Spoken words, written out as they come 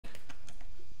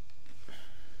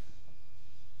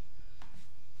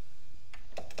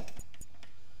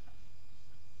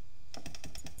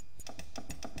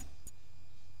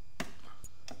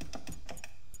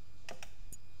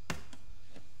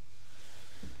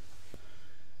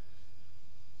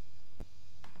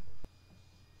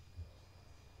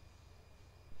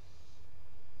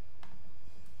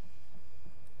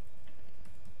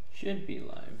Should be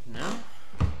live now.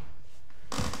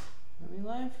 Are we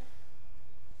live?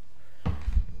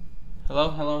 Hello,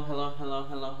 hello, hello, hello,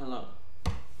 hello, hello.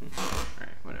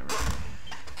 Alright, whatever.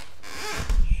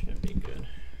 Should be good.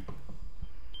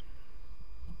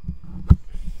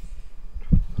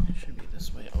 It should be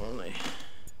this way only.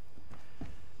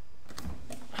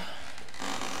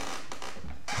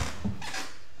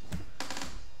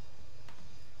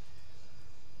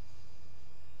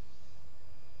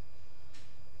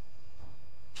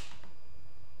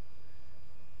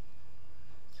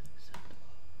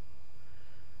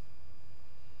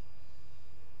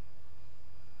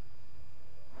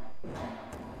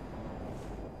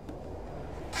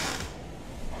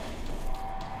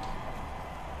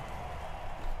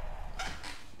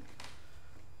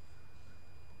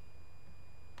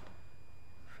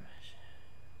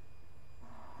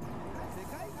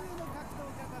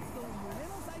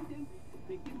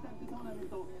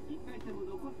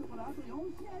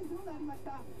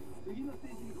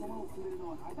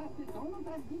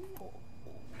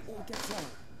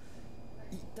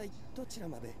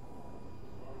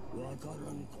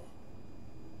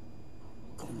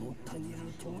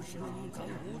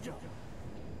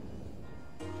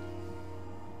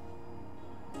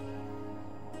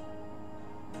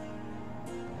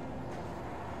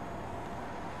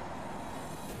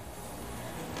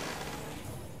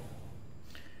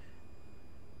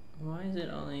 Why is it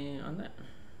only on that?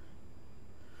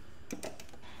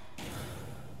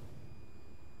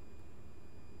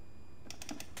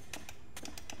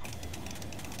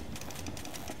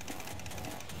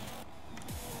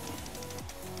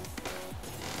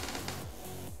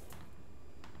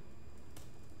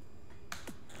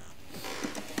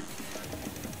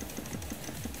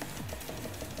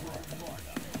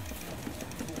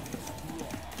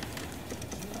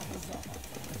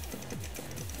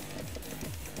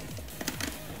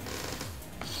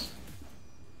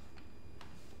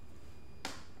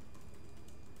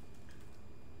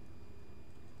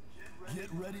 Get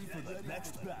ready for the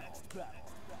next battle.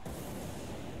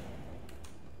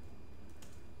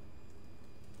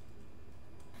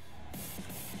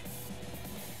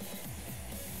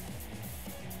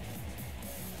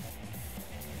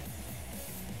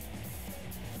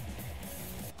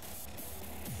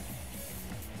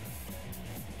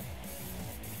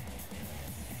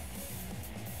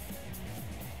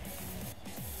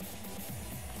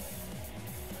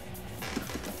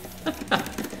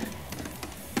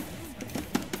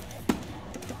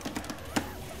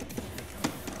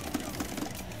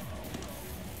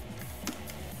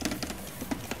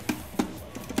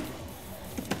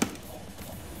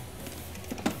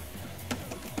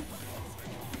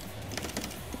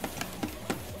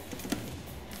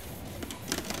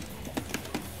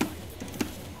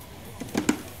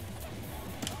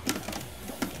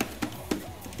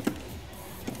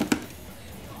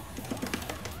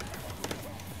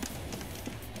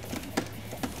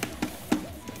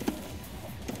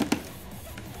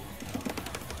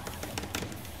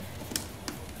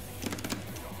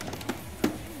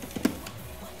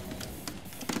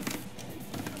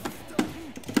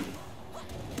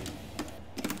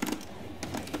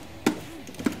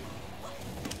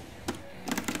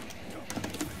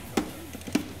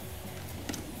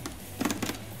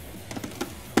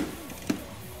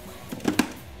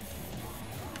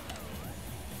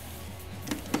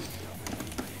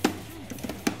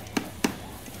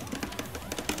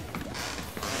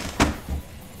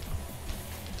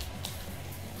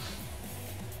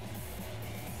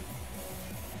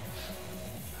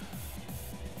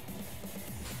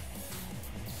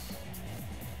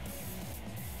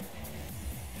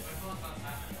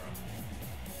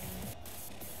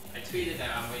 I tweeted that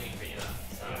I'm waiting for you though,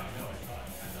 so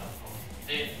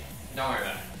don't worry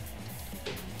about it.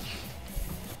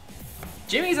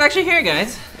 Jimmy's actually here,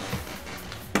 guys.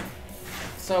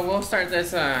 So we'll start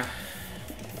this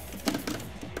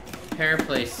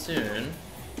Pairplay soon.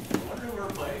 I wonder who we're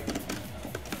playing.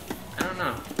 I don't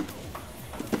know.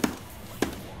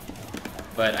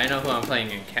 But I know who I'm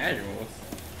playing in casuals.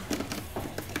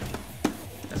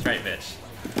 That's right, bitch.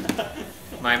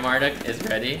 My Marduk is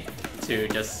ready to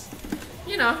just,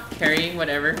 you know, carry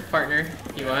whatever partner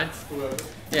he wants. Whoever.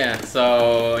 Yeah,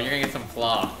 so you're gonna get some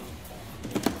claw.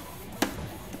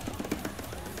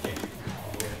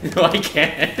 No, I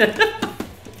can't. Can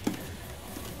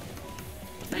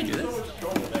I do this?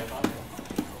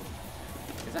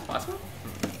 Is that possible?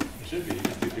 It should be.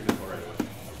 Just do people right away.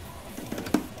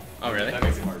 Oh, really? That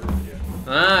makes it harder. Yeah.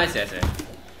 Ah, I see, I see.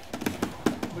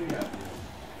 What do you have?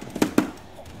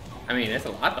 I mean, it's a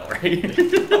lot though, right?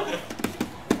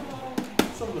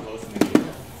 Some of the most in the game.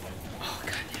 Oh,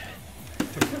 god damn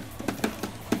it.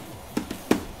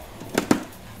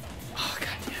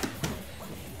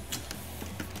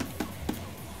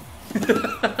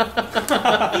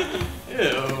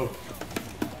 Ew.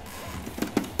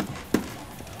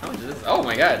 How much is this? Oh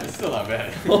my god. It's still not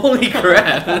bad. Holy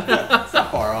crap. It's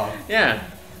not far off. Yeah.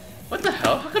 What the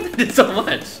hell? How come they did so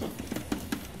much?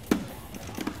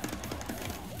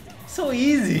 So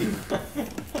easy.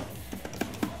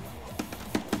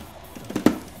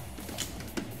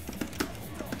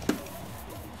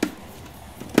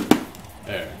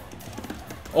 There.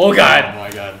 Oh god. Oh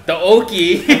my god. The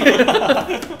Oki.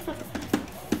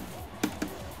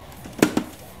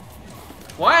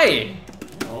 Why?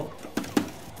 Oh.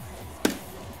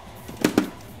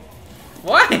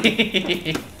 Why?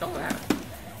 Don't laugh.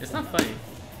 It's not funny.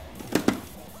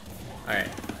 Alright.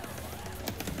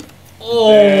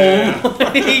 Oh Damn.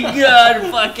 my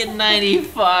god, fucking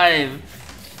 95.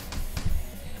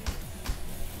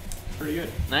 Pretty good.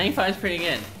 95 is pretty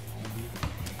good.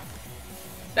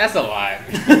 That's a lot.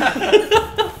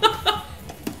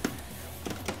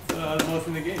 That's most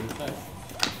in the game. It's nice.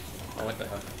 Oh, what the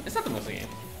hell? It's not the most of the game.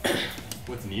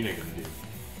 What's Nina gonna do?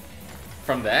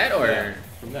 From that, or Yeah,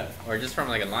 from that. or just from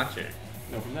like a launcher?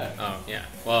 No, from that. Oh yeah.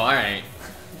 Well, all right.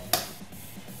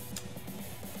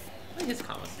 Look at his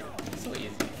combos too. It's so easy.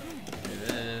 Do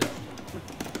this.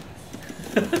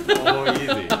 Oh,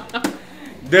 easy.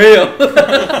 Damn.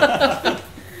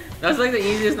 That's like the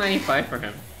easiest 95 for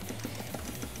him.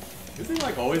 Isn't it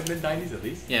like always mid-90s at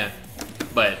least? Yeah,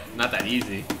 but not that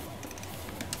easy.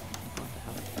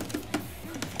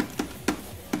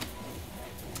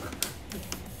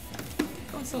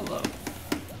 Going so low.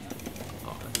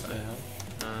 Oh, that's What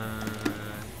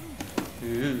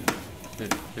the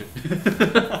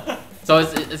hell? So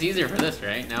it's easier for this,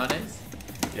 right, nowadays?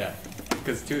 Yeah,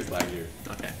 because 2 is laggier.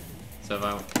 Okay. So if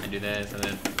I do this and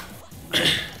then...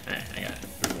 Alright, I got it.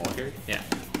 There's wall carry? Yeah.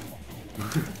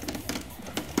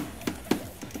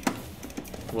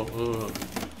 Whoa, whoa, whoa.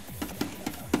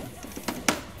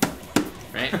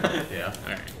 Right? Yeah.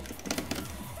 Alright.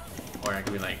 Or I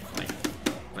could be like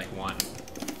 1.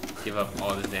 Give up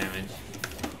all this damage.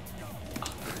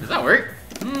 Does that work?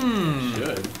 Hmm.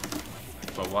 Should.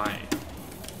 But why?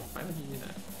 Why would you do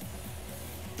that?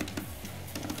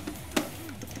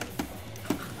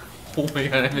 Oh my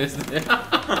god, I missed it.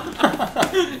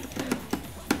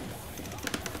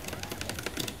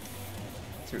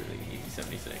 It's really easy,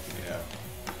 76. Yeah.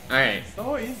 Alright.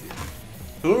 So easy.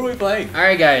 Who are we playing?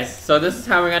 Alright guys, so this is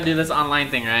how we're gonna do this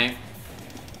online thing, right?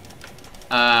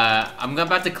 I'm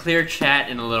about to clear chat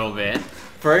in a little bit.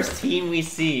 First team we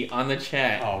see on the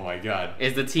chat Oh my god.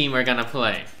 is the team we're gonna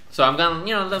play. So I'm gonna,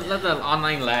 you know, let the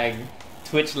online lag,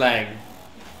 Twitch lag,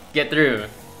 get through.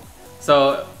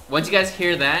 So once you guys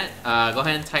hear that, go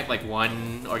ahead and type like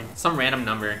 1 or some random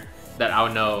number that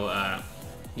I'll know,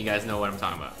 you guys know what I'm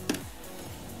talking about.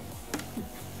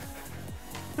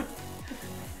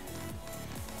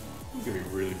 It's gonna be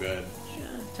really bad.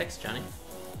 Text Johnny.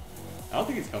 I don't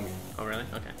think he's coming. Oh really?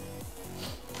 Okay.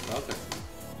 I'll text him.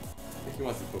 I think he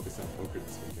wants to focus on poker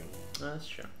this weekend. Oh, that's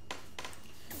true.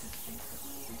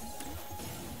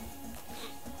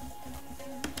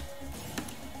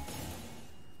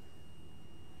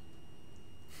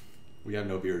 We have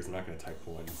no viewers. I'm not gonna type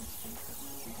 1.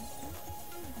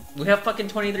 We have fucking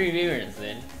 23 viewers,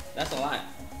 dude. That's a lot.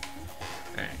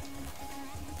 Alright.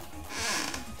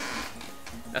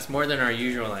 That's more than our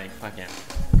usual, like, fucking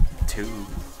 2 or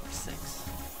 6.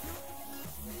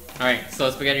 Alright, so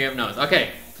Spaghetti Up knows.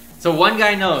 Okay, so one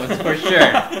guy knows for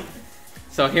sure.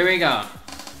 So here we go.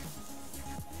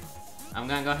 I'm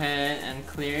gonna go ahead and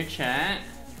clear chat.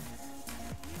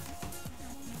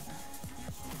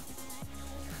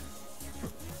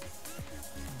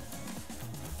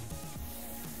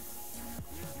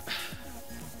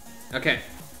 Okay.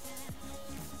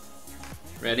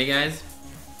 Ready, guys?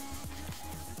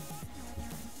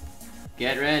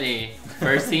 Get ready.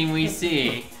 First team we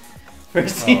see.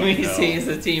 First team we no. see is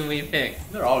the team we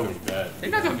picked. They're all gonna be bad. They're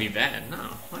not gonna be bad, no.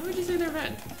 Why would you say they're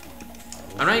bad?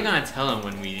 I'm not even gonna tell them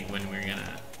when we're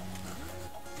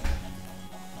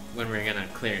gonna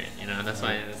clear it. You know, that's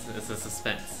why it's a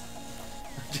suspense.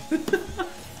 We're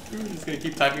just gonna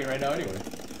keep typing it right now anyway.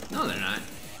 No, they're not.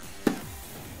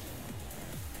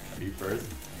 Are you first?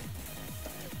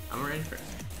 I'm ready first.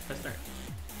 Press start.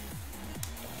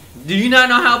 Do you not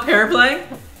know how Pairplay?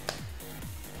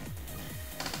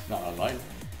 Not online.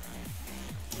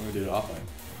 I'm gonna do it offline.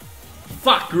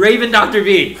 Fuck, Raven Dr.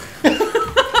 B.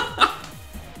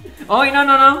 Oh wait,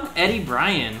 no. Eddie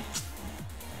Bryan.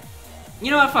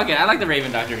 You know what? Fuck it. I like the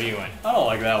Raven Dr. B one. I don't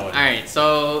like that one. All right.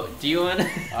 So, do you want?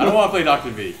 I don't want to play Dr.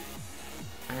 V.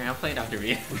 All right, I'll play Dr.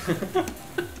 B.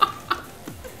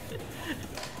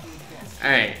 All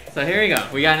right. So here we go.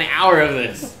 We got an hour of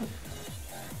this.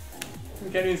 We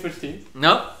can't even switch teams.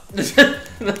 Nope. This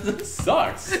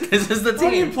sucks. This is the How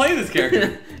do you team. play this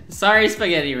character? Sorry,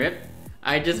 Spaghetti Rip.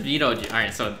 I just vetoed you.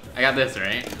 Alright, so I got this,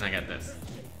 right? And I got this.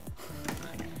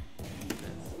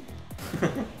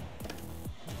 I'm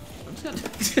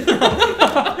just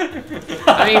gonna...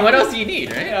 I mean, what else do you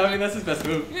need, right? Yeah, I mean, that's his best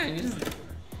move. Yeah, you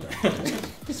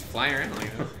just fly around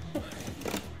like this.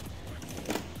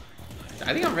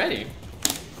 I think I'm ready.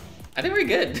 I think we're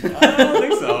good. I don't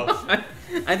think so.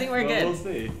 I think we're good. We'll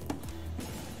see.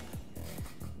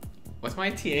 What's my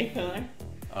TA color?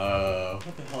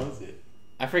 What the hell is it?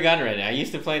 I forgot already. I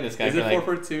used to play this guy. Is it like,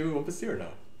 4-4-2 Opus 2 or no?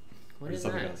 What or is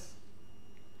something that? else?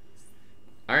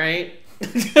 Alright.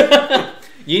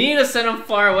 You need to send him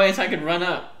far away so I can run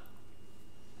up.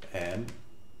 And?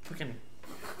 Fucking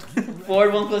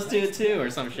forward 1 + 2 2 or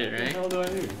some shit, What the right? hell do I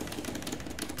do?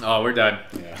 Oh, we're done.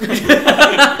 Yeah.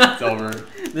 It's over.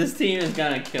 This team is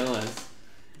gonna kill us.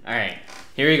 Alright,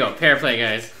 here we go. Pair play,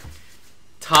 guys.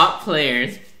 Top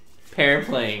players pair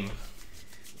playing.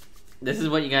 This is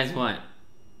what you guys want.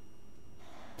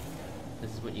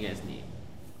 This is what you guys need.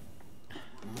 I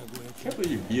can't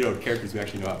believe you vetoed characters who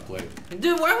actually know how to play.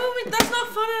 Dude, why would we? That's not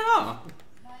fun at all.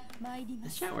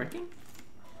 Is chat working?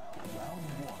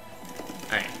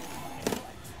 Alright.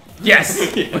 Yes!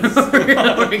 Yes.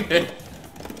 We're good.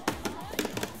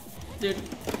 Dude.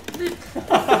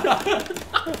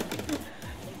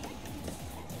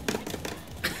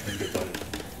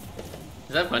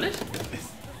 Is that punish?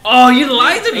 Oh, you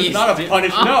lied to me! It's not a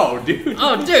punish, oh. no, dude.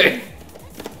 Oh, dude!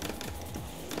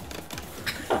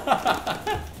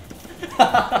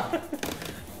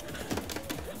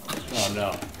 Oh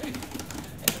no.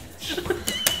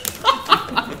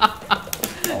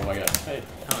 Oh my god. Hey.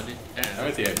 Oh, dude. I'm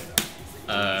gonna see it.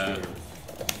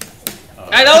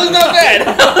 That was not bad!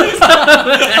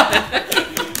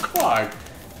 Fuck.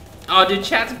 Oh, dude,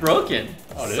 chat's broken.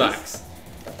 Oh, it Sucks. is?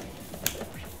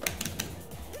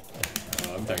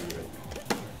 I'm talking to it.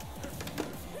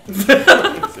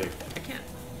 Sick. I can't.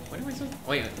 What am I supposed to...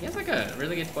 Wait, he has like a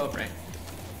really good 12, right?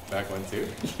 Back one, too?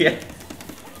 Yeah.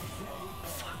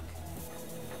 Fuck.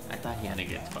 I thought he had a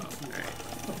good 12.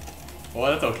 Alright.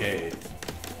 Well, that's okay.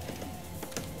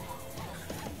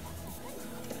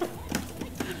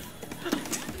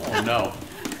 Oh no.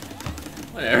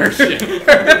 Whatever. Shit.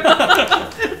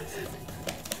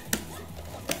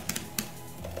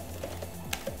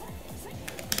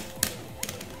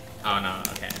 Oh no,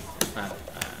 okay. It's not,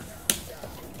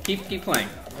 keep playing.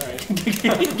 Alright.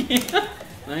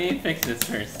 Let me fix this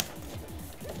first.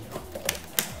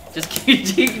 Just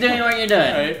keep doing what you're doing.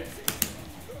 Alright.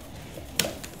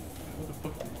 What the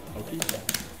fuck? Okay.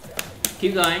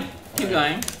 Keep going. Keep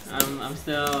Alright. going. I'm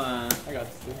still I got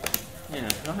this too. yeah,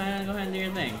 go ahead and do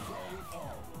your thing.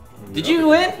 Did Okay. you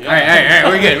win? Yeah. Alright,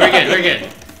 we're good, we're good.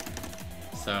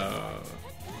 So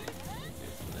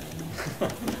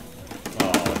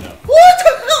Oh no. what the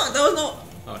hell? That was no.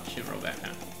 Oh shit, roll back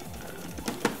now.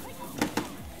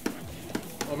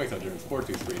 What makes no difference?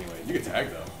 4-2-3 anyway. You can tag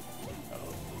though.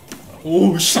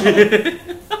 Oh shit!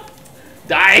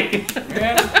 Die!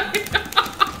 Man.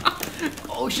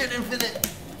 Oh shit, infinite!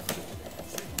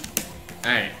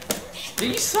 Alright.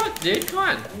 Dude, you suck, dude. Come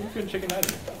on. You couldn't chicken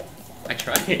either. I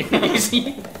tried. You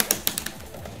see?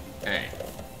 Alright.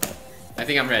 I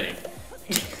think I'm ready.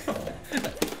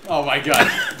 Oh my god.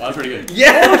 That was pretty good.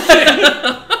 Yeah!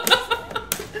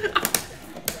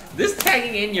 This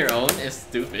tagging in your own is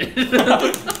stupid.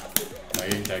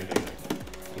 Tagging, tag.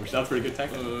 Which that's pretty good tag.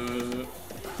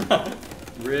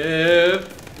 Rip!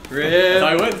 That's how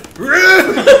I win.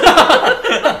 Rip!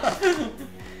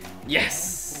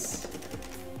 Yes!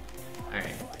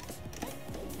 Alright.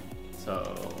 So,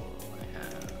 I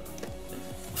have...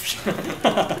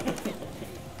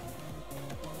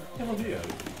 What the hell do you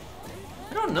have?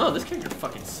 I don't know, this character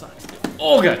fucking sucks, dude.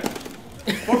 Oh god!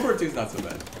 4-4-2 is not so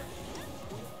bad.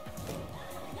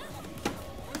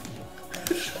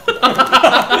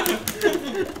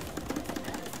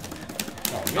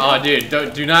 Oh dude,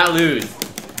 do not lose.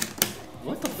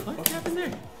 What the fuck happened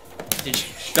there? Did you...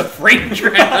 The frame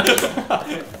trap!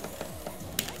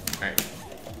 Alright.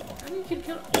 How do you get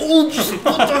killed? Oh,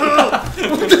 what the hell?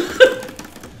 What the...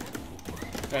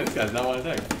 Man, this guy's not one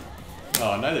attack.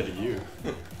 Oh, neither do you.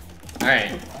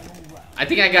 Alright. I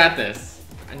think I got this.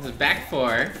 And the back 4.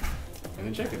 And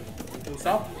then chicken. And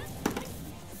stop.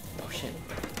 Oh shit.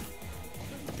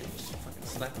 Just fucking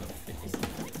slap in the face.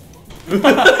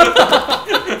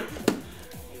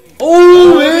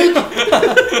 Oh, bitch!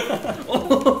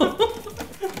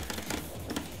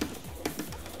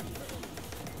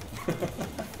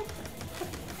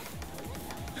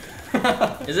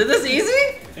 Is it this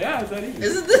easy? Yeah, it's that easy.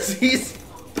 Is it this easy?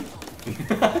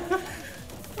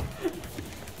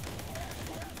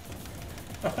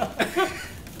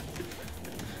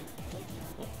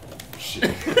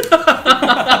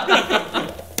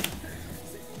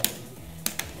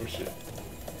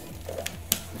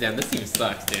 Damn, this team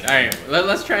sucks, dude. Alright,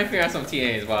 let's try and figure out some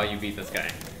TAs while you beat this guy.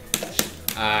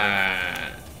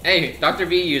 Hey, Dr.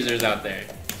 V users out there.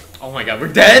 Oh my god,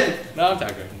 we're dead? No, I'm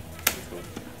tackling. Let's go.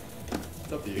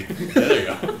 It's up to you. Yeah, there you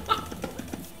go.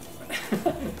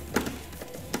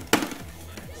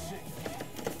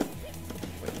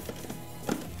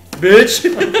 Bitch!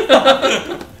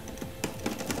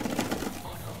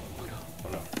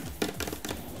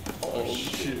 Oh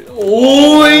shit.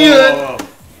 Oh my god!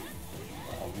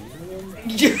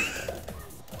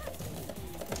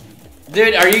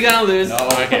 Dude, are you gonna lose? No.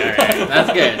 Okay, alright.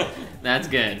 That's good. That's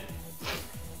good.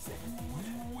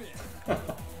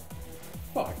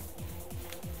 Fuck.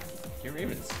 You're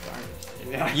even smarter.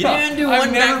 Yeah, You didn't do I've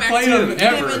one never back played two. them You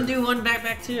ever. didn't even do one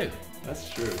back two. That's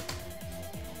true.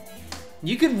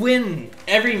 You could win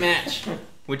every match,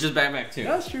 which is back two.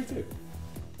 That's true too.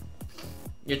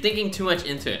 You're thinking too much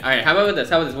into it. Alright, how about this?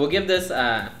 We'll give this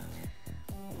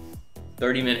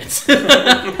 30 minutes.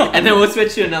 And then we'll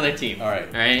switch to another team. Alright.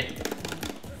 Alright?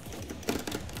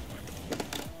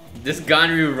 This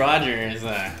Ganryu Roger is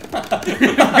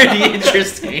pretty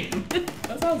interesting.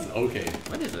 That sounds okay.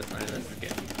 What is this? Okay.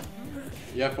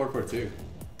 You have 4-4-2.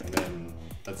 And then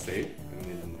that's safe. And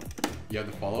then you have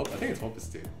the follow up. I think it's Opus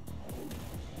 2. You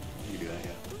can do that,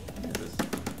 yeah. What is this?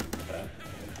 That.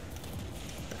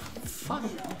 Fuck.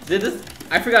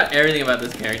 I forgot everything about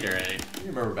this character already. You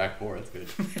remember back 4, that's good.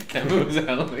 That moves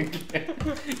hella good.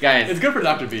 Guys. It's good for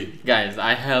Dr. B. Guys,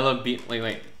 I hella beat.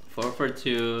 Wait.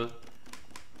 4-4-2.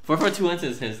 4-4-2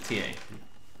 is his TA.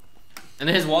 And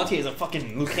then his wall TA is a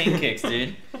fucking Liu Kang kicks,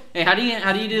 dude. Hey, how do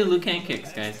you do Liu Kang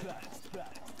kicks, guys?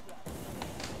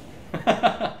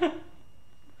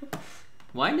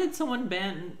 Why did someone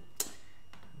ban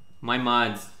my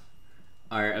mods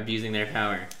are abusing their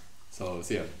power? So,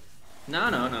 see ya.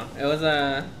 No. It was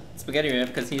Spaghetti Rip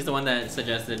because he's the one that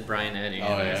suggested Brian Eddie. Oh,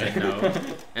 and I yeah. said no.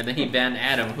 And then he banned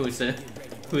Adam, who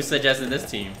suggested this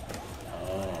team.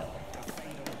 Oh.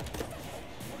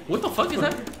 What the fuck is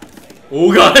that?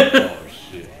 Oh god! Oh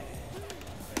shit.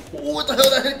 Oh, what the hell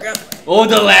that grab? Oh,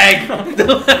 the lag!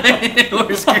 The lag!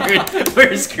 We're screwed.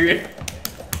 We're screwed.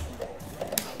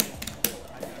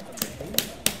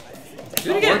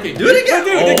 Do it again. Working. Do it again.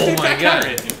 Dude, Oh they my god.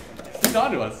 He's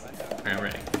on to us. Alright, I'm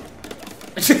ready.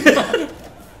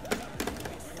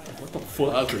 What the Oh,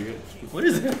 fuck? that was pretty good. What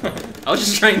is it? I was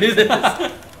just trying to do this.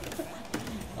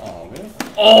 Oh man.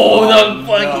 Oh, the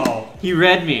fuck! No. He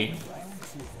read me.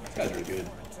 This guy's really good.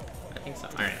 I think so.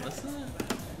 Alright, let's.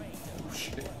 Oh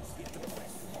shit.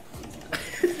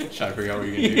 Trying to figure out what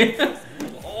you're gonna do. Yeah.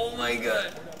 Oh my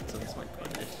god. So this might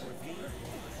punish.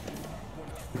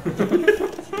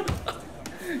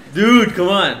 Dude, come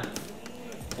on.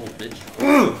 Oh, bitch.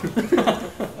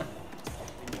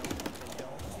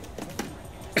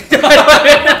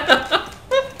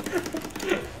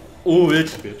 Ooh,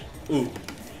 bitch. Ooh.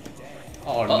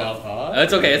 Oh no. Huh?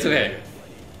 It's okay, it's okay.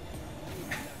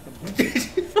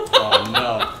 Oh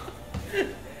no.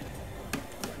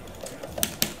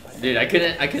 Dude, I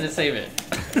couldn't save it.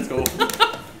 Let's go.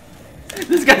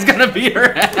 This guy's gonna beat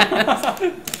her ass.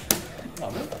 Oh,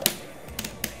 man.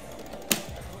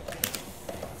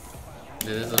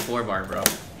 Dude, this is a 4-bar, bro.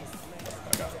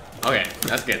 Okay. Okay,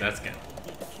 that's good, that's good.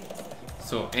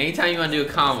 So anytime you wanna do a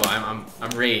combo, I'm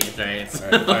raged, right?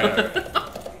 Alright.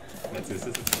 That's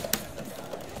it.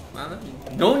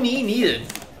 No knee needed.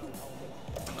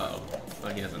 Uh-oh. Oh,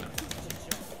 he doesn't know.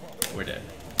 We're dead.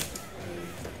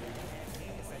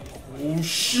 Oh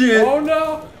shit! Oh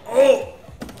no! Oh!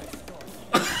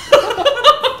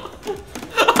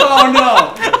 Oh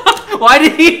no! Why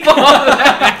did he fall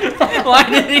back? Why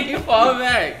did he fall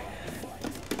back?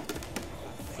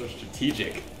 So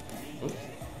strategic.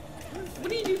 What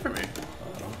do you do for me?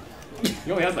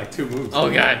 He only has like 2 moves. Oh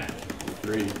god.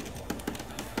 3.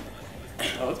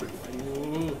 Oh, that's pretty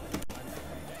cool.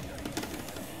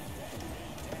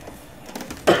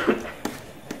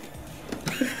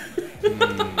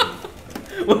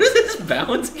 What is this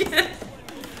bounce again?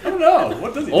 I don't know.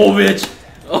 What does he Oh, do? bitch.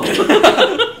 Oh.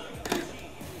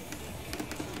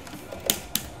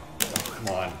 Come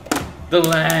on. The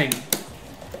lag.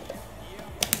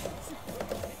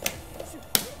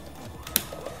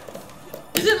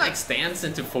 Is it like stance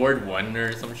into forward 1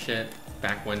 or some shit?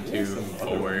 Back 1, 2, Some other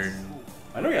forward. ones.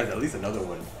 I know he has at least another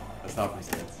one. That's not from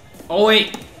stance. Oh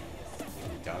wait.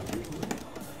 Down here.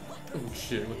 Oh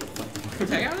shit, what the fuck?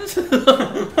 Tag out this?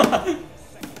 Got it.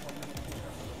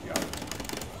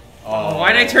 Oh,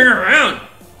 why'd I turn around?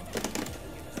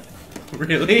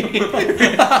 Really? I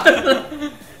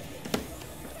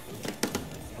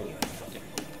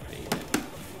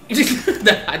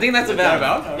think that's Is that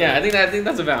about. about? Yeah, I think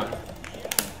that's about.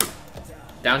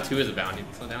 Down 2 is a bounty,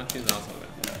 so down 2 is also a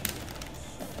bounty.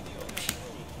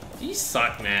 You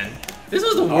suck, man. This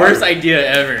was the worst idea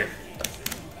ever.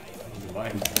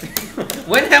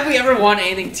 When have we ever won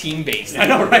anything team-based? I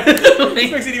know, right?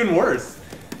 This makes it even worse.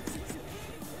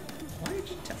 Why did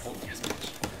you tell? Oh, yes,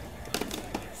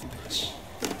 bitch.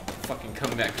 Fucking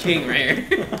comeback king right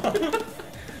here.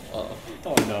 Oh.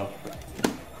 Oh no.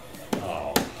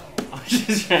 Oh. I'm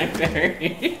just trying to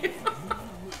bury.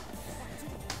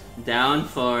 Down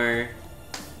for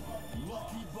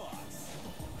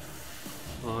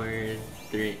 4,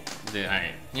 3. Dude,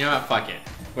 alright. You know what? Fuck it.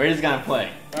 We're just gonna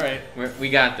play. Alright. We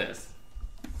got this.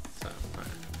 So,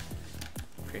 alright.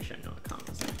 Pretty sure I know what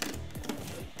combos.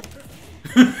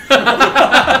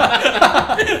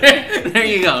 There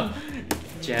you go.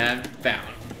 Jab,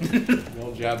 bound.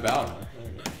 Well, jab bound.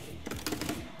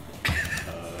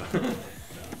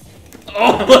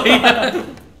 Oh my god!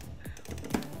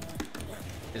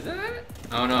 Is that it?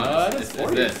 Oh no, it's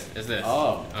this. It's this.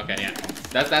 Oh. Okay, yeah.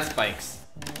 That's spikes.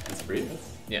 That's free? That's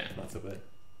Yeah. not so bad.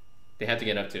 They have to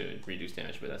get up to reduce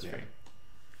damage, but that's free.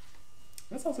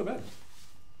 That's not so bad.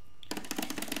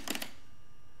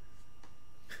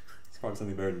 It's probably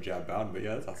something better than jab bound, but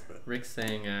yeah, that's not so bad. Rick's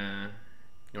saying,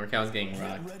 NorCal's getting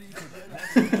rocked.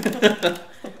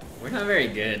 We're not very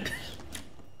good.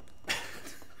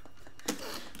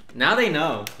 Now they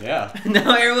know. Yeah.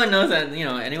 Now everyone knows that, you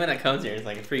know, anyone that comes here is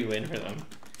like a free win for them.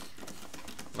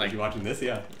 Like, you watching this?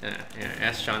 Yeah. Yeah,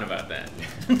 ask Sean about that.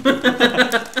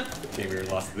 Came here and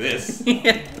lost this.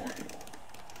 Yeah.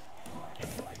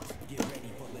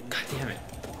 God damn it.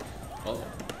 Oh.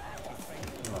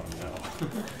 Oh no.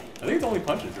 I think it's only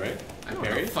punches, right? I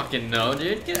don't fucking know,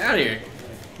 dude. Get out of here.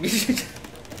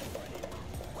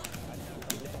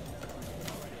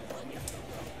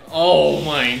 Oh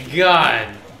my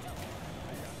god.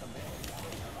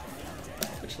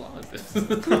 Which law is this?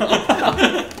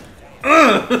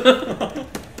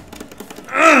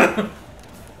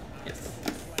 Yes.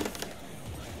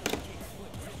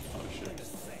 Oh shit.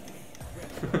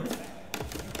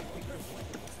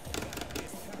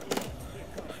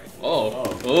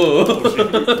 Oh.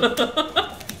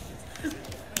 Oh.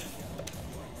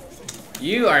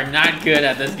 You are not good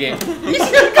at this game. You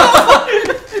should call.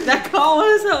 That call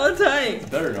was hella tight. It's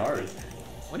better than ours.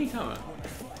 What are you talking about?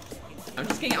 I'm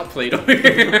just getting outplayed over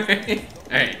here.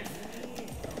 Alright.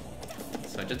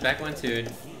 So just back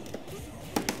 1-2.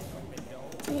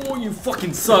 Oh, you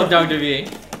fucking suck, Dr. V.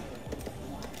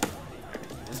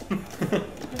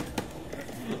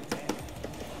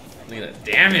 Look at that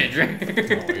damage right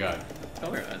here. Oh my god.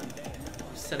 Don't worry about it.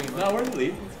 Just setting him No, up. we're in the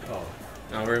lead. Oh.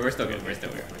 No, we're still good. We're still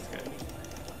good. We're still good.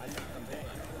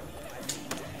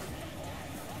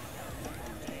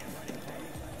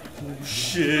 Oh,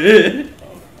 shit.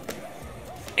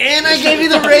 And I gave you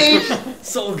the rage!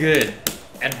 So good.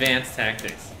 Advanced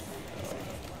tactics.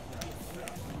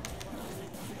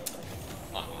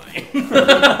 Oh,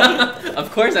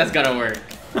 of course that's gonna work.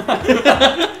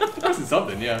 This is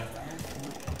something, yeah.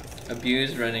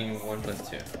 Abuse running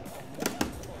 1+2.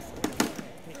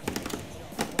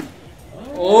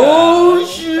 Oh,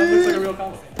 shit! That looks like a real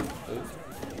combo.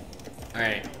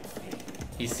 Alright.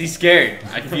 He's scared.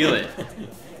 I feel it.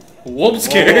 Whoop,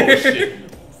 scared. Oh, shit.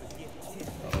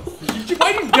 Why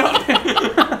you duck?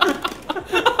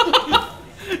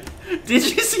 Did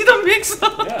you see the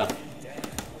mix-up? Yeah.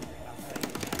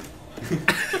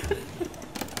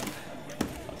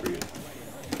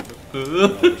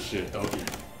 Oh shit, doggy.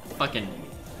 Fucking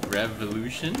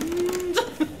revolution.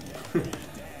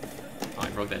 Oh, I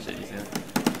broke that shit, you see that?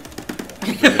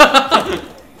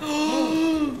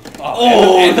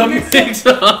 Oh, the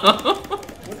mix-up!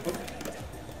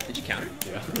 Did you counter?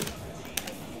 Yeah.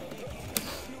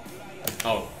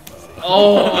 Oh.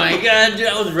 Oh my god, dude,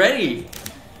 I was ready.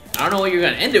 I don't know what you're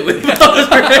gonna end it with, but I was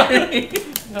ready.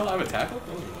 Hell, I have a tackle?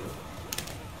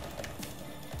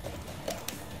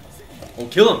 Oh,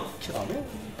 kill him. Oh, man.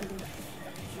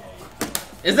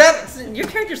 Is that... Your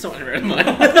character's so much better than mine.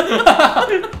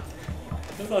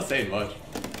 That's not saying much.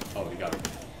 Oh, you got it.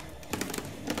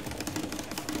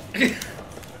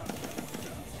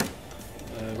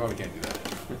 Probably can't do that.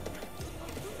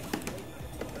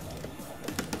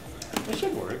 It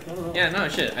should work. I don't know. Yeah, no,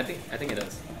 shit. I think it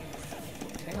does.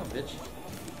 Hang on, bitch.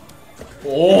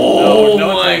 Oh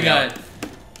no, my hang god. out.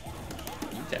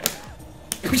 You tag.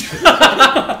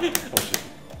 Oh shit.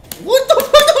 What the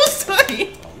fuck was that?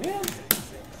 Oh man.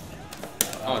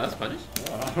 Oh, that's punish?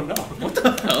 I don't know. What the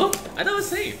hell? I thought it was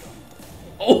safe.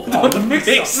 Oh, Oh, the the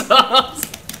mix-ups.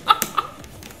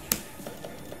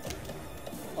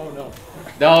 Oh no.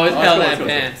 No, it's Oh, hell let's that go,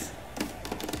 pants.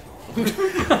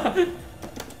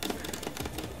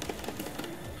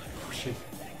 Oh shit.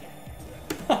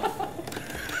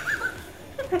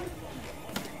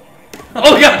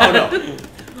 Oh god! Oh no!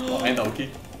 Oh, and the Oki.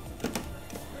 That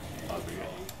was pretty good.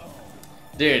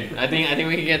 Dude, I think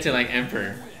we can get to like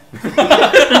Emperor.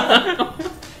 I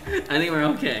think we're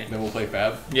okay. Then we'll play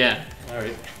Fab. Yeah.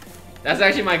 Alright. That's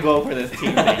actually my goal for this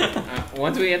team thing.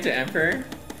 Once we get to Emperor,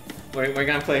 we're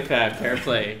gonna play Fab,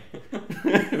 Pairplay.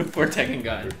 For Tekken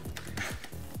God.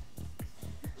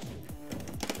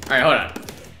 Alright, hold on.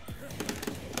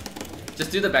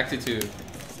 Just do the back to 2.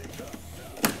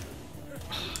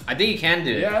 I think you can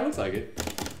do it. Yeah, it looks like it.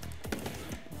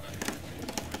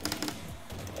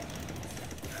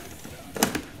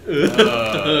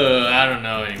 I don't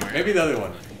know anymore. Maybe the other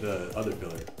one. The other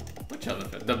pillar. Which other?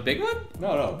 The big one?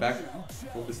 No, back.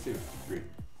 Focus 2. 3.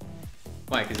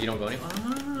 Why? Because you don't go anymore?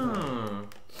 Oh.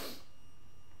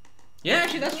 Yeah,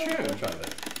 actually, that's true. I'll try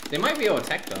that. They might be able to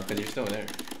tech though, because you're still there.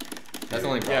 That's the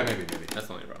only problem. Yeah, maybe. That's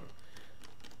the only problem.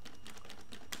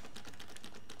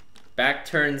 Back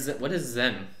turns. What is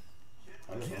Zen?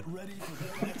 I don't know.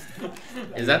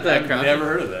 Is that the I've crowd? never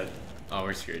heard of that. Oh,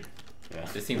 we're screwed. Yeah.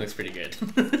 This team looks pretty good.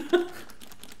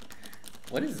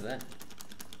 What is that?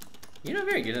 You're not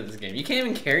very good at this game. You can't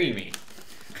even carry me.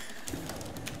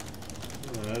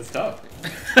 That's tough.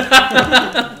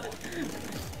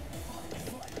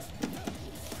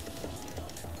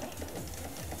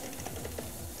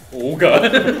 Oh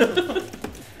god.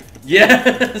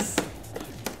 Yes.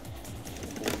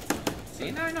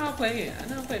 See, now I know how to play. I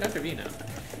know how to play Dr. V now.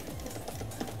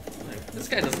 Like, this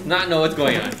guy does not know what's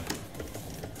going on.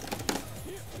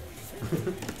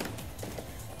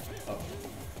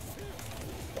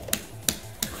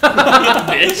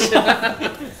 Bitch.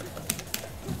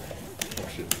 Oh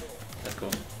shit. That's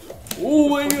cool. Oh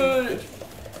my god.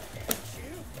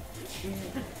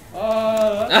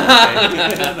 That's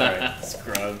okay. That's alright.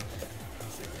 Scrub.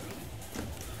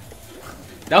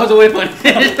 That was a way fun.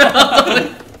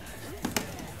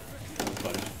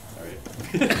 Alright.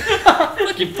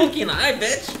 Fucking pokey in the eye,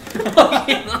 bitch.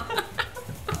 Pokey in the eye.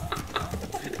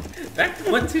 Back to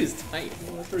 1-2 is tight.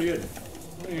 Well, that's pretty good.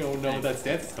 You don't know what that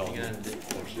stance is called. Hang on.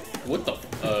 Oh shit. What the?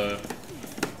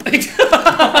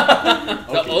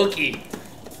 The Oki.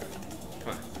 Come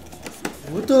on.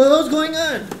 What the hell's going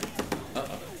on?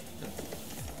 Uh-oh.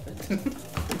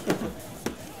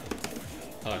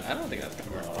 Oh, I don't think that's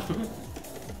gonna work.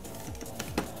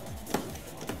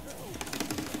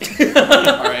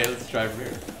 Alright, let's try from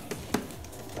here.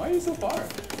 Why are you so far?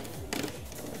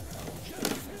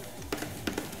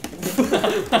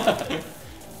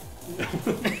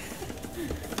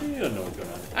 You don't know what's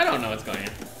going on. I don't know what's going on.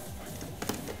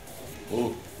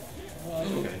 Oh. Oh,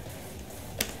 that's okay.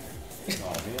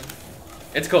 Oh man.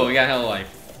 It's cool, we got hella life.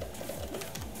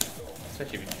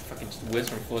 Especially if you fucking just whiz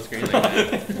from full screen like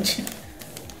that.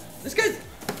 This guy's.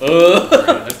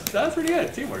 That's pretty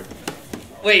good. Teamwork.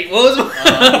 Wait, what was.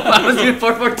 I was doing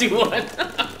 4-4-2-1.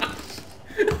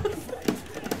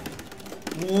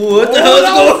 What the hell is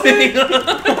going on?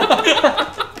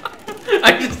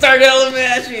 I just started hella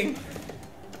mashing.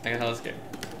 I got hella scared.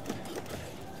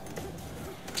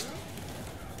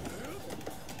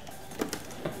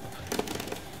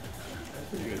 That's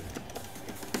pretty good.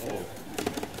 Oh.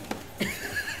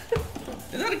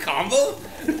 Is that a combo? I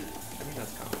think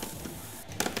that's a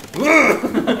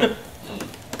combo.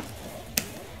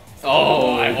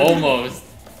 Oh, I almost.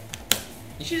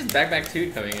 You should just back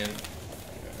 2 coming in.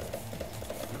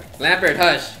 Lampert,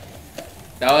 hush.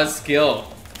 That was skill.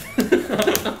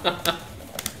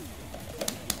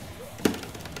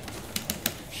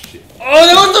 Shit. Oh,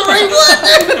 that was the right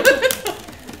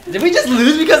one! Did we just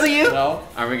lose because of you? No.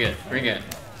 Alright, we're good. We're good.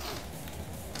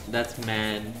 That's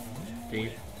mad.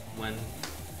 3, 1.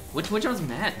 Which one's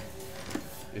mad?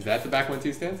 Is that the back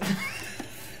 1-2 stance?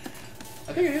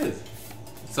 I think it is.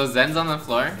 So Zen's on the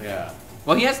floor? Yeah.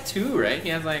 Well, he has 2, right? He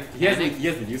has like. He has panic.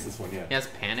 the useless one, yeah. He has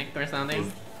panic or something?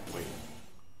 Wait.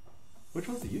 Which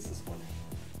one's the useless one?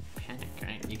 Panic,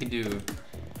 right? You can do.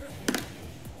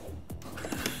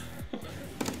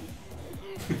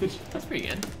 That's pretty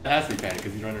good. It has to be panic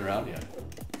because he's running around, yeah.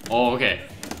 Oh, okay.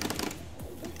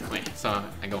 Wait, so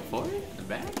I go forward and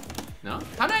back? No?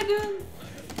 How did I do it?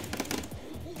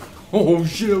 Oh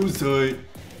shit, I was tight.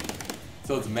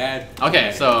 So it's mad. Okay,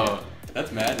 mad, so. yeah.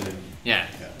 That's mad and then. Yeah.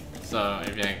 Yeah. So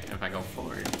if I go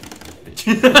forward.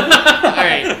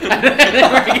 Alright.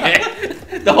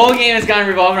 The whole game has gone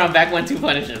revolving around back 1-2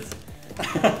 punishes.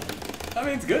 I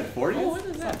mean, it's good. 40 Oh, is what is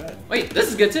it's that? not bad. Wait, this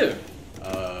is good too.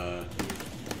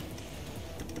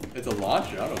 It's a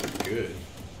launcher. I don't know if it's good.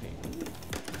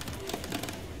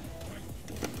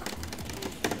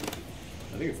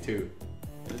 I think it's 2.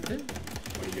 Is it?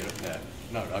 When you get up. Yeah.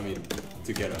 No, I mean,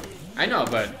 to get up. I know,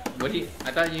 but what do you?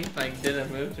 I thought you like did a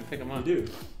move to pick him up. You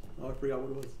do. Oh, I forgot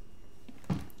what it was.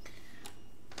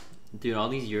 Dude, all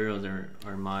these Euros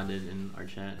are modded in our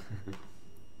chat.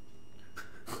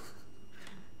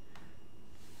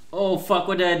 Oh fuck!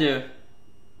 What did I do?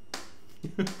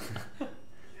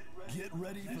 Get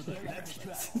ready for the next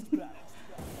battle.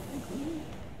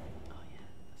 Oh yeah,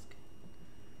 that's good.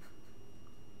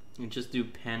 You just do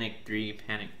panic 3,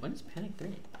 panic. What is panic 3?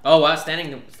 Oh wow,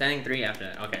 standing 3 after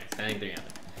that. Okay, standing 3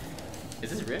 after. Is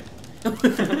this ripped?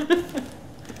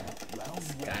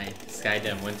 Sky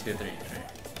dem 1, 2, 3.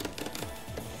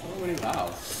 Oh, what is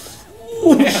wow?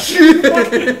 Oh shit!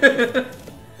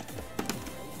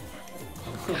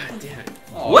 God damn it.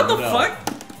 Oh, What the no. fuck?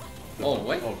 Oh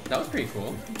wait, that was pretty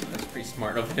cool. That's pretty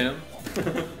smart of him.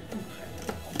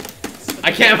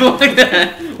 I can't block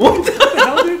that. What the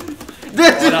hell, dude?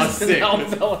 That was sick. That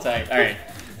was so tight. All right.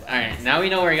 Now we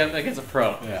know where he got against a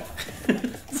pro. Yeah.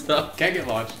 So Can't get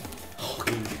launched. oh,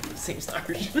 same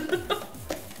stars.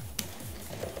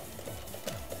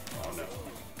 Oh no.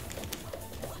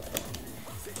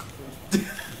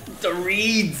 The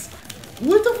reads.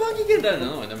 What the fuck you get that?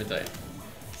 No, let me tell you.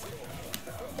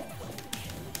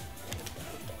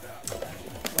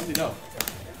 How does he know?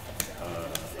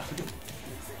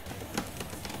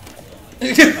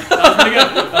 Let's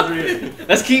That was pretty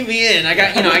good. keep me in. I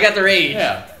got the rage.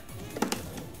 Yeah.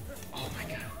 Oh my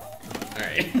god. All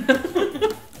right.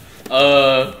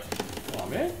 Come on,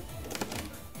 man.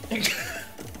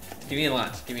 Give me a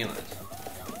launch. Give me a launch.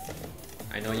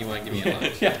 I know you want to give me a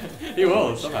launch. Yeah, he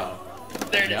will somehow.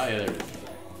 There it is. Yeah, there it is.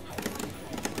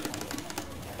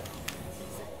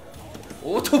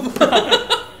 What the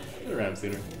fuck? The ram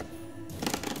sooner.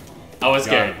 I was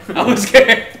scared. God. I was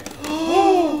scared.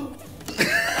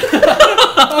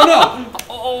 Oh no!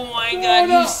 Oh my god,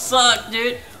 no. you suck,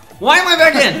 dude. Why am I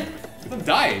back in? I'm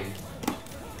dying.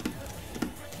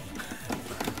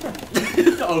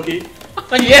 Okay.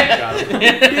 Yeah. Got him. He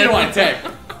didn't want to tech.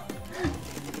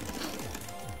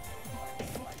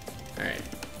 Alright.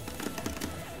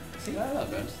 See that?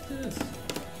 Not bad.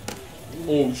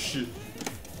 Oh shit.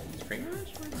 Spring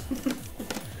rush?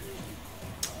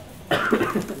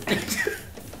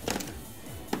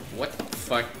 What the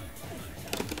fuck?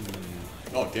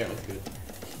 Oh damn, that's good.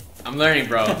 I'm learning,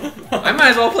 bro. I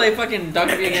might as well play fucking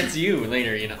Dr. B against you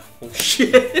later, you know. Oh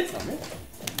shit. Oh, man.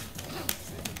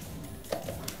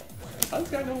 How does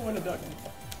this guy know when to duck?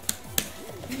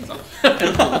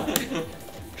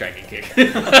 Dragon kick.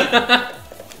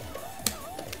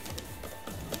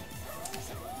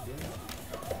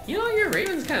 You know, your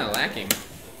Raven's kind of lacking.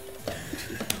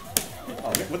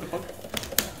 Oh man, what the fuck?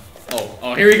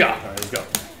 Oh, here we go. Alright, let's go.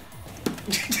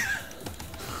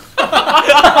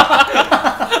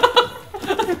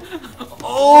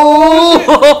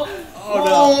 Oh! Oh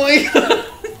no!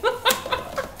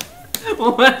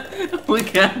 Oh my god!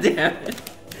 What? God damn it!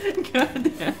 God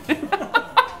damn it!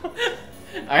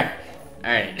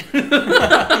 Alright.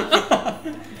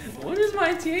 What is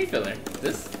my TA filler?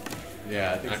 This?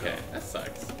 Yeah, I think Okay, so. that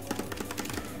sucks.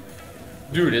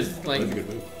 Dude, this is like. That's a good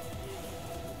move.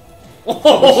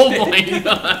 Oh shit. my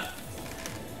god!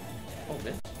 Oh,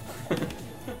 bitch.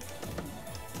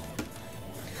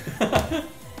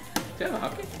 Do I have a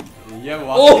hockey? You have a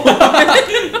Oh!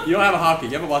 You don't have a hockey.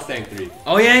 You have a Mustang 3.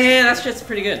 Oh yeah, that shit's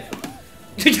pretty good.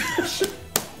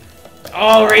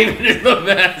 Oh, Raven is the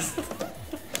best.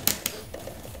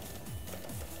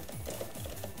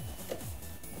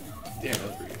 Damn, that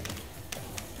was pretty good.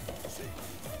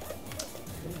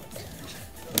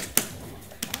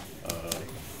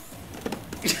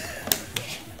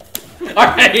 All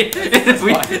right,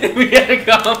 we got a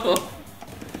combo.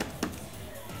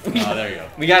 Oh, there you go.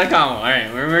 We got a combo. All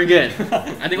right, we're good.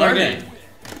 I think we're good. Learning.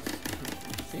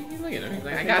 See, look at him. He's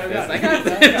like, I got this. I got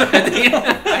this.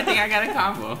 I think I got a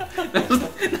combo.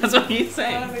 That's what he's I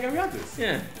saying. think I've got this.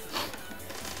 Yeah.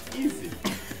 Easy.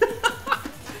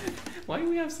 Why do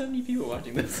we have 70 people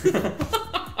watching this?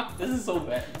 This is so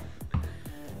bad.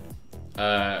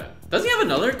 Does he have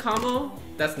another combo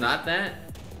that's not that?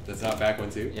 That's not back one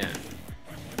too? Yeah.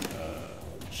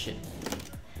 Shit.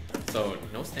 So,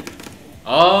 no stamina.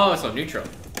 Oh, so neutral.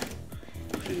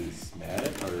 Which is mad?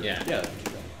 Or, Yeah. Yeah, that's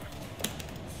true.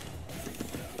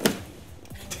 I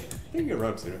think you can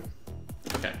rub sooner.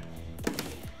 Okay.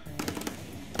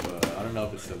 But I don't know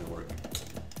if it's still gonna work.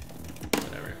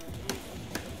 Whatever.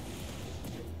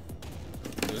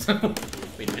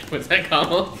 Wait a minute, what's that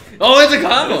combo? Oh, it's a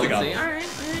combo! It is a combo. See, alright.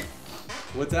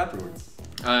 What's afterwards?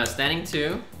 Standing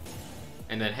 2,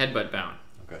 and then headbutt bound.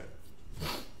 Okay.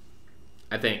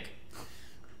 I think.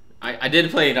 I did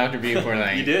play Dr. B for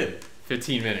like You did?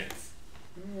 15 minutes.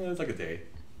 It's like a day.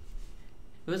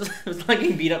 it was like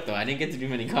getting beat up though. I didn't get to do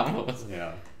many combos.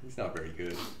 Yeah, he's not very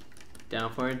good. Down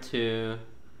forward 2.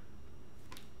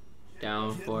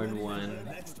 Down forward 1.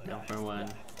 Down forward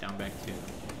 1. Down back 2.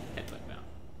 Headbutt bound.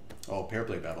 Oh,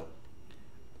 Pairplay battle.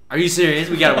 Are you serious?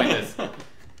 We gotta win this.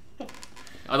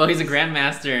 Although he's a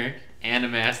grandmaster and a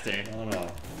master. Oh no.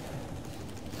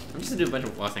 I'm just gonna do a bunch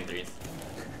of Wasang 3s.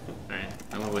 Alright,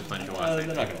 I'm gonna whip a bunch of Wasang.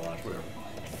 They're not gonna launch, whatever.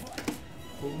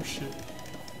 Oh shit.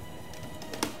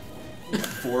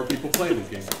 4 people playing this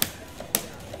game.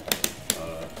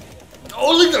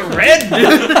 Oh, look at the red,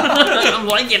 dude! I'm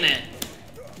liking it.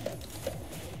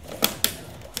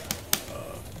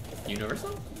 Universal?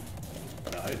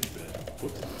 No, I didn't do that.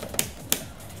 Whoops.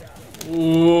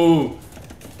 Ooh.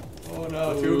 Oh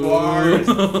no, 2 bars.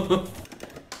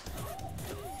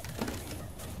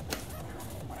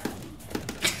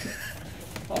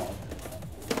 Oh.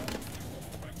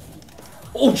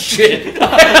 Oh shit! I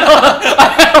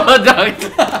have a dunk!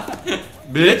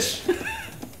 Bitch!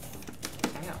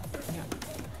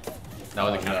 That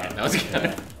was a counter. No. That was a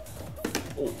counter.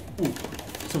 Oh, ooh.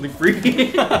 Something free.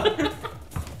 Yeah,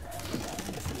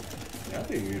 I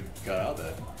think we got out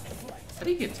that. How do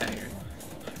you get Tiger?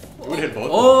 We would hit both.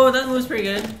 Oh, that move's pretty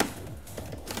good.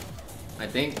 I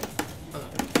think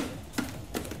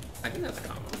that's a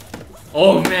combo.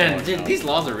 Oh man, dude, these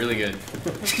laws are really good.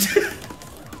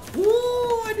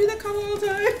 Ooh, I do that combo all the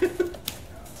time.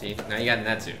 See, now you got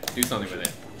Natsu. Do something with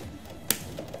it.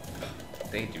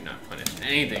 They do not punish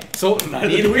anything. So neither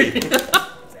do we.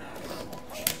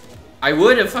 I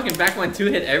would have fucking back 1-2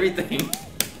 hit everything.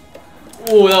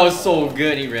 Oh, that was so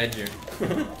good. He read you.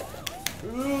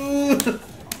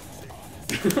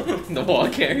 The wall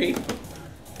carry.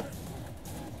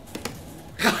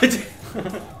 God.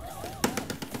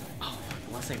 Oh,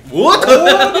 what? Oh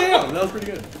damn, that was pretty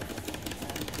good.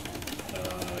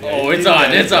 Yeah, oh, it's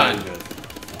on. It's on.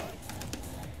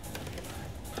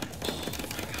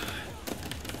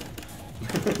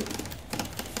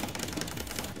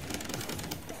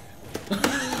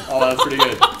 Oh, that's pretty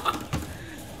good.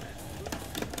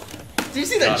 Did you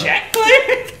see the Jack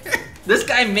player? This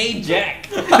guy made Jack.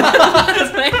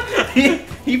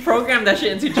 he programmed that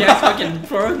shit into Jack's fucking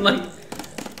pro like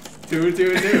 2,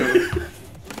 2, 2.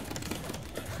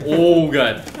 Oh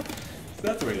god. So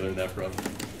that's where you learned that from.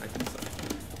 I think so.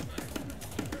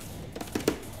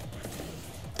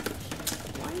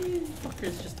 Why are you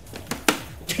fuckers just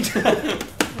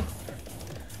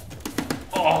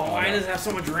oh, why does it have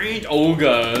so much range? Oh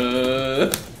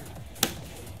god.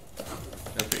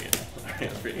 That's pretty good.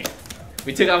 That's pretty good.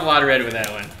 We took off a lot of red with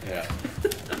that one. Yeah.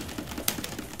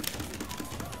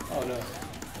 Oh no.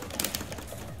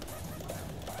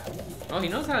 Oh, he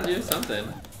knows how to do something.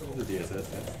 The DSS,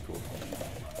 that's cool.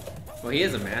 Well, he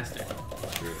is a master.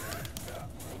 True.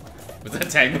 Was that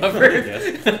tag buffer?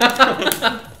 Yes.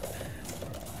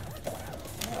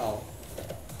 Wow.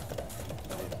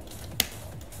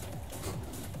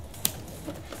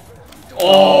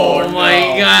 Oh my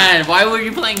no. god, why were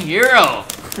you playing hero?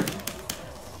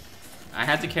 I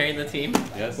had to carry the team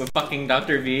Yes. with fucking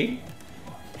Dr. V.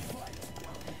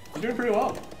 You're doing pretty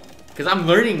well. Because I'm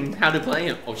learning how to play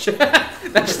him. Oh shit,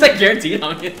 that's just like guaranteed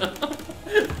on me. What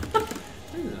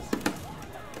is this?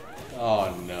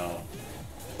 Oh no.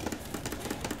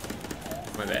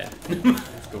 My bad.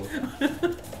 That's cool.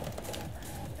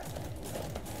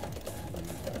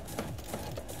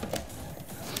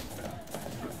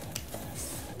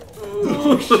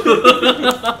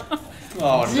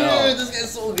 Oh Dude, no. this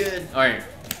guy's so good. Alright,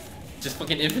 just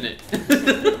fucking infinite.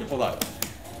 Hold on.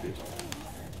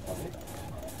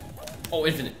 Oh,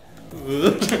 infinite.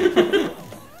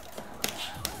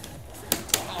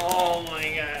 Oh my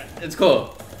god. It's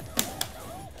cool.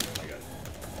 Oh my god.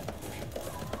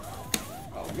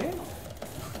 Oh man.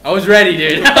 I was ready,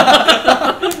 dude.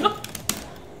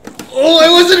 Oh, I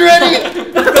wasn't ready.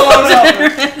 I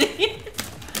wasn't ready.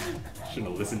 Shouldn't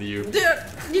have listened to you. Dude,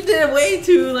 you did it way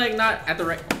too, like, not at the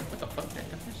right. What the fuck? Did I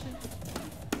cut that shit?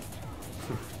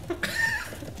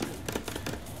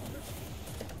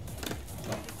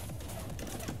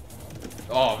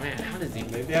 Oh man, how does he?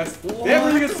 They have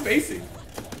really good spacing.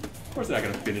 Of course they're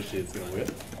not gonna finish it, it's gonna whip.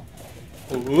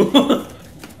 Ooh. Uh-oh.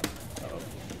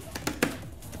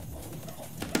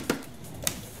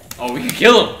 Oh, we can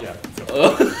kill him. Yeah. So.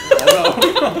 Oh. Oh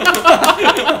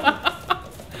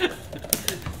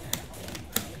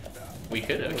We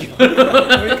could have. no. We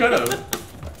could have.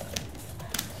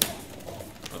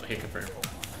 Oh, hit confirm.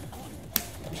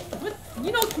 What?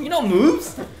 You know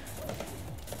moves?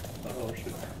 Oh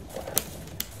shit.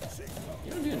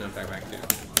 You don't do enough back too.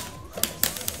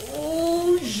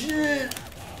 Oh shit!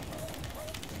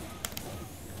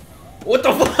 What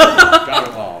the fuck? Got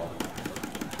him all.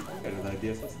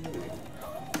 guess that's another thing.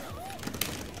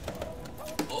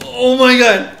 Oh my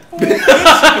god!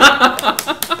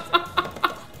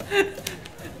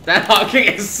 That hop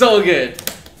kick is so good.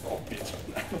 Oh, bitch.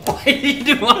 Why did you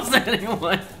do that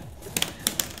anyone?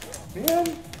 Man.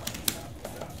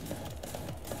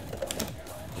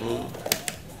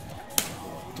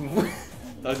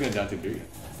 That was going down to 3.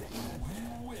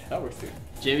 That works too.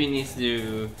 Jimmy needs to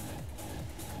do.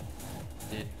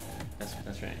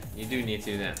 That's right. You do need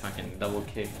to do that fucking double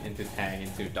kick into tag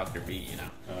into Dr. B, you know.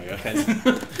 Oh yeah. 'Cause-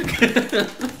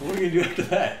 What are we gonna do after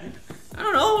that? I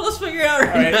don't know. Let's figure it out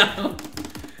right now.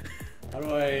 How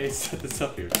do I set this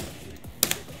up here?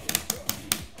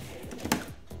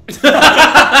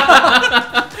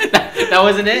 that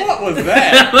wasn't it? What was that?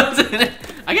 That wasn't it.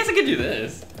 I guess I could do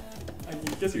this. I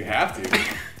guess you have to.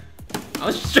 I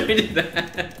was just trying to do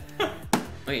that.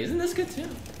 Wait, isn't this good too?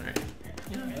 Alright.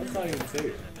 That's not even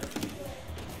safe.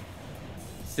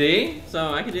 See?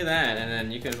 So I could do that, and then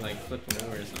you could like flip them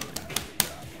over or something.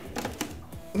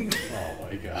 Oh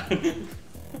my god.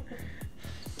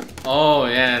 Oh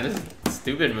yeah, this is a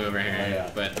stupid move right here. Oh,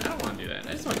 yeah. But I don't want to do that.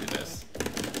 I just want to do this.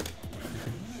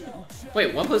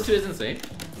 Wait, 1 + 2 isn't safe?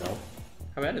 No.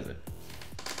 How bad is it?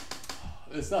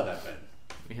 It's not that bad.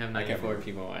 We have I can't 94 remember.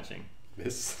 people watching.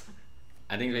 This?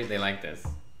 I think they like this.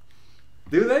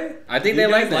 Do they? I think You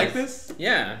they guys like this. this?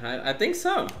 Yeah, I think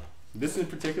so. This in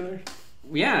particular?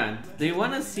 Yeah, they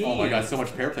want to see. Oh my god, so much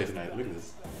Pairplay tonight. Look at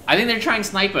this. I think they're trying to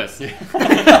snipe us. Yeah.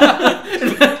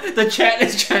 The chat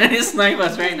is trying to snipe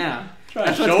us right now. Try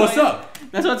to That's what's show us going- up.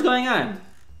 That's what's going on.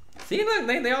 See, look,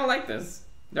 they all like this.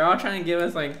 They're all trying to give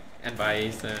us like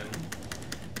advice and.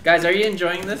 Guys, are you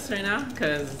enjoying this right now?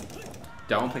 Cause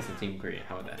don't play some Team Korea.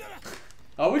 How about that?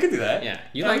 Oh, we can do that. Yeah,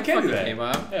 you Yeah, we like can do fucking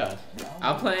that. K-pop. Yeah.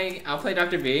 I'll play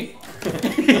Dr. B.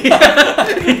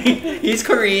 He's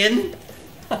Korean.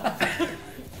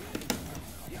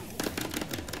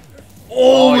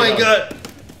 Oh my no. god.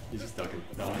 He's just ducking.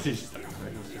 No, he's just ducking.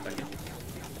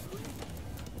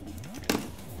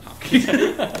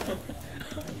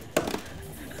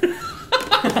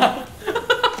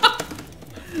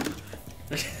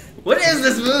 What is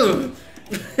this move?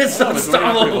 It's I don't know, it's working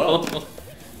out pretty well. unstoppable.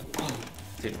 Oh,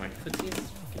 dude, my footsie is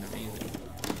fucking amazing.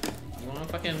 You wanna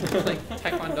fucking play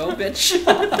Taekwondo, bitch?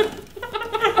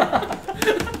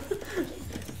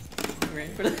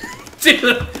 Ready for this?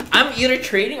 Dude, I'm either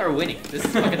trading or winning. This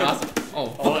is fucking awesome.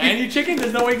 Oh, Oh, and you chicken?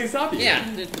 There's no way you can stop you. yeah.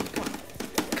 Dude,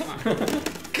 come on.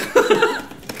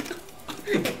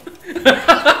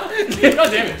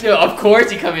 God damn it. Dude, of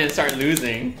course you come in and start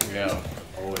losing. Yeah,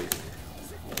 always.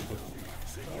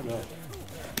 Oh no.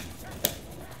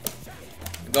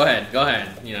 Go ahead.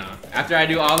 You know, after I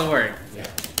do all the work. Yeah,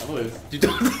 I'm gonna lose. Dude,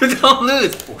 don't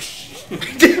lose. Oh shit.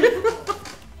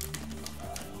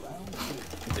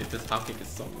 Dude, this hop kick is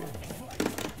so good.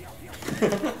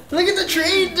 Look at the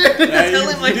trade, dude. Yeah, That's hell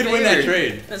in my you did win that favor.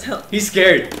 trade. That's hell. He's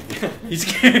scared. He's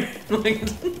scared.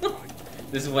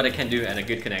 This is what I can do at a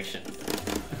good connection.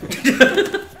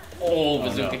 Oh,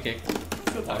 bazooka no. kick.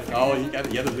 Still tied. Oh, you have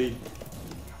the lead.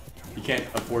 You can't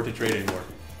afford to trade anymore.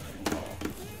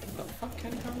 The fuck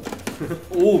can come?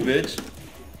 Oh, bitch.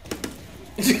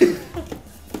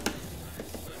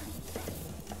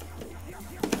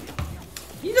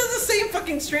 He does the same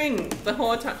fucking string the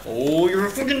whole time. Oh, you're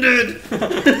fucking dead.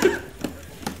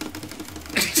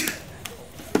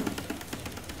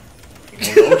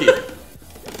 Oh, okay.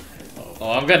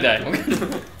 Oh, I'm gonna die.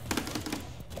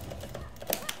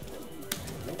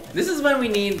 This is when we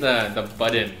need the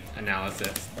button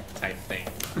analysis type thing.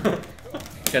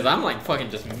 Because I'm like fucking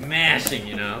just mashing,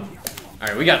 you know?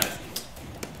 Alright, we got this.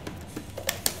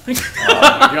 Oh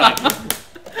my god.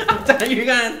 I thought you were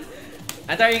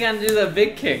gonna do the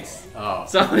big kicks. Oh.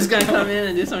 So I was gonna come in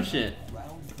and do some shit.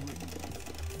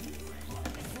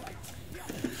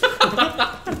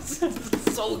 This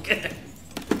is so good.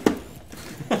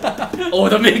 Oh,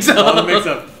 the mix up. Oh, the mix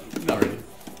up. Not ready.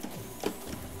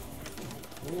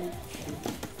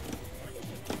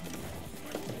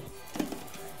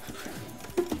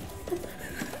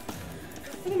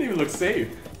 That doesn't even look safe.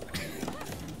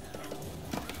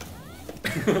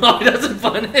 Oh, he doesn't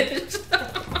punish.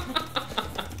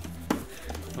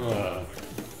 How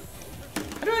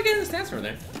do I get in the stance from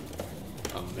there?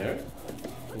 There?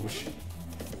 Oh shit.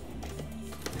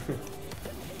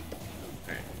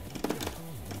 Alright.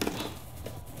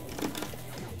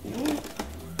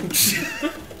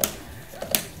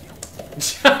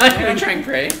 I'm gonna try and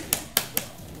pray.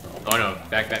 Oh no,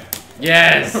 back.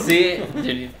 Yes! See?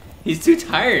 Dude, he's too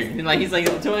tired. He's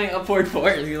like doing upward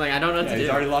force. He's like, I don't know what Yeah, to he's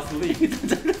do. already lost the lead. You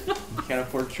can't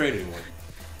afford to trade anymore.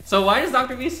 So why does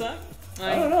Dr. B suck?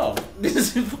 I don't know.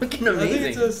 This is fucking I think amazing.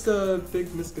 it's just a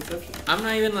big misconception. I'm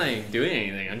not even like doing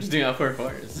anything. I'm just doing all 4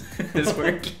 fours. It's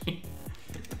working.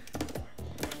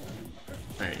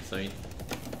 Alright, so Yeah.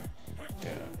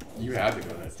 You have to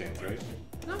go in that stance, right?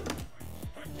 no.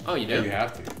 Oh, you Yeah, do? you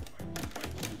have to.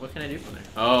 What can I do from there?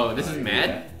 Oh, this is You do mad?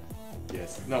 that?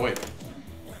 Yes. No, wait.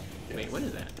 Yes. Wait, what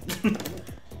is that?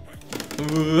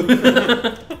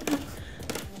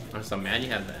 I'm so mad you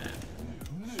have that.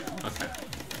 Okay.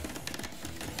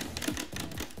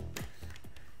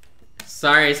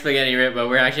 Sorry, Spaghetti Rip, but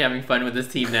we're actually having fun with this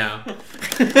team now.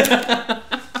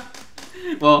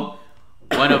 Well,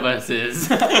 one of us is.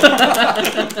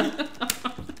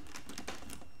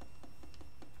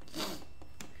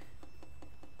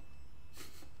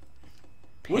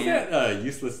 What's that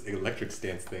useless electric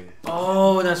stance thing?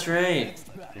 Oh, that's right.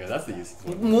 Yeah, that's the useless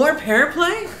one. More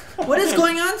Pairplay? What is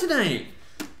going on tonight?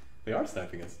 They are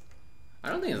sniping us. I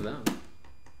don't think it's them.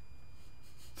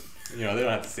 You know, they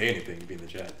don't have to say anything to be in the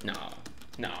chat. No.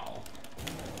 No.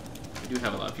 We do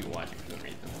have a lot of people watching for some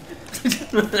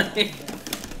reason.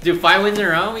 Dude, 5 wins in a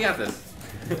row? We got this.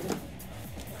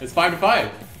 It's 5-5.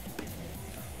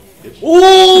 Bitch.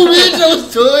 Oh, bitch, that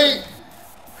was tight!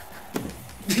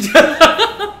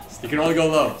 You can only go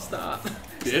low. Stop.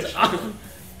 Bitch. Stop.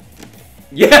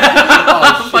 Yeah!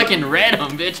 Oh, shit. Fucking red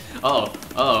him, bitch. Oh,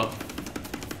 oh.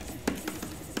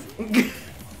 Oh,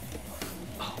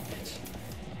 bitch.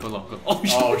 Go low, go. Oh,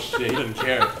 shit. Oh shit, he doesn't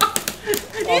care.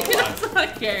 He Oh, does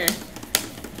not care.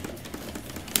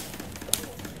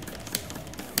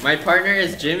 My partner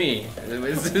is Jimmy.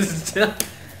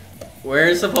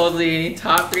 We're supposedly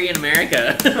top 3 in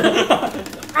America.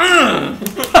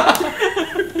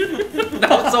 That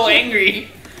was so angry.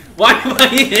 Why am I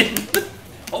in?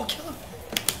 Oh, kill him.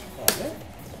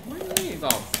 Why are you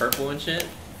all purple and shit?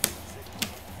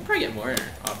 We'll probably get more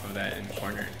off of that in the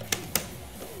corner.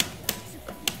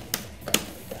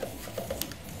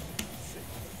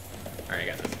 Alright, I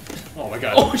got this. Oh my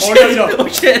god. Oh, shit. No, you don't. Oh,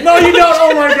 shit. No, you don't.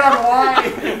 Oh my god,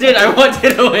 why? Dude, I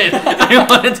wanted to win. I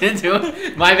wanted to do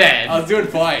it. My bad. I was doing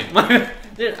fine.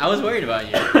 Dude, I was worried about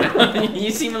you.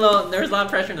 You seem a little. There was a lot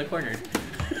of pressure in the corner.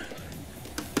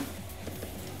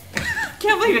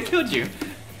 Can't believe I killed you.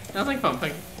 That was like fun,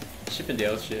 like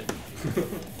Chippendale shit.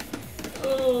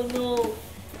 Oh no.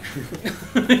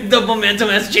 The momentum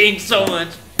has changed so much.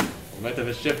 Momentum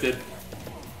has shifted.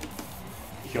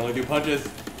 You can only do punches.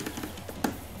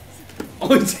 Oh,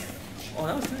 that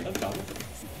was tight. That's common.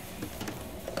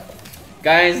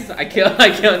 Guys, I killed,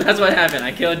 that's what happened.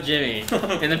 I killed Jimmy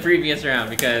in the previous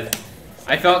round because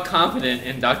I felt confident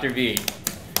in Dr. V.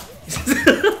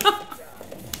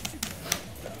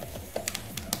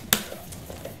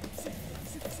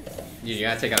 You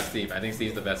gotta take out Steve. I think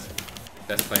Steve's the best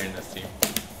player in this team.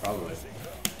 Probably.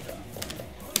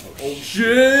 Oh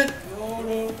shit! Oh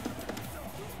no.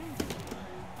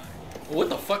 What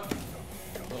the fuck?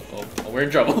 Oh, we're in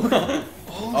trouble.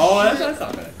 Oh, that's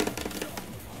not bad.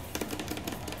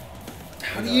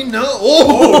 How do you know?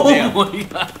 Oh, damn. my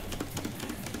god.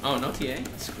 Oh, no TA?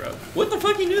 Scrub. What the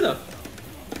fuck you knew though?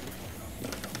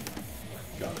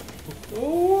 Got it.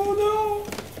 Oh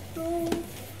no. No.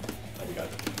 Oh, you got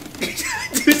it.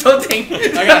 Do something.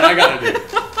 I got it, dude.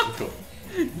 That's cool.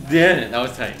 Damn it, that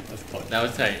was tight. That's close. That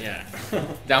was tight, yeah.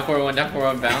 Down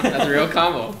 4-1, bounce. That's a real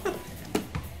combo.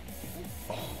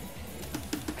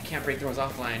 I can't break throws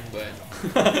offline, but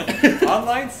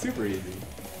Online's super easy.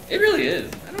 it really is.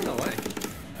 I don't know why.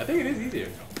 I think it is easier.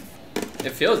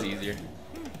 It feels easier.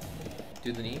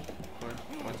 Do the knee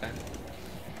one time.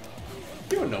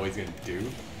 You don't know what he's gonna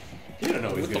do. You don't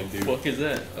know what he's What gonna the do. fuck is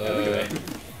that? Look at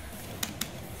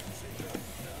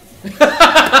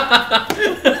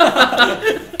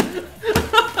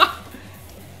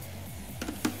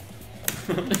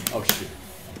Oh shit.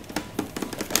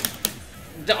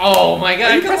 Oh my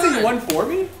god! Are you come pressing on. 1 for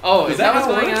me? Oh, is that what's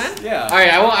how it going works? on? Yeah. All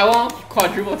right, I won't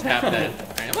quadruple tap then.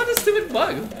 All right, what a stupid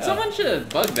bug. Yeah. Someone should have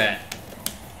bugged that.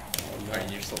 All right,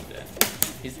 you're so dead.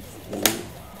 He's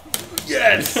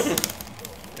yes.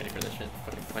 Ready for this shit?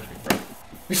 Fucking punch me,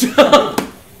 bro.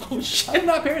 Oh I shit! did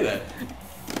not parry that.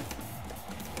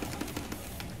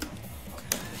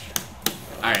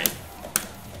 All right.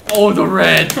 Oh, the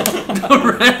red.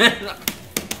 The red.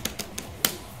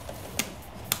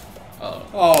 Oh.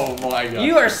 Oh my god.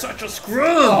 You are such a screw.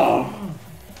 Oh.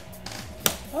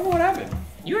 I don't know what happened.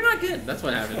 You're not good. That's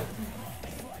what happened.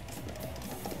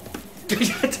 God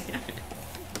damn it.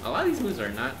 A lot of these moves are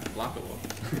not blockable.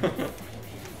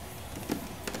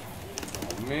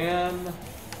 Oh man.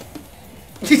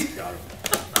 Got him.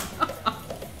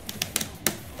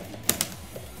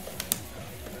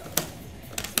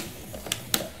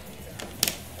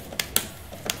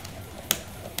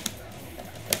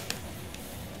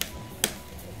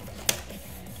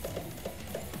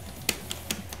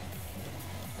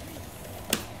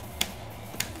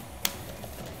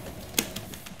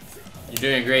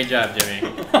 doing a great job, Jimmy.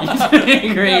 You're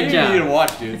doing a great You job. need to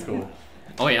watch, dude. It's cool.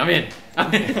 Oh wait, I'm in.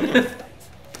 I'm in.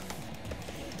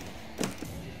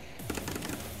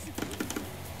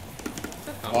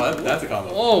 Oh, that's a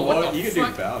combo. Oh, what the you can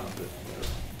fuck? do bound.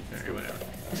 Alright,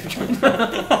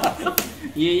 whatever.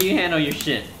 You handle your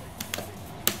shit.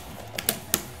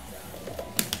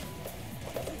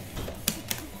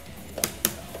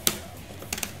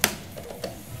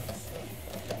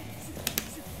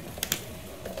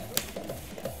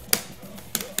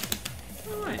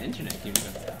 Oh, my internet keeps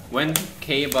going. When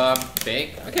K-Bob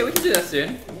bake? Okay, we can do that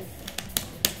soon.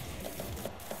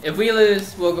 If we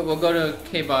lose, we'll go to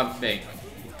K-Bob bake.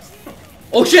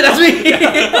 Oh shit, that's me!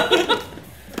 Yes.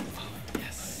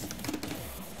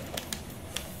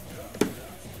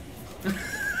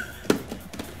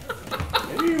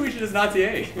 Maybe we should just not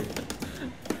TA.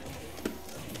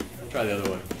 Try the other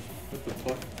one. What the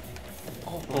fuck?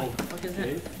 Oh, what the fuck is that?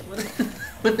 Okay.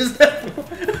 What is that?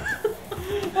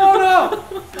 Oh no!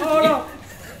 Oh no!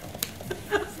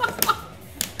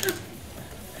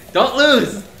 Don't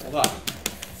lose! Hold on.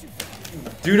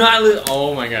 Do not lose.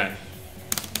 Oh my god.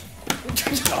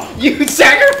 You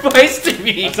sacrificed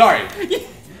me! I'm sorry.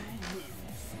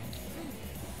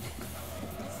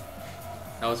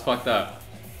 That was fucked up.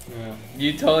 Yeah.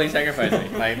 You totally sacrificed me.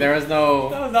 Like, there was no...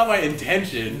 That was not my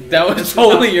intention. That was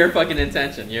totally your fucking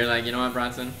intention. You're like, you know what,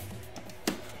 Bronson?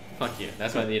 Fuck you.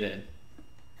 That's what you did.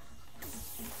 Oh,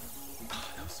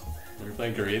 that was so bad. We're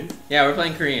playing Korean? Yeah, we're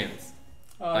playing Koreans.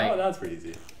 Oh, Like- that's pretty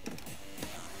easy.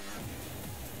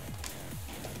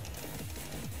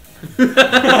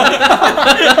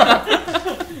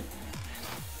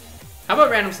 How about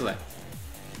random select?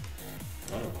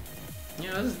 Oh.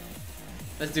 You know,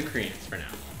 let's do Koreans for now.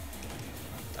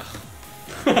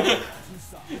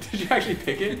 Did you actually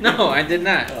pick it? No, I did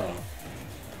not. Oh.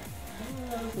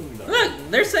 Look,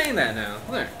 they're saying that now.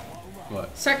 Look.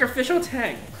 What? Sacrificial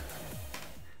tag.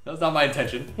 That was not my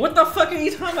intention. What the fuck are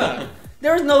you talking about?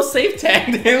 There was no safe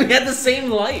tag there. We had the same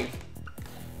life.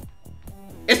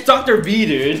 It's Dr. B,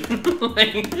 dude.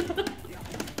 Like...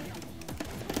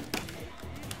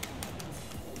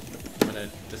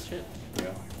 This shit?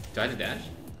 Yeah. Do I have to dash?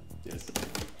 Yes.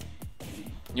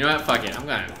 You know what? Fuck it. I'm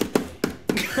gonna...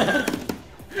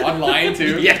 Online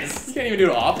too? Yes. You can't even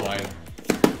do it offline.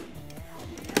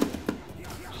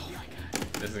 Oh my god.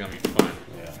 This is gonna be fun.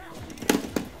 Yeah.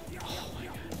 Oh my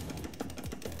god.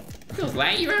 Feels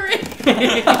laggy already.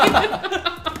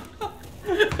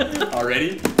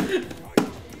 Already?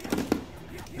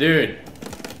 Dude.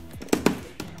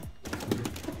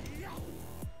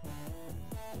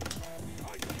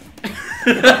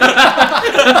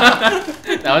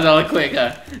 That was all quick,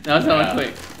 huh? That was all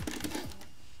quick.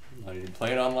 Not even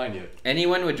playing online yet.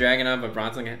 Anyone with Dragon Up but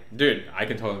Bronson can... Dude, I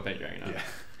can totally play Dragon Up.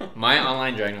 Yeah. My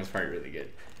online Dragon Up's probably really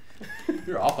good.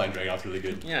 Your offline Dragon Off's really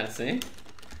good. Yeah, see?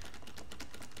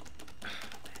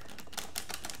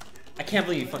 I can't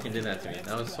believe you fucking did that to me.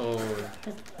 That was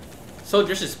so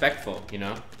disrespectful, you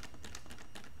know?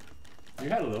 You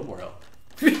had a little more help.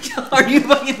 Are you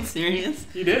fucking serious?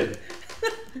 You did.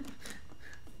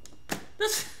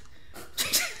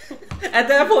 At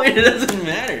that point, it doesn't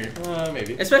matter.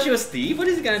 Maybe. Especially with Steve, what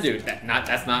is he gonna do?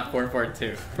 That's not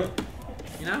 4-4-2.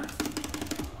 You know?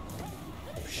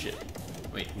 Oh shit.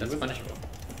 Wait, that's punishable.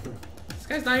 This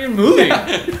guy's not even moving.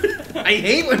 I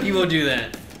hate when people do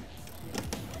that.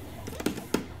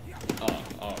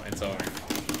 Oh, it's over.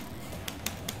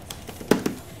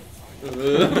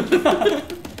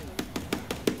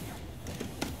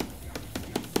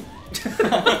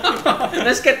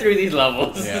 Let's get through these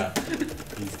levels. Yeah.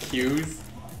 These cues.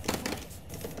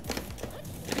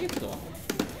 Can I get to the wall?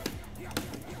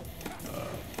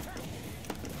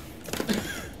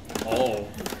 Oh.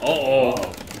 Uh-oh.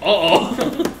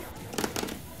 Uh-oh.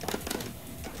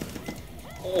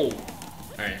 Oh.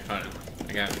 Alright, hold on.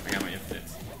 I got my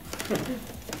infinites.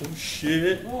 Oh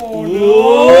shit. Oh no.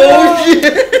 Oh shit.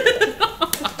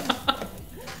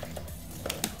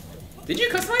 Did you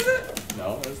customize it?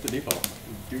 No, that's the default.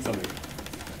 Do something.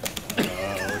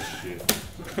 Oh shit.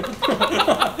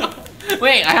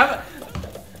 Wait, I have...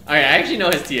 Alright, I actually know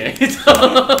his TA. So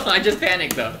I just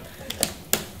panicked though.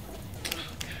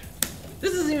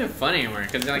 This isn't even fun anymore,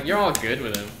 because like, you're all good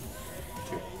with him.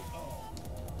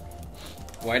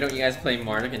 Why don't you guys play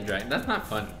Marduk and Dragon? That's not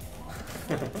fun.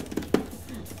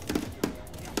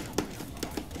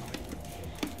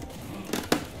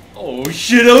 Oh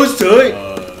shit, I was tight!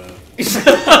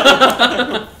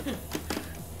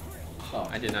 Oh,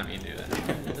 I did not mean to do that.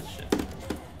 This shit.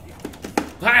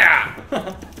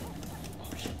 Hiya!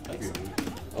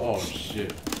 Oh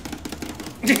shit.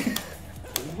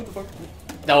 What the fuck?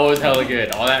 That was hella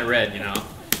good. All that red, you know.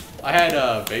 I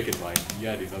had bacon mine. You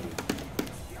gotta do something.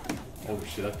 Oh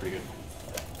shit, that's pretty good.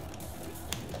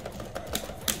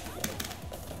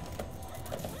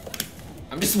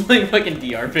 I'm just playing fucking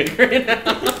DR pick right now.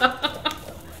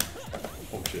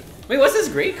 Oh shit. Wait, what's this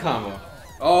great combo?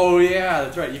 Oh yeah,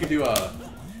 that's right. You can do what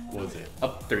was it?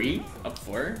 Up 3? Up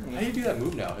 4? How do you do that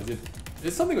move now? Is it?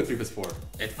 It's something with 3+4.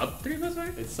 It's up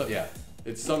 3+4? It's so yeah.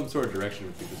 It's some sort of direction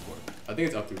with 3+4. I think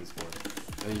it's up 3+4.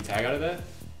 And then you tag out of that.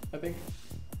 I think.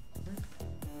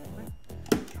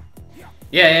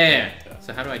 Yeah.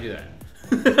 So how do I do that?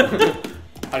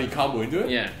 How do you combo into it?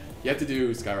 Yeah. You have to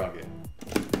do skyrocket,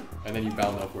 and then you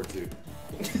bound upward too.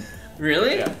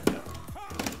 Really? Yeah.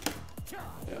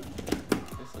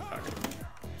 This is hard.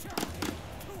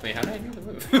 Wait, how do I do the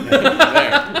move?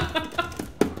 There.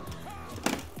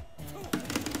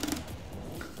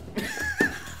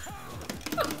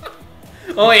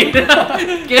 Oh wait!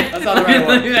 That's not the right let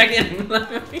one. me back in.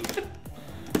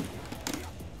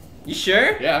 You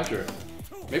sure? Yeah, I'm sure.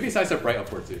 Maybe side step right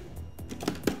upward too.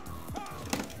 Oh,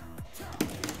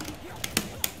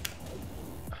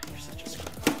 you're such a screw.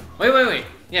 Wait.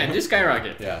 Yeah, do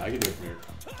skyrocket. Yeah, I can do it from here.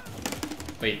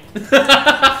 Wait.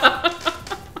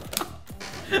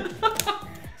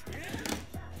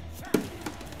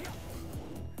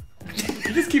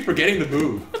 You just keep forgetting the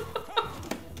move.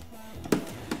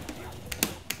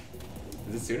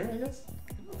 Is it sooner, I guess?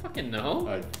 I don't fucking know.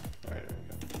 Alright, there we go.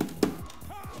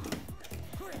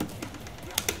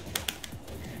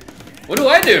 What do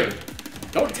I do?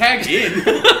 Don't tag in!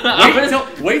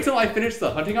 wait till I finish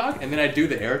the hunting hawk, and then I do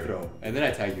the air throw, and then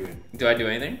I tag you in. Do I do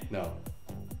anything? No.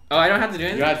 Oh, I don't have to do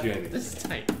anything? You don't have to do anything. This is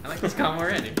tight. I like this combo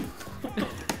already.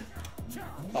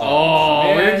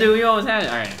 Oh, man. we almost had it.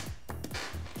 Alright.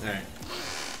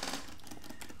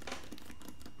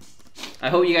 I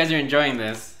hope you guys are enjoying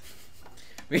this.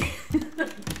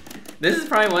 This is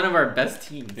probably one of our best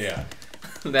teams. Yeah.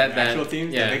 that Actual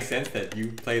teams, yeah. that makes sense that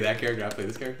you play that character, I play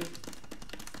this character.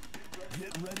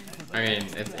 I mean,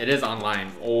 it is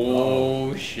online.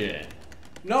 Oh, shit.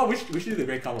 No, we should do the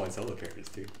great combo on solo characters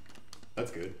too.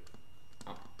 That's good.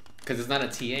 Because it's not a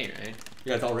TA, right?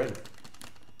 Yeah, it's all red.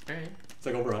 Alright. It's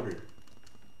like over 100.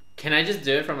 Can I just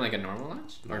do it from like a normal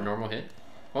launch? Or No. normal hit?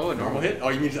 What would Normal hit? Oh,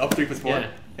 you mean just up 3+4? Yeah.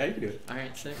 Yeah, you can do it.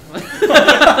 Alright, sick.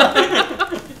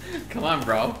 Come on,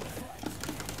 bro.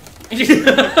 He's He's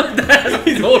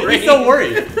so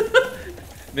worried.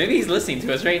 Maybe he's listening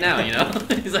to us right now, you know?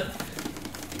 He's like...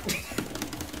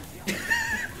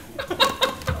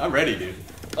 I'm ready, dude.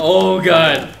 Oh,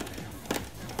 God.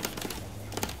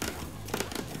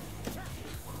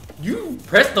 You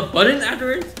press the button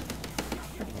afterwards?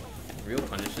 Real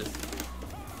punishes.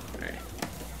 Alright.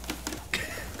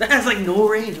 That has like no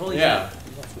range, holy Yeah. shit.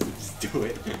 You're not supposed to just do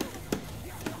it.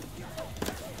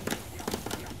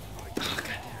 Oh,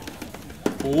 God.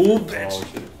 Oh, bitch. Oh,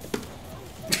 shit.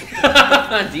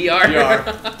 DR. DR.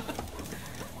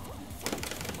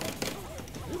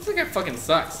 Looks like it fucking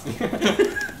sucks.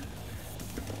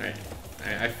 Alright.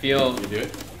 I feel... You do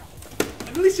it?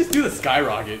 At least just do the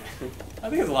skyrocket. I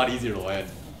think it's a lot easier to land.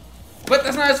 But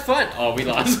that's not as fun. Oh, we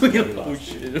lost. We lost. lost. Oh,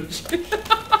 shit. Oh, shit.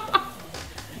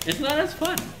 It's not as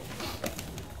fun.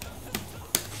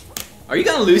 Are you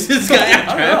gonna lose this guy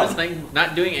after I was like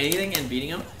not doing anything and beating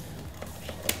him?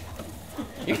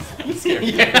 I'm scared.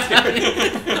 Yeah.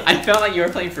 I felt like you were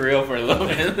playing for real for a little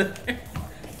bit.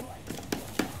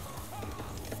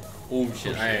 Oh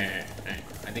shit! Alright.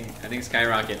 I think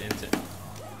skyrocket into.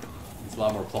 It's a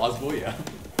lot more plausible, yeah.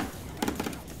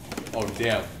 Oh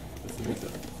damn. That's the mix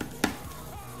up.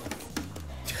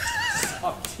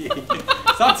 Stop teeing.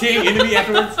 Stop teeing into me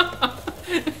afterwards.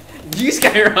 You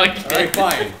skyrocket. Alright,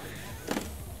 fine.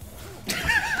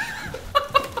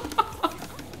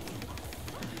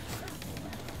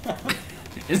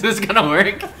 Is this gonna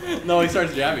work? No, he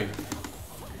starts jamming.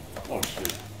 Oh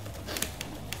shit.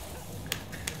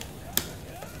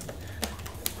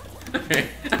 Okay,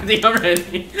 I think I'm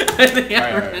ready. I think I'm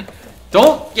Alright, ready.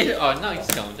 Don't get it. Oh no,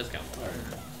 just go. Just go.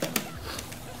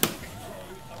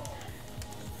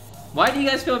 Why do you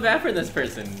guys feel bad for this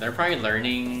person? They're probably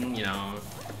learning, you know.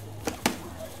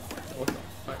 What the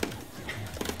fuck?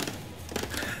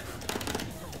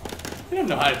 You don't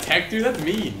know how to tech, dude. That's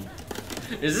mean.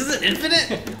 Is this an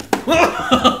infinite?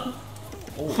 Oh,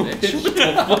 bitch. What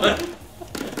the fuck?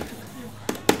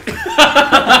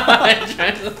 I'm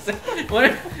trying to say,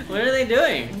 what are they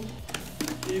doing?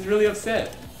 He's really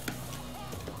upset.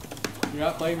 You're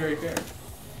not playing very fair.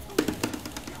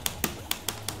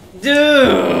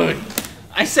 Dude!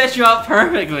 I set you up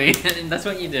perfectly, and that's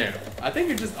what you do. I think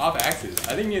you're just off axis.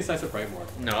 I think you need to slice up right more.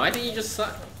 No, I think you just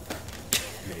suck.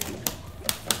 Maybe.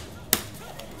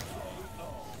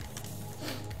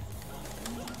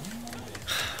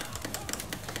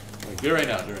 Do it right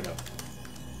now. Do it right now.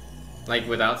 Like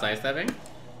without sidestepping?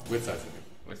 With sidestepping.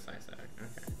 With sidestepping.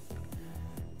 Okay.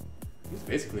 It's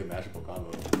basically a magical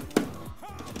combo.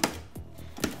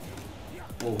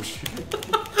 Oh shit.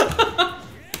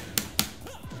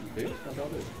 Okay, that's all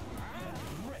it is.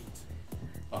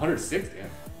 106, damn.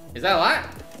 Is that a lot?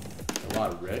 A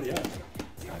lot of red, yeah.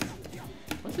 Nice.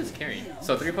 What's this carry?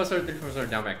 So 3+4, 3+4,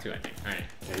 down back 2, I think. Alright.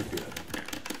 Yeah, you do that.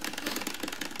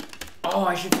 Oh,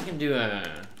 I should fucking do a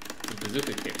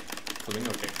bazooka kick.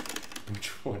 Flamingo kick. Which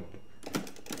one?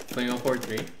 Flamingo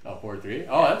 4-3. Oh, 4-3?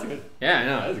 Oh, that's good. Yeah, I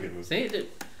know. That is a good move. See, dude,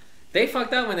 they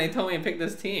fucked up when they told me to pick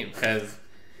this team, because...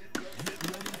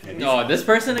 Yeah, No, this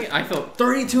person, I feel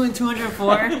 32 and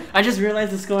 204. I just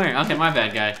realized the score. Okay, my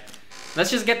bad, guy. Let's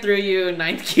just get through you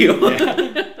 9th Q.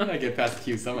 Yeah. I get past the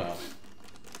Q somehow.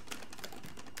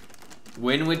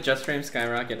 Win with Just Frame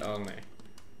Skyrocket only.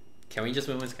 Can we just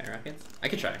win with Skyrockets? I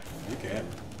could try. You can.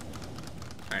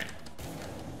 Alright.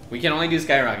 We can only do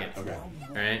Skyrockets. Okay.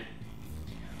 Alright?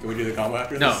 Can we do the combo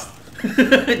after No. this?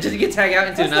 Just you can tag out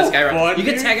into That's another no Skyrocket. fun, You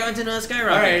can dude. tag out into another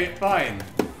Skyrocket. Alright, fine.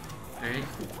 Alright.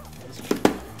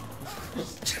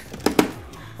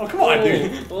 Oh, come on,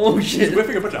 dude. Oh He's shit.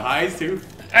 whipping a bunch of highs, too.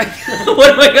 What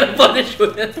am I gonna punish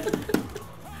with?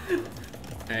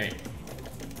 Alright.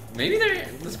 Maybe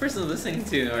this person's listening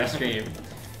to our stream.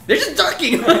 They're just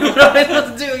ducking! What am I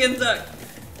supposed to do against duck?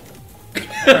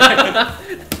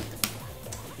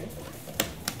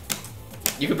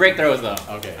 You can break throws though.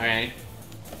 Okay. Alright.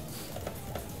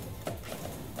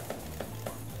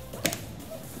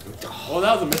 Oh,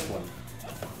 that was a missed one.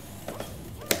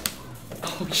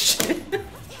 Oh shit.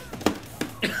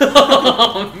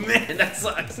 Oh man, that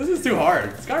sucks. This is too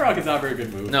hard. Skyrocket's not a very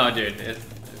good move. No, dude, it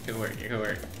could work. It could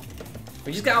work.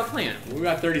 We just got outplanned. We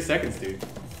got 30 seconds, dude.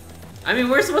 I mean,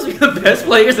 we're supposed to be the best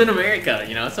players in America,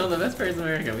 you know? Some of the best players in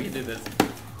America. We can do this.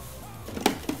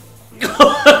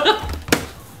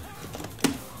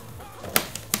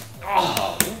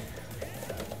 Oh.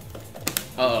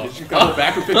 Uh-oh. Did you go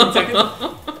back for 15 seconds?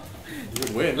 You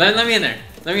would win. Let me in there.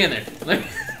 Let me in there. Let me...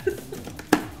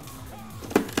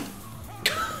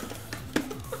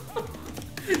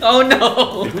 Oh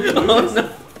no! Oh no!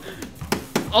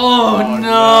 Oh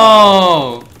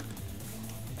no!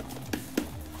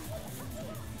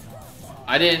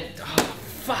 I didn't. Oh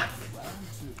fuck!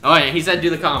 Oh yeah, he said do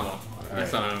the combo. Right.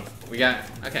 So we got.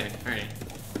 Okay, alright.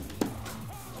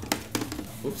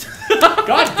 Oops.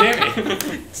 God damn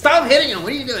it! Stop hitting him!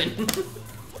 What are you doing?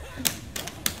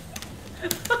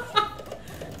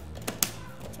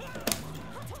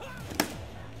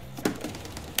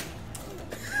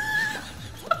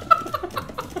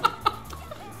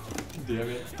 Damn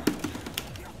it.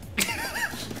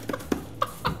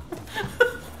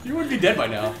 You wouldn't be dead by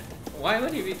now. Why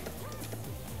would he be?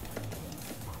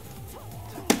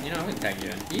 You know, I'm gonna tag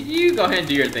you in. You go ahead and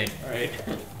do your thing. Alright.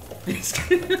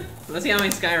 Let's see how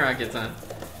many skyrockets on.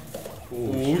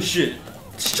 Oh shit.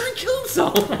 Just trying to kill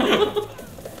himself.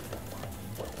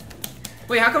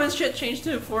 Wait, how come his shit changed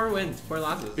to 4 wins, 4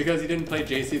 losses? Because he didn't play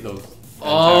JC those.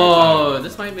 Oh,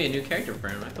 this might be a new character for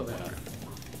him. I feel bad.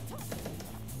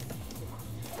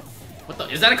 What the?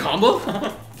 Is that a combo?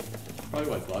 Probably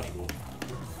why it's logical.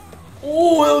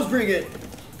 Oh, that was pretty good.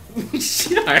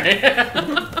 Alright.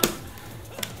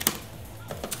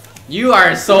 You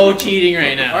are so cheating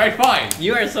right now. Alright, fine.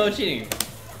 You are so cheating.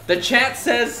 The chat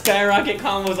says skyrocket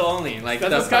combos only. Like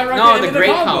That's the a skyrocket no, and the the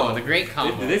great combo. combo. The great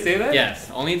combo. Did they say that? Yes,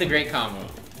 only the great combo.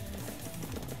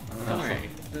 Don't worry.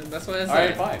 That's what it says.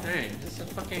 Alright, fine. Alright, just a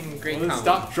fucking great Well, then combo.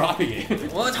 stop dropping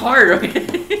it. Well, it's hard,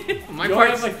 okay? My You only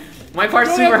part's have, like, my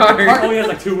part's You only super have- hard. Your part only has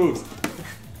like 2 moves.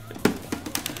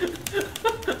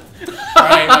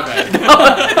 Alright, my bad.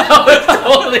 That was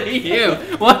totally you.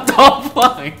 What the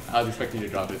fuck? I was expecting you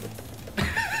to drop it.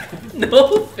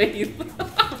 No faith.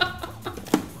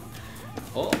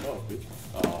 Oh. Oh, bitch.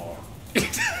 Oh.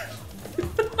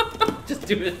 Just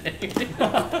do it.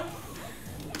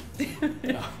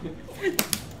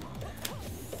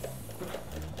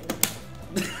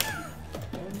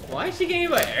 Why is she getting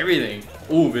by everything?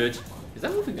 Ooh, bitch. Is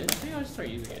that moving good? Maybe I'll just start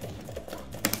using it.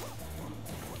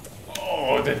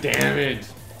 Oh, the damage.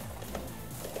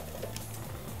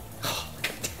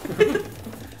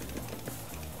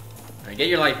 Alright, get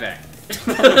your life back.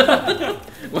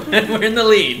 We're in the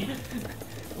lead.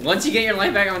 Once you get your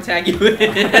life back, I'm gonna tag you in.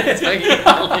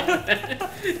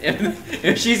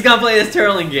 if she's gonna play this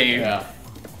turtling game. Yeah.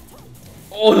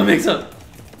 Oh, the mix-up.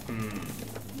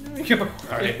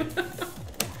 Alright.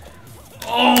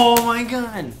 Oh my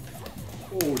god.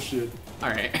 Oh, shit.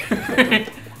 Alright.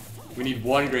 We need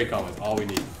 1 great combo. That's all we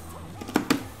need.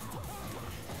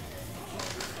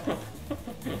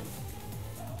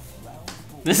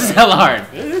 This is hella hard.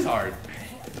 It is hard.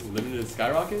 Limited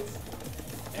skyrockets?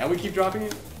 And we keep dropping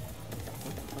it?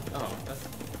 Oh, that's...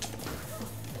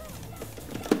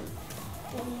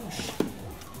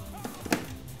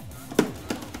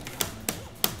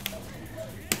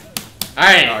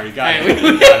 Alright. Oh, you got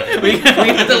it. We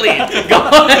got the lead. Go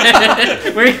on.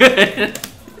 We're good.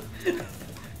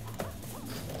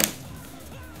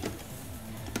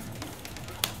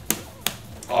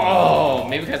 Oh,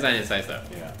 maybe because I didn't size up.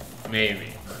 Yeah. Maybe.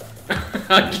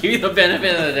 I'll give you the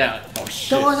benefit of the doubt. Oh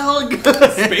shit. That was all good.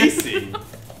 Spacing.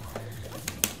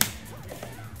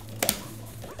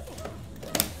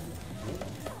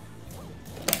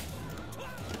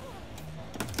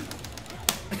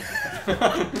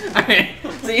 Alright,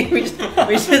 see, we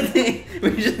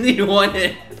just need one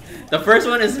hit. The first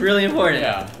one is really important.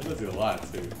 Yeah, it does do a lot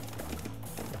too.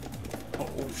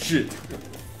 Oh shit.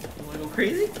 You wanna go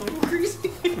crazy? You wanna go crazy?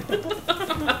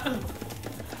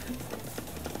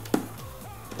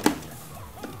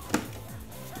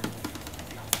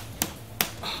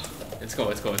 Let's go,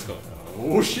 let's go, let's go.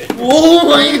 Oh shit. Oh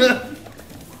my god!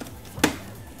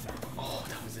 Oh,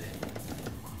 that was it.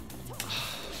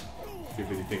 Too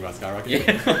busy thinking about skyrocket. Yeah,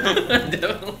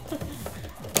 definitely.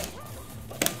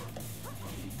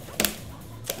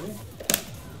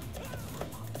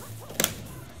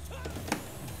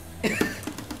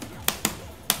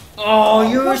 Oh,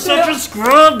 you were such a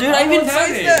scrub, dude! I even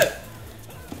sidestepped!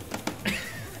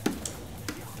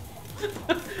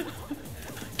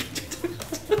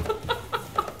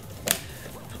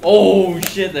 Oh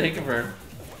shit, the hit confirm.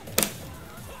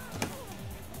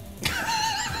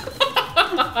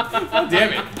 God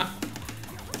damn it.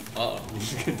 Uh-oh. You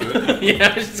just gonna do it? Yeah,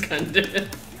 I was just gonna do it.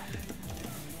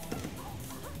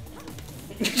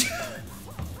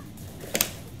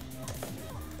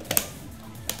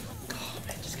 Oh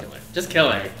man, just kill her. Just kill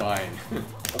her. Fine.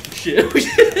 Oh shit.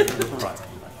 Right.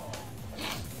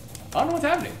 I don't know what's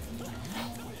happening.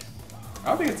 I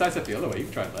don't think it's sidestep the other way. You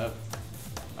can try it left.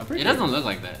 I'm pretty It sure. doesn't look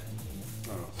like that.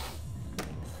 Oh.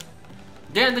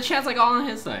 Yeah, the chat's like all on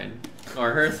his side.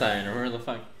 Or her side, or where the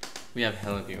fuck. We have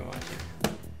hella people watching.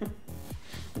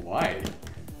 Why?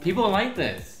 People like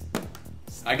this.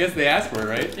 I guess they asked for it,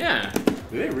 right? Yeah.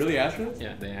 Did they really ask for this?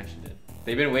 Yeah, they actually did.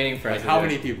 They've been waiting for us. Like to how do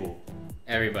many it. people?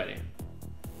 Everybody.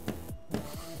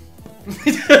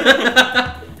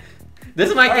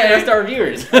 This might get us our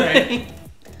viewers. Alright.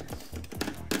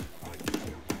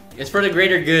 It's for the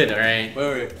greater good, alright?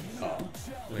 Wait. Oh. I was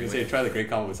gonna Wait, say try the great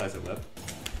combo with sidestep left.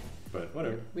 But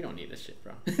whatever. We don't need this shit,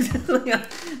 bro.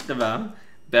 The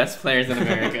best players in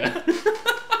America.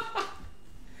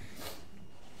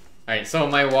 Alright, so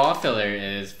my wall filler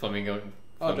is Flamingo.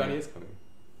 Oh, Johnny is coming.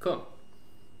 Cool.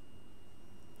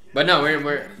 But no,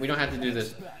 we don't have to do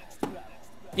this.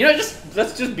 You know,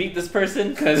 let's just beat this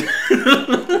person, cause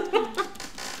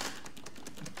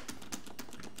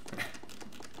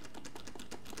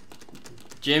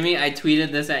Jimmy, I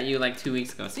tweeted this at you like 2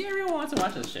 weeks ago. See, everyone wants to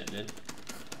watch this shit, dude.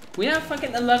 We have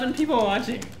fucking 11 people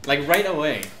watching, like right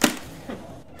away.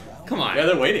 Come on. Yeah,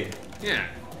 they're waiting. Yeah.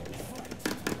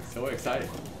 So excited.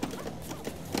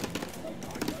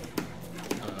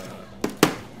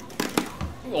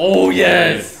 Oh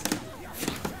yes.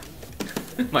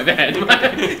 My bad.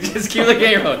 Just keep looking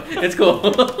at your phone. It's cool. I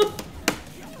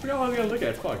forgot what I was gonna look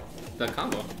at. Fuck. The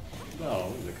combo.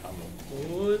 No, the combo.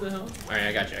 What the hell? Alright,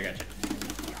 I got you.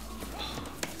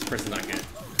 This person's not good.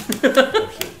 Oh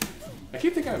shit. I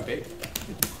keep thinking I'm big.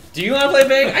 Do you want to play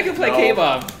big? I can play No.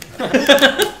 K-Bob.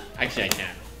 Actually, I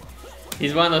can't.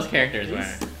 He's one of those characters where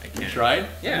I You can't. tried?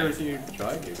 Yeah. I've never seen you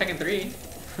try. Tekken 3.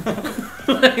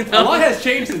 A lot has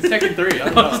changed since Tekken 3. I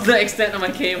don't That was know. the extent of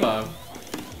my K-Bob.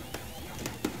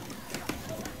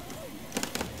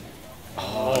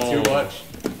 Oh, too much.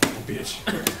 Oh, bitch.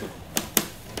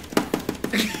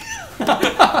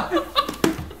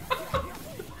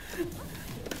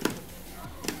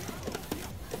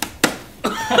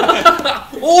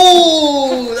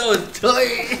 Oh, that was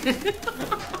tight.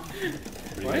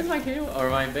 Why is my K or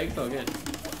my big so good?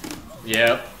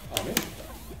 Yep. Oh, man.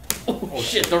 Oh,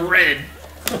 shit, the red.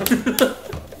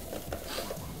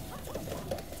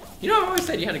 You know, I've always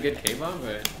said you had a good K-bomb,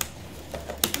 but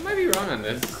I might be wrong on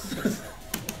this.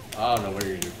 I don't know what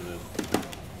you're gonna do for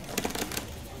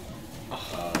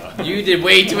this. You did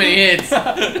way too many hits.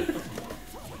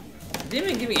 Didn't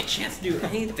even give me a chance to do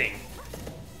anything.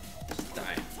 Just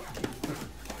die.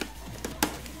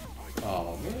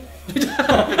 Oh, man.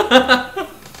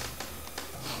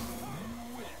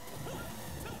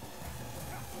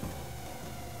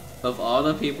 Of all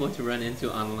the people to run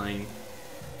into online,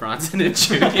 Bronson and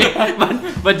Jimmy.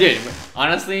 but dude,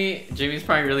 honestly, Jimmy's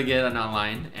probably really good at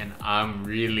online, and I'm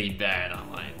really bad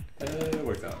online. It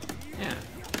works out. Yeah.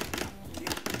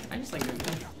 I just like doing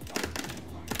that.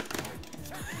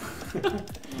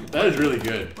 That is really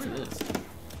good. What is this?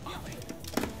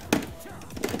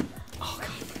 Oh god.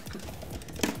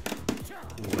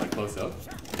 Like close up.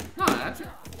 No, that's...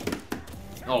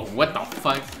 Oh, what the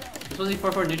fuck? It's supposed to be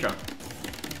 4-4 neutral.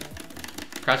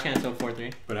 Crouch cancel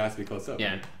 4-3. But it has to be close up.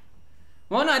 Yeah.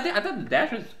 Well, no, I thought the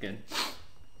dash was good.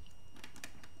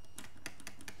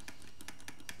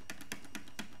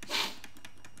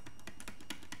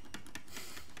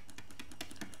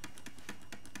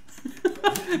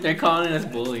 They're calling us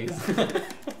bullies.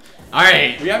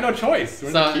 Alright. We have no choice. We're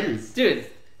in the queues. Dude,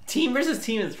 team versus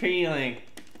team is pretty, like,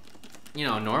 you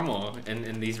know, normal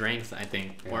in these ranks, I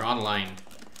think. Yeah. Or online.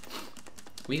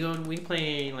 We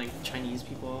play, like, Chinese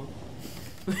people.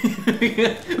 we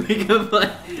can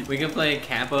play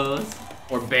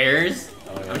capos or bears.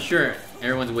 Oh, yeah. I'm sure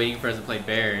everyone's waiting for us to play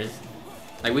bears.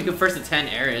 Like, we could first attend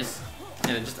Eris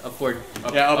and then just afford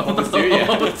Up plus 2, yeah.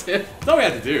 That's all we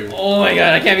have to do. Oh my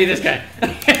god, I can't be this guy. I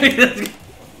can't be this guy.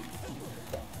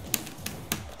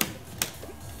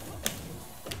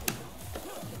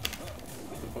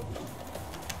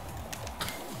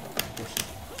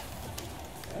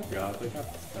 I forgot how to play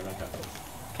capos. They're not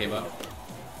capos. K-Bop.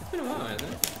 It's been a while,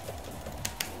 hasn't it?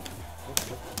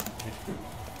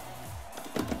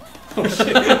 Oh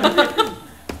shit.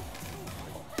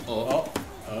 Oh.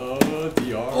 Oh,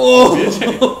 DR. Oh. Bitch.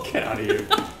 Get out of here.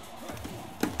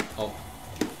 Oh.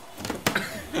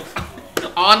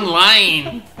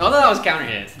 Online! Although that was counter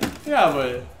hits. Yeah,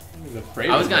 but the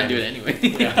frame I was gonna do it anyway.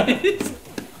 Yeah.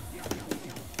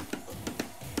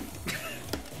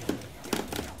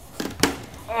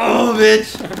 Oh,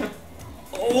 bitch!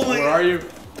 Oh my Where are you?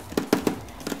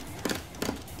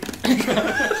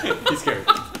 He's scared.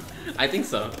 I think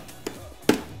so.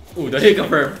 Ooh, the hit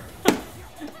confirm.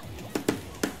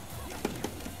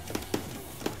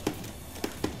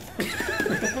 I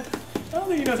don't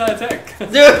think he knows how to attack. Dude,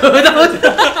 that was,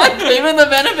 I gave him the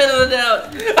benefit of the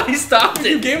doubt. I stopped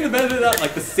You it. gave him the benefit of that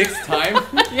like the 6th time?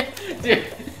 Yeah, dude.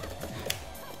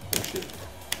 Oh shit.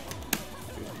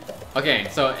 Okay,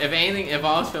 so if anything, if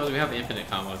all else fails, we have infinite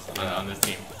combos on this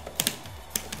team.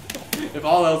 If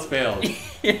all else fails,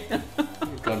 Yeah.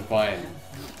 it's going fine.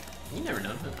 You never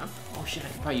know. Oh shit, I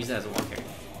could probably use that as a wall carry.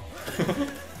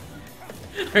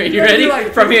 Alright, you ready?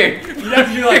 Like, From here. You have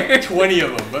to do like 20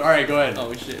 of them, but alright, go ahead.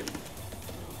 Oh shit.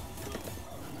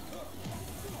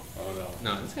 Oh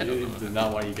no. No, this guy It don't know. does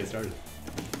not want you to get started.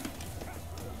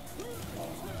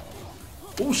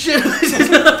 Oh shit! I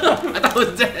thought it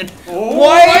was dead. Oh,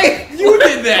 What? You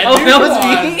did that, Oh, dude, that come was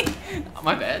on. me? Oh,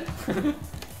 my bad.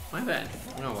 My bad.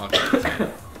 I'm gonna wall carry this guy.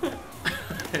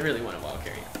 I really want to wall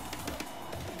carry.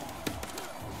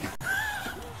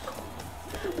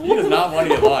 He does not want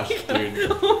to get launched, dude.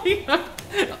 Oh my god.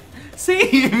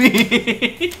 Save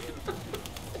me!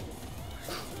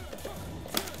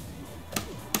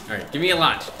 Alright, give me a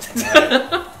launch.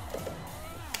 Right.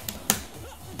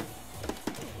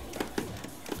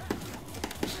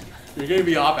 You're gonna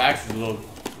be off axis a little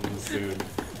soon.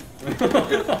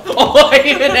 Oh, I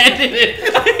even ended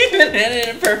it! I even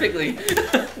ended it perfectly.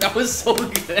 That was so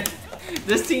good.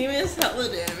 This team is hella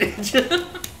damage.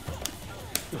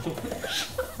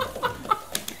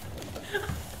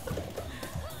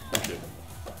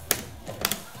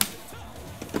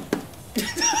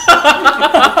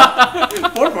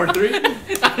 Four, 3.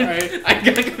 Alright. I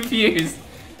got confused.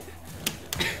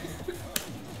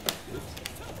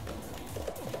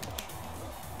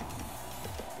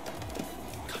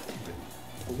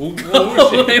 Oh,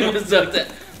 Oh, shit. it was up there.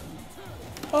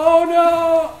 Oh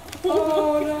no!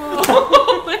 Oh no!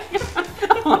 Oh my god.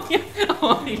 Oh my god.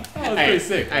 Oh my god. That was pretty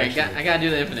sick. Alright, I gotta do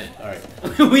the infinite. Alright.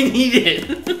 We need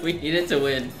it. We need it to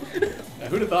win. Now,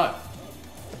 who'd have thought?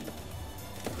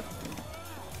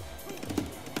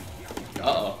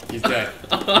 Uh-oh. He's dead.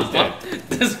 He's dead.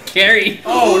 This carry.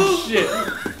 Oh shit!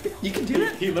 You can do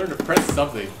that? He learned to press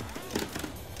something.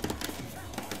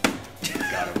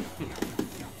 Got him.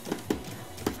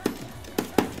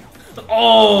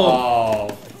 Oh!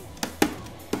 Oh.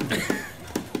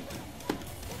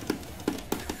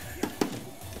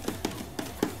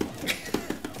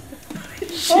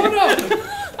 Oh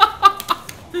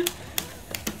no!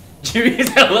 Jimmy's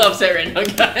hella upset right now,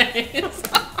 guys.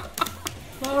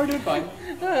 No, we're doing fine.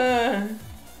 That's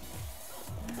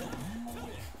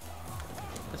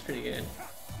pretty good.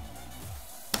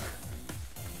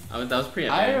 Oh, that was pretty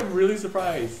I epic. am really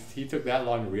surprised he took that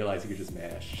long to realize he could just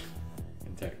mash.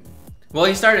 In tech. Well,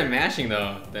 he started mashing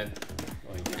though, then,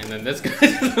 and then this guy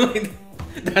just like,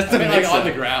 that's the I mean, like mix-up. on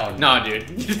the ground. No,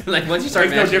 dude. Like once you start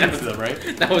There's no mashing, difference to them,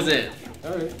 right? that was it.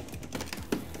 Alright.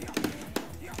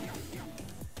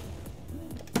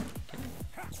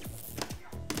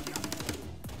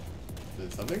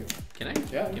 something? Can I?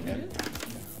 Yeah, Give you me can. it?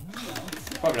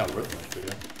 Probably not worth much, but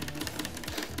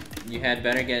yeah. You had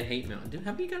better get hate mail. Dude,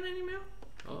 have you gotten any mail?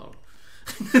 Oh.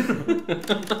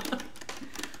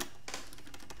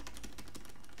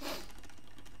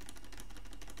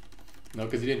 No,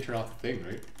 because you didn't turn off the thing,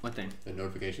 right? What thing? The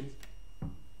notifications.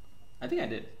 I think I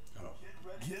did. Oh.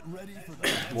 Get ready for the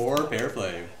next More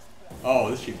Pairplay. Oh,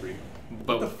 this cheap free.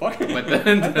 But What the fuck? But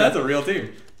That's a real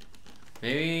team.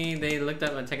 maybe they looked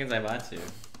up on Tekken Zaibatsu.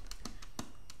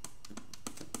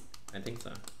 I think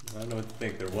so. I don't know what to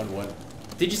think. They're 1-1.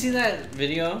 Did you see that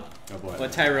video? Oh boy.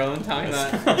 What Tyrone talking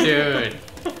Yes. about? Dude.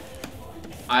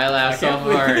 I laughed so can't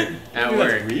believe- hard I at can't believe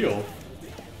work. That's real.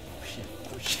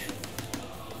 Oh shit.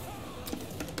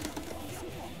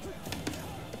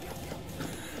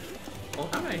 Oh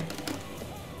hi.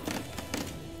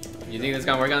 You think this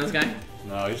gonna work on this guy?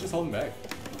 No, he's just holding back.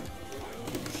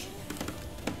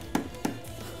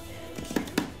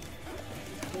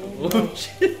 Oh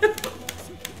shit.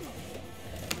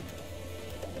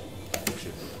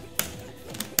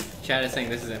 Chad is saying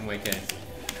this is MWK.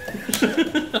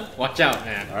 Watch out,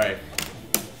 man. Alright.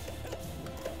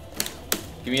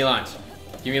 Give me a launch.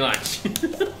 Give me a launch.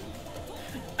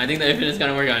 I think the infinite's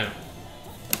gonna work on him.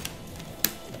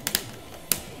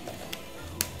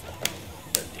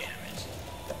 The damage.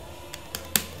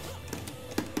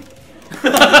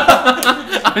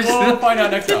 We'll find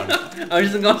out next round. I was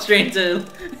just going straight to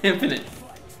infinite.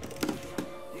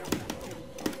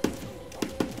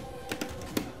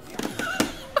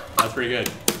 That's pretty good.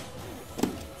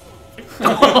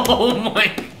 Oh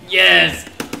my, yes!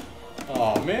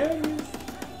 Oh man.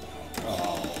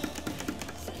 Oh.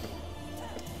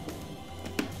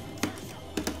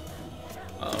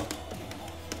 Uh-oh.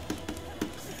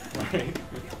 Right.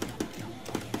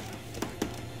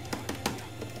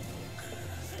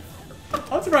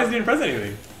 I'm surprised he didn't press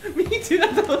anything. Me too, I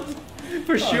thought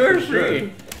for sure for sure.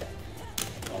 free.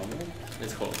 Oh man.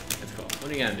 It's cool, it's cool. What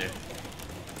are you gonna do?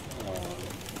 Oh.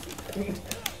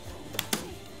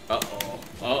 Uh-oh.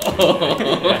 Uh-oh.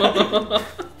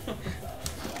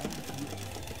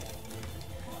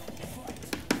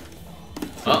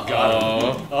 Got him.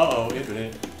 Uh-oh. Uh-oh,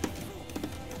 infinite.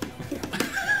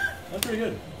 That's pretty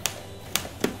good.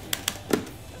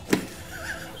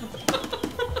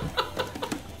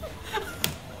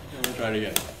 Let me try it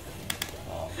again.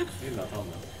 Oh, he's not telling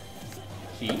me.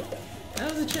 He? That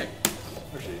was a chick.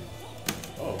 Where's she?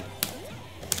 Oh,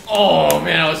 Oh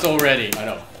man, I was so ready. I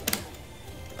know.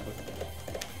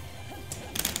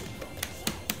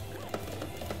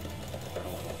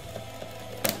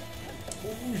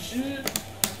 Oh shit.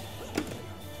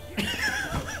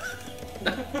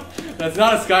 That's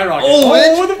not a skyrocket.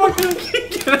 Oh, what the fuck is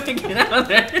Get out of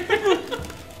there.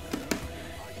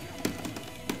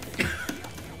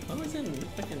 I was in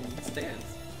fucking stance.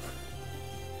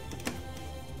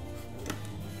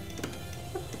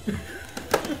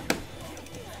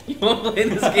 You wanna play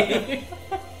this game?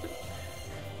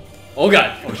 Oh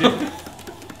god. Oh shit.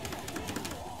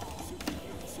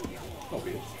 Oh,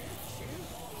 bitch.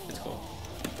 It's cool.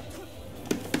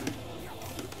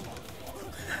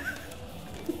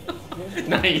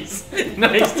 Nice.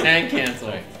 Nice tank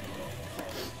cancel.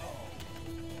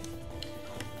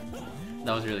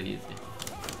 That was really easy.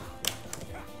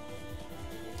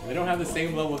 They don't have the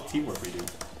same level of teamwork we do.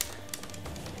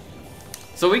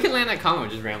 So we can land that combo,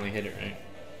 just randomly hit it, right?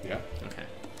 Yeah. Okay.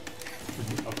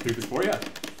 Up 3+4, yeah.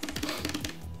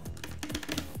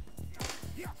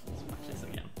 Let's watch this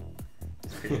again.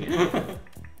 It's pretty good.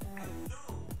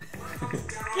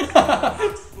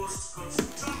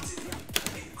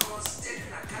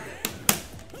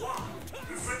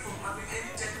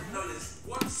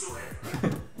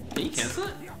 Can you cancel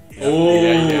it?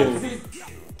 Yeah, yeah.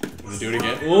 Wanna do it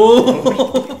again?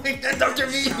 Oh! That Dr.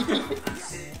 V!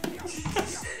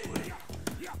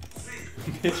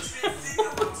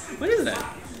 What is that?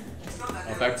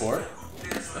 Oh, back 4?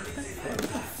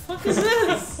 What is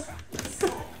this?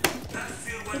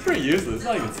 That's pretty useless. It's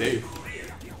not even safe.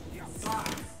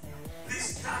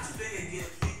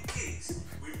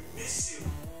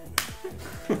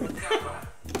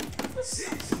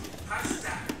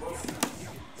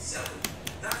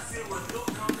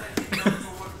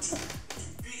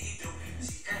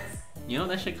 You know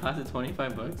that shit costed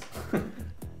 25 bucks?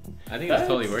 I think it's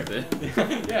totally worth it.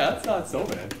 Yeah, that's not so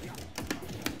bad.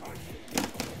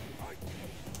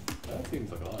 That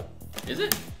seems like a lot. Is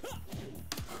it?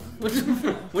 What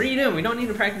are you doing? We don't need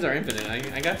to practice our infinite.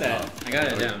 I got that. Oh. I got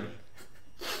it down.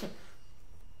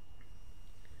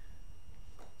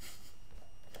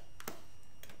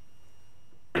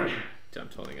 Dude, I'm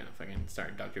totally gonna fucking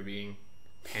start Dr. Being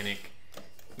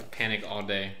panic all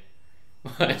day.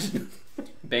 What?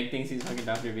 Big thinks he's fucking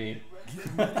Dr. V.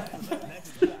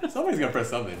 Somebody's gonna press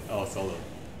something. Oh, solo.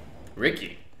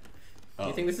 Ricky. Oh.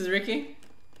 You think this is Ricky?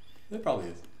 It probably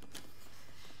is.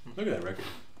 Look at that record.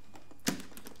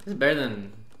 This is better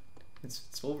than...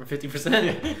 It's over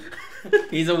 50%.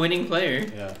 He's a winning player.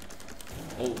 Yeah.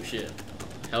 Oh shit.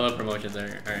 Hella promotions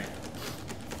there. Alright.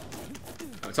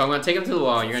 So I'm gonna take him to the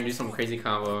wall, you're gonna do some crazy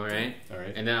combo, right?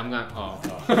 Alright. And then I'm gonna... Oh.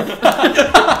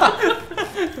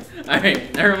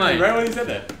 Alright, never mind. Right when he said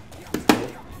that.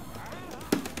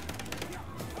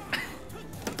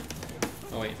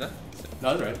 Oh wait, is that?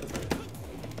 No, that's right. That's right.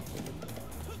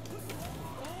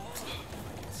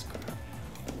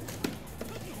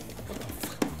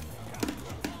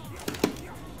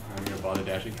 I'm gonna bother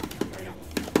dashing.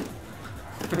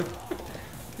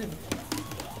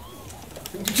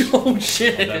 Oh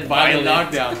shit! That final Violent.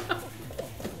 knockdown.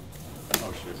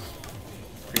 Oh shit.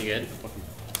 Pretty good.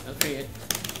 That's pretty good.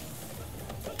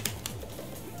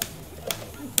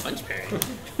 Punch parry.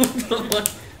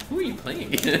 Who are you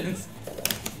playing against?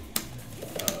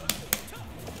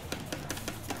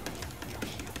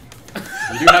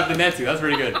 You do have the net too. That's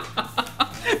pretty good.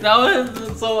 That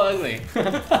was so ugly. What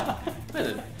is it? What is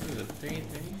it? 3-3?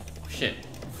 Oh, shit.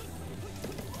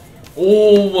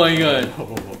 Oh my god.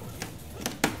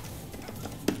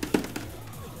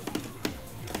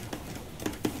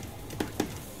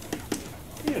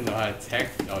 You didn't know how to tech.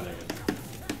 Oh, there it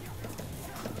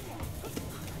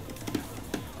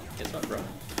Guess what, bro?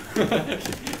 is.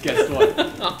 Guess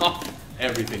what?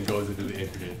 Everything goes into the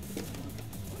internet.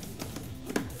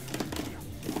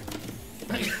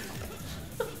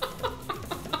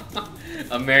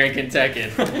 American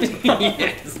Tekken.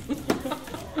 Yes.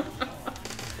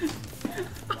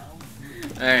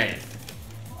 Alright.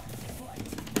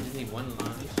 Just need one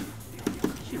launch.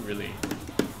 She really.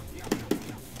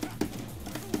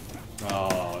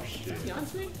 Oh shit. Is he on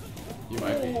to me? You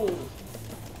might be.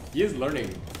 He is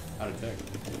learning how to tech.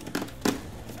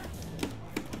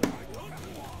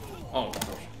 Oh.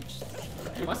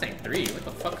 Mustang 3? What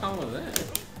the fuck combo was that?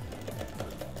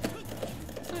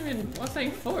 It's not even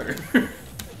Mustang 4.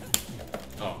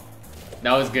 Oh.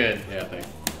 That was good. Yeah, thanks.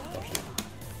 Oh shit.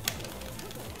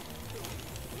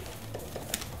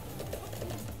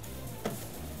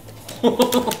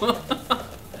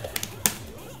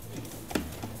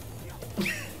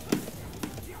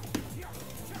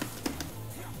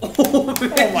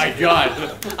 Oh my god!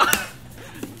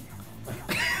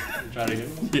 Try to get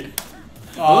him? Yeah.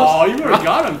 Oh, you would have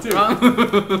got him too!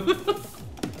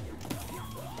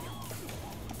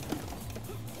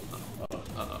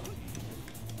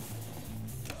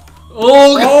 Oh,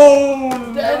 oh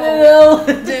no!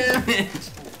 Damn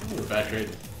it! Ooh, bad trade.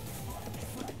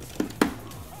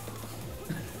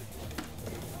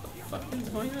 What is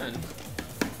going on?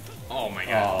 Oh my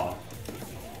god. Oh.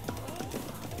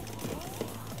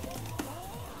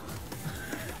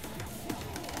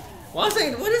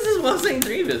 Mustang, what is this Mustang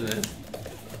 3 business?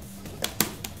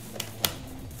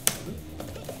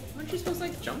 Aren't you supposed to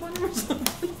like jump on him or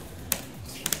something?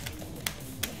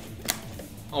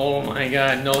 Oh my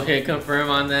god, no hit confirm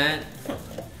on that. Oh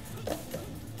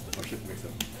shit, mix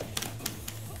up.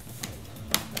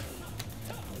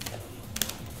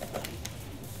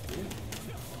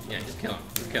 Yeah, just kill him.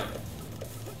 Just kill him.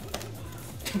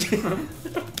 Just kill him.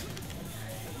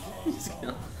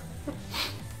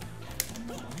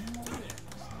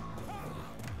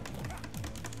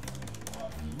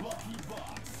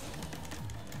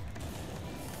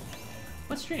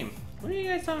 What stream? What are you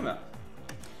guys talking about?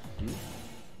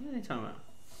 What are they talking about?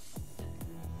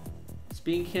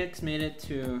 Speed Kicks made it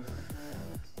to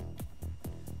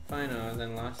final,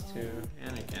 then lost to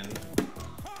Anakin.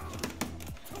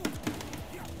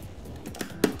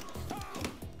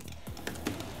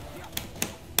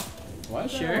 Why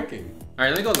is Sure. that working?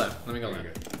 Alright, let me go left. Let me go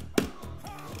Okay,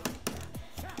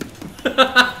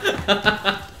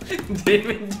 left.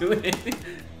 Didn't even do anything.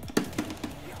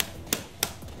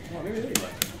 Oh, maybe there you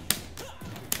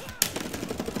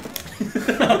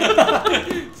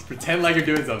Just pretend like you're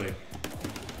doing something.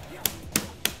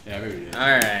 Yeah, maybe you did.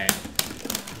 Alright.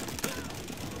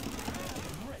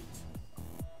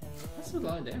 That's a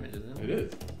lot of damage, isn't it? It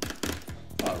is.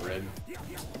 Oh, red.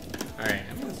 Alright,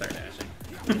 I'm gonna start dashing.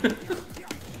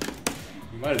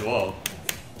 You might as well.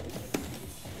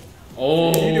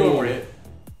 Oh! You do one more hit.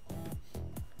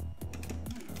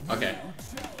 Okay.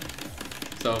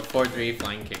 So 4-3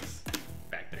 flying kicks.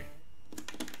 Back 3.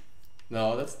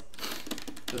 No, that's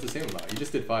the same amount. You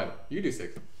just did 5. You can do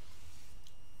 6.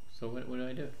 So what do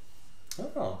I do?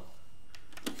 Oh.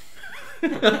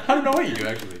 I don't know what you do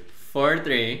actually.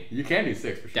 4-3. You can do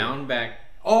 6 for sure. Down back.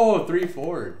 Oh, 3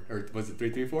 forward. Or was it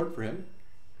 3-3 forward for him?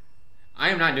 I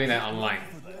am not doing that online.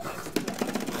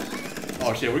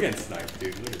 Oh shit, we're getting sniped,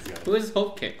 dude. Look at this guy. Who is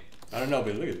Hope Kick? I don't know,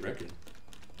 but look at his record.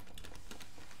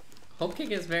 Hope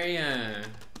Kick is very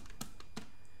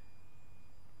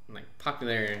like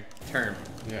popular term.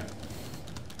 Yeah.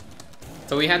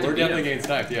 So we had to We're beat definitely him. getting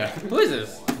sniped, yeah. Who is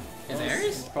this? Is it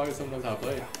Ares? Probably someone knows how to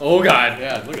play. Oh god.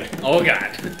 Yeah, look at him. Oh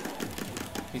god.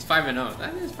 He's 5-0.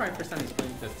 That is probably the first time he's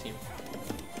playing with this team.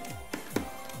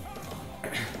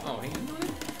 Oh, hey, you know what?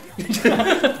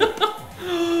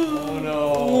 Oh no.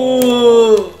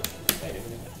 Ooh. Hey,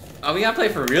 Oh, we gotta play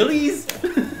for realies?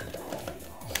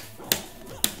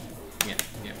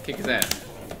 Yeah, kick his ass.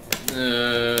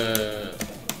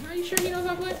 Are you sure he knows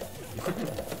how to play?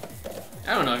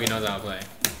 I don't know if he knows how to play.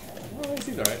 well, he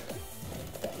seems alright.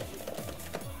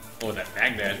 Oh, that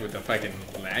back dash with the fucking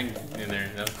lag in there.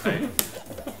 That's tight.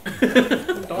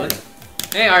 Darn.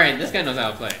 Hey, alright, this guy knows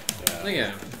how to play. Yeah. Look at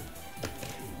him.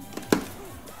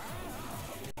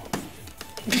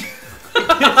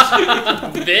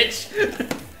 Bitch!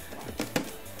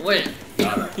 Wait,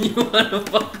 you wanna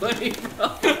fuck with me, bro?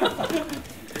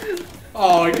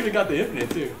 Oh, he could have got the infinite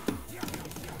too.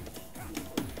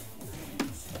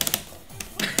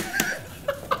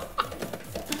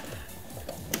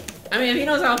 I mean, if he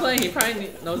knows how to play, he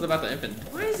probably knows about the infinite.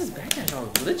 Why is this backdash all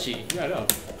glitchy? Yeah, I know.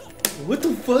 What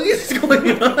the fuck is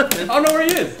going on? I don't know where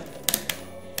he is.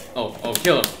 Oh,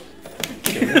 kill him.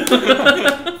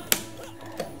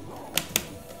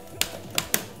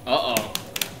 Uh-oh.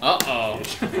 Uh-oh.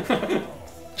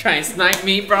 Try and snipe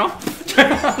me, bro.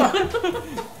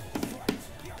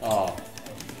 Oh.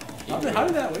 How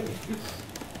did that win?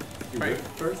 You Right. whipped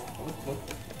first? What?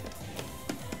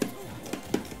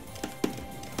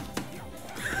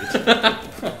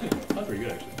 That's pretty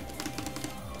good, actually.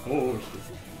 Oh,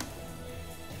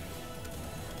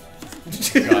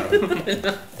 shit. Got him.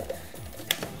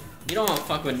 You don't want to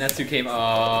fuck with Netsuke.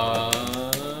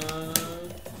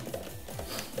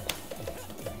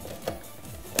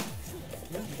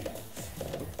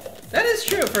 That is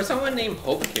true. For someone named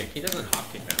Hope Kick, he doesn't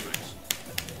hop kick that much.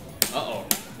 Uh-oh.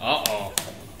 Uh-oh.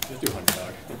 Let's do 100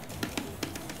 dog.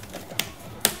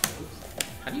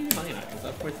 How do you do money knock? Is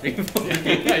that 4-3? 4?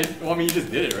 Yeah, well, I mean, you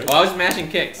just did it, right? Oh, I was mashing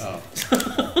kicks. Oh,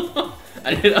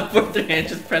 I did up 4-3 and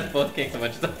just pressed both kicks a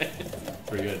bunch of times.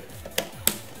 pretty good.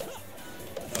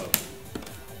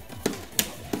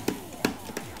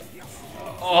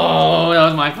 Oh, that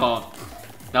was my fault.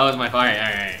 That was my fault.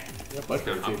 Alright. Yeah, butt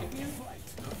for it, too.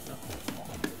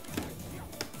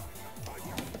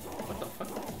 What the fuck?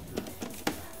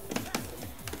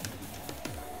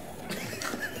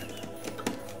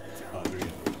 Oh, pretty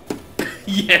good.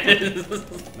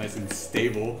 Yes! Nice and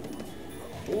stable.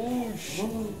 Oh, shit.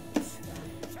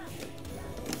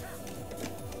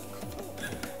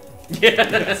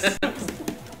 Yes! Oh,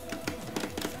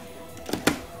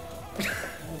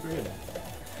 pretty good.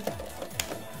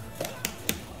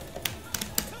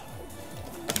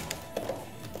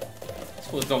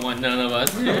 Schools don't want none of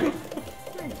us. Go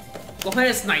ahead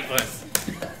and snipe us.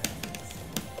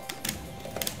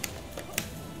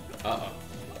 Uh-oh.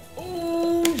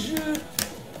 Oh, shit.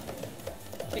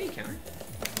 Can you counter?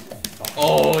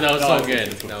 Oh, that was so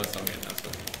good. That was so good. That was so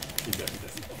good. He's dead, he's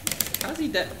dead. How's he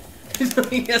dead?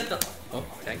 He has no... Oh,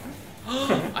 tag.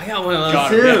 I got one of those Got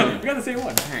too. him, yeah. We got the same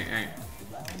one. Alright.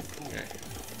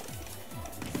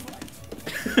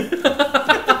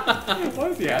 Why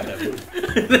does he have that move?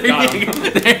 There Got you him. go.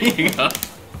 There you go.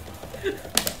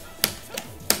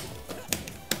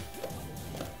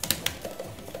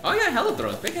 Oh, yeah, hella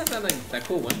throws. Big has that, like, that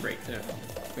cool one break too.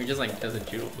 Where he just like does a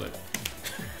judo flip.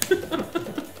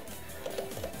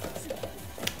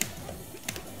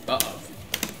 Uh-oh.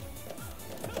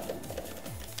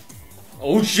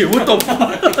 Oh shit, what the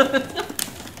fuck?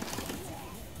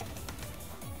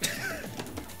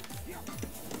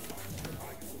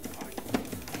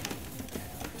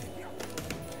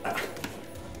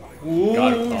 Ooh,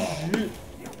 Got him. Oh.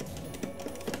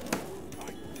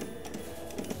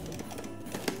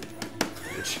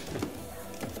 shit.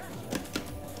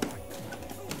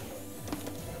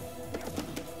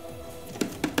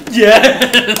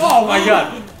 Yes! Oh my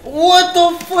god! What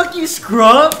the fuck, you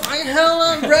scrub? I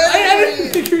hella ready! I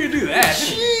didn't think you were gonna do that!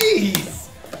 Jeez!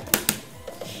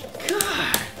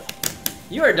 God!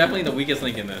 You are definitely the weakest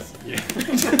link in this. Yeah.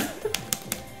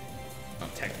 Oh,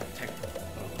 tech.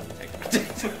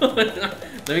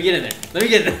 Let me get in there. Let me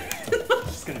get in there. I'm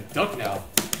just gonna duck now.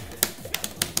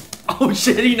 Oh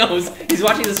shit, he knows. He's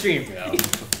watching the stream. Yeah.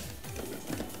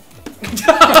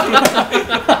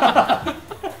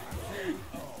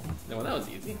 No, that was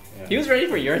easy. Yeah. He was ready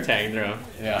for your tag throw.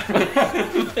 Yeah.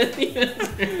 But he was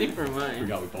ready for mine.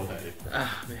 Forgot we both had it.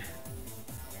 Ah, man.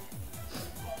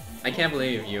 I can't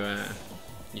believe you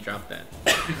dropped that.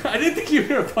 I didn't think you were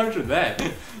gonna punch with that.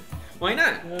 Why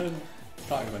not?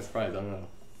 Caught me by surprise. I don't know.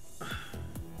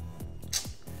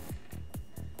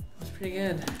 That's pretty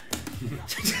good.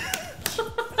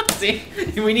 See,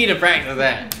 we need to practice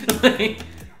that.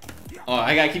 Oh,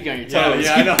 I gotta keep you on your toes.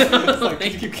 Yeah, I know. It's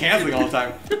like you keep canceling all the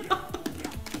time.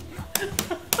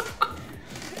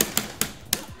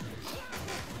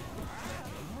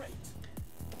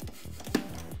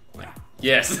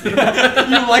 Yes. You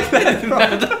like that?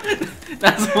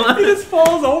 That's one. He just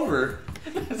falls over.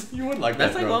 You would like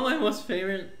That's that. like throw. one of my most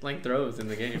favorite like throws in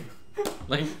the game.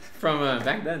 Like from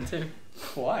back then too.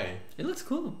 Why? It looks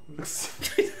cool. It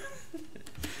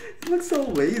looks so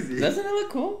lazy. Doesn't it look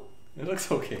cool? It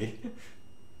looks okay.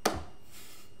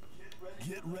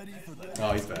 Get ready for the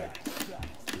Oh, he's back.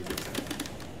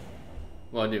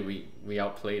 Well, dude, we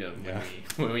outplayed him Yeah.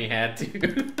 when we had to.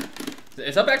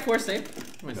 Is that back four safe?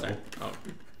 I'm No. sorry. Oh.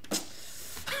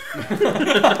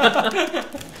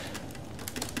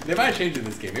 They might have changed in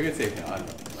this game. Maybe it's safe now. I don't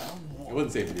know. It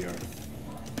wasn't safe in VR.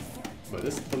 But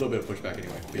there's a little bit of pushback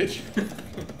anyway. Bitch.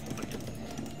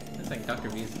 It's like Dr.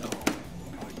 V's. Oh.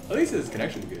 At least his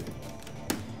connection's good.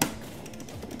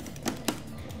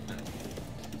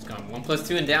 It's gone 1 +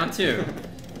 2 and down 2.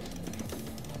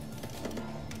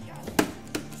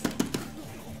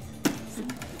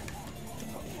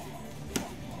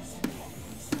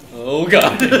 Oh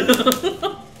god.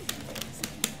 Oh,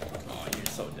 you're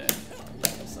so dead. Oh,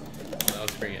 that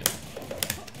was pretty good.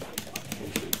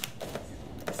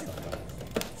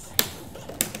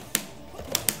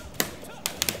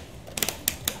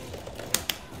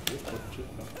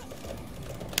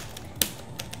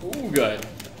 Oh god.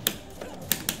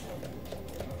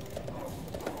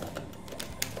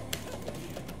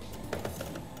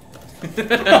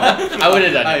 I would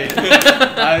have done it. I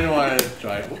didn't want to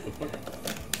try it. What the fuck?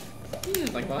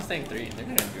 It's like Mustang 3. They're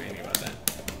not gonna do anything about that.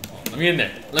 Oh, let me in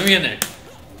there. Let me in there.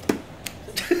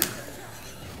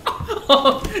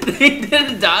 Oh, he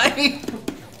didn't die?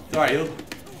 It's alright,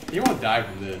 he won't die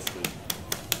from this, but...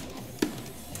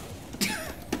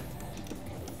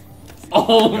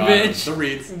 Oh, God, bitch. the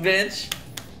reads. Bitch.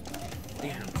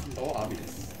 Damn. So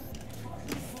obvious.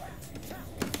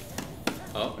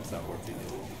 Oh, It's not 14.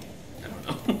 I don't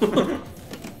know.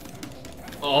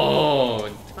 Oh,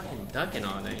 it's fucking ducking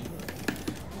all day.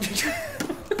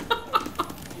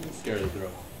 Scared to throw.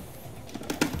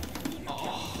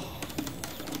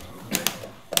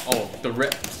 Oh, the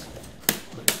rip.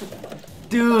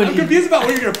 Dude. I'm confused about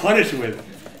what you're gonna punish with.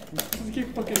 Just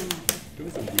keep fucking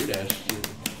doing some weird ass shit.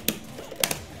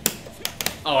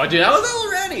 Oh, dude, that was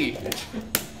already. Bitch.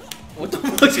 What the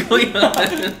fuck's going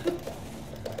on?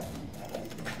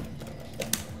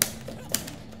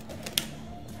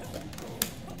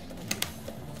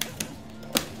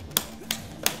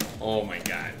 Oh my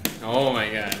god. Oh my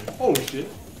god. Oh shit.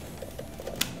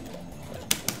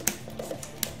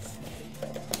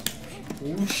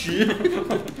 Oh shit.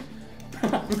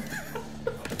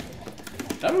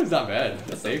 That move's not bad.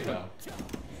 That's safe now.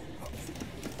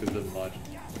 Because it doesn't launch.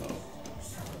 Oh.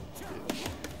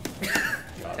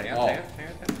 Got it.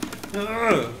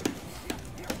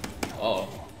 Oh.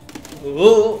 Oh.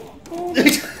 Oh.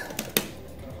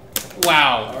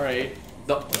 Wow. Alright.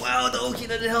 Wow, the Oki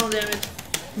did hell damage.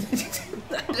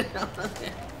 That did hell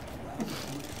damage.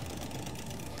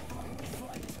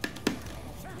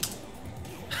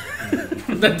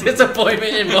 The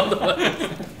disappointment in both of us.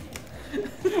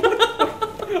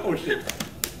 Oh shit.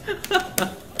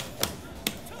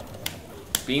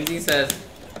 Beansy says,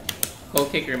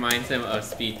 Cold Kick reminds him of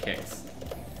speed kicks.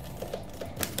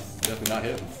 Definitely not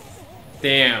him.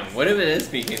 Damn, what if it is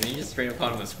speed kicks and you just straight up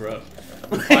call him a scrub?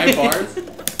 5 bars?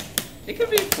 It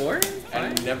could be 4, 5.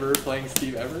 And never playing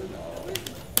Steve ever? No.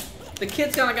 The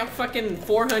kid's got like a fucking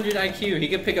 400 IQ. He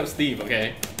could pick up Steve,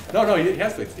 okay? No, he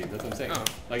has played Steve. That's what I'm saying. Oh.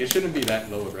 Like, it shouldn't be that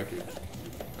low a record.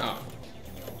 Oh.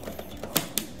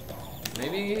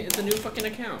 Maybe it's a new fucking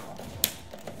account.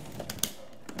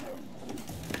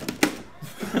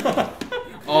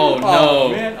 Oh no.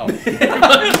 Man. Oh.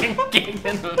 Fucking kicked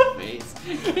in the face.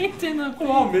 Kicked in the face.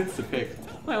 All mids to pick.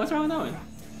 Wait, what's wrong with that one?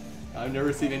 I've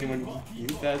never seen anyone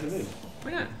use that as a mid.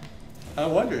 Why not? I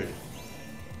wondered.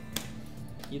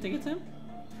 You think it's him?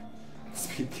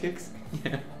 Speed kicks?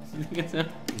 Yeah. You think it's him?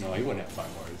 No, he wouldn't have 5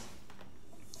 bars.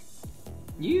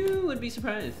 You would be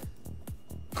surprised.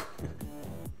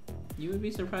 You would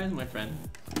be surprised, my friend.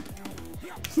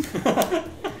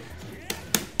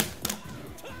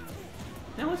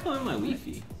 Now what's going on with my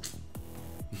Wi-Fi?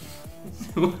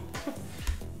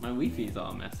 My Wi-Fi is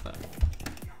all messed up.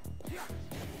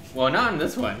 Well, not on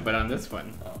this one, but on this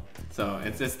one. Oh. So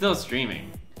it's still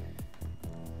streaming.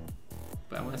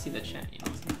 but I want to see the chat, you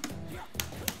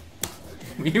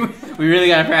know. We really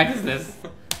gotta practice this.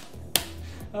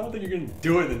 I don't think you're gonna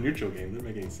do it in the neutral game. Doesn't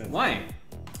make any sense. Why?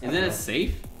 Isn't it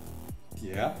safe?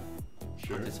 Yeah.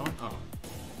 Sure. This one? Oh.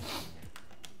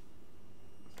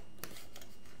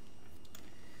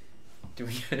 Do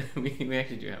we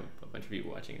actually do have a bunch of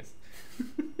people watching us.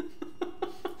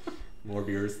 More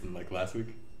viewers than like last week.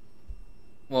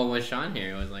 Well, with Sean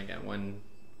here, it was like at one.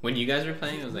 When you guys were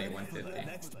playing, it was like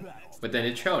 150. But then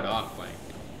it trailed off like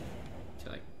to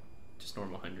like just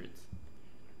normal hundreds.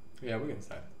 Yeah, we can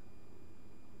decide.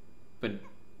 But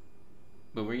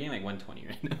we're getting like 120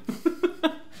 right now.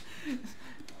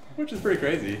 Which is pretty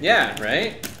crazy. Yeah,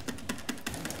 right?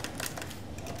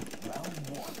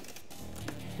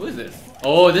 Who is this?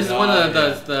 Oh, this is one of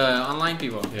the online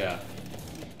people. Yeah.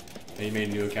 And he made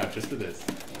a new account just for this.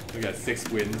 We got 6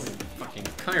 wins. Fucking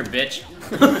come here, bitch.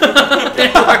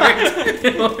 It worked.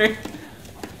 It worked.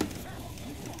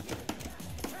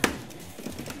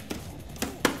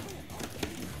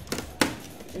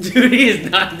 Dude, he is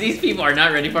not. These people are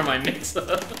not ready for my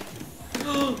mix-up.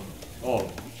 Oh.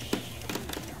 Oh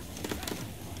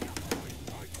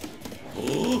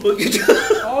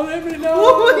Let me know.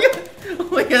 Oh my god! Oh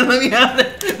my god! Let me out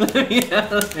there! Let me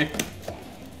out there!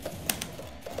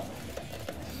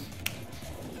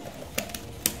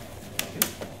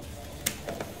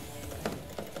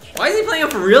 Why is he playing a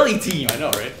really team? I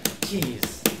know, right? Jeez.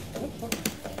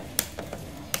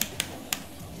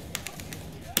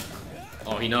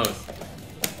 Oh, he knows. Ow.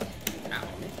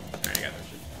 Alright, I got this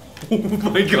shit. Oh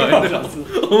my god. That was a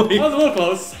Oh little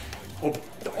close. Oh.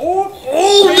 Oh.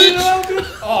 Oh,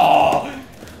 Oh.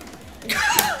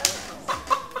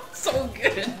 so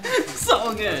good.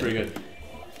 So good. Pretty good.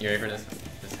 You ready for this?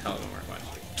 This is hell of a work. Watch.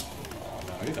 Oh,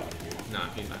 no, he's not good. No,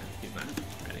 he's not. He's not.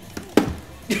 Ready?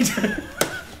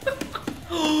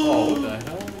 Oh, what the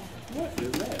hell? What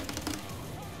is that?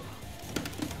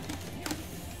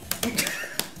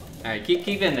 Alright,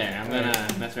 keep in there. I'm gonna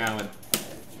mess around with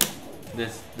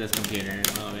this computer a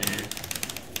little bit here.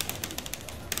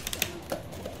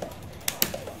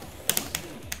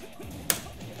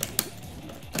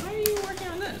 Why are you working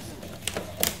on this?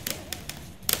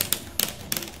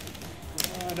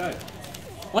 Oh, I died.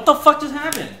 What the fuck just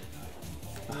happened?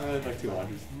 I had like 2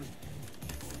 launchers.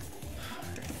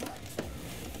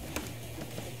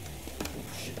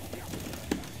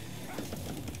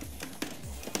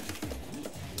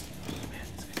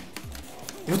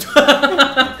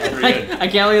 I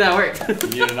can't believe that worked.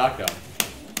 You need a knockdown.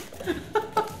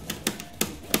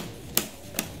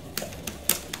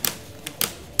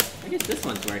 I guess this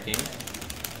one's working.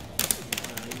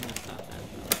 Stop that.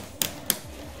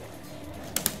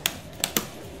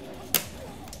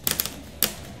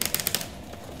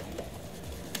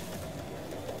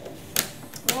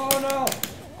 Oh no!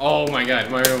 Oh my god,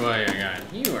 oh my god.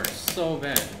 You are so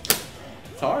bad.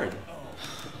 It's hard.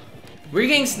 We're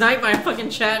getting sniped by fucking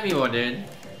chat people, dude.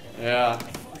 Yeah,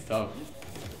 it's tough.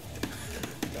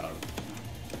 Got him.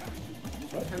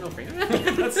 I have no freedom.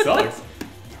 That sucks.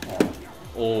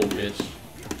 Oh, bitch.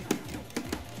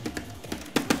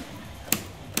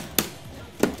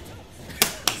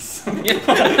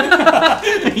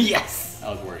 Yes! I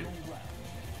was worried.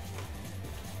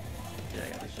 Yeah, I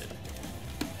got this shit.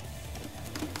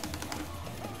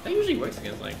 That usually works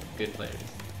against, like, good players.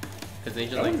 Because they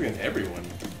just, That like... works against everyone.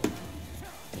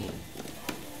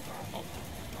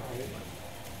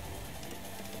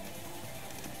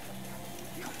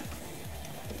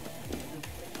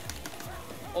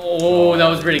 Oh, that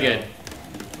was pretty good.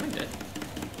 I'm dead.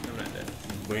 I'm not dead.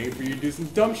 Waiting for you to do some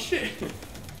dumb shit.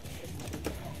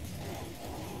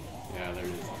 Yeah, there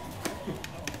it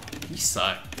is. You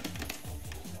suck.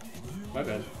 My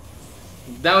bad.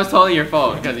 That was totally your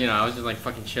fault, because, you know, I was just, like,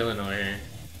 fucking chilling over here.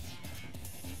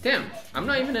 Damn, I'm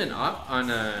not even an op on,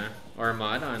 or a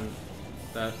mod on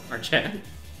our chat.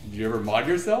 Did you ever mod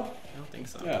yourself? I don't think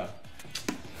so. Yeah.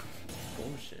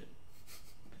 Bullshit.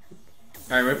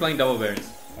 Alright, we're playing double bears.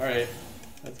 Alright.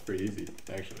 That's pretty easy,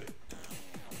 actually.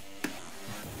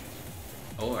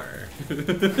 Or...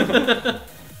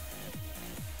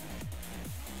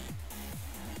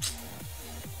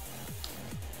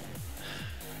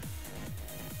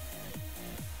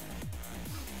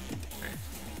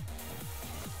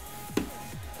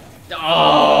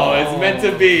 Oh, it's meant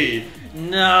to be!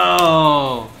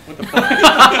 No! What the fuck?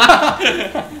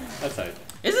 That's hype.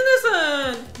 Isn't this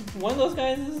one of those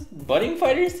guys' budding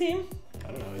fighters team? I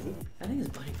don't know, is it? I think it's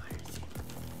budding fighters team.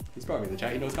 He's probably in the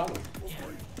chat, he knows comics. Yeah.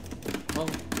 Well...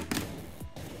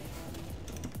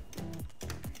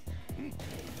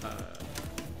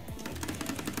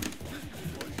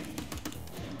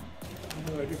 What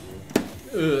do I do for you?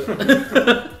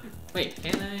 Wait,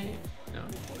 can I? No.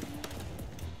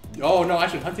 Oh no,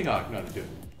 actually Hunting Hawk. No, do it.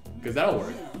 Because that'll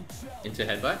work. Into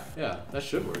headbutt? Yeah, that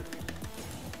should work.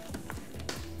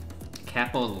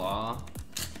 Capo Law.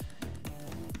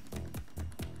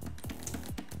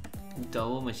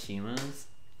 Double Mashimas.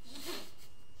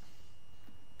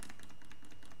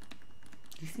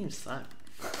 These teams suck.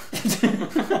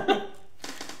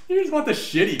 You just want the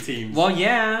shitty teams. Well,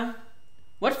 yeah.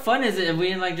 What fun is it if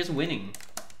we're like just winning?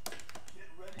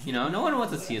 You know, no one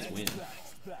wants to see us win.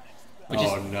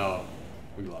 Oh no,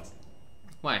 we lost.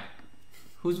 Why?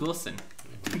 Who's Wilson?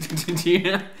 Do you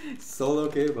know? Solo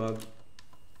K-pop.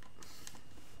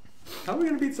 How are we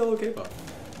gonna beat solo K-pop?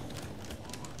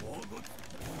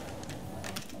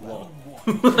 Whoa.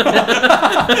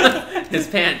 His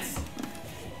pants.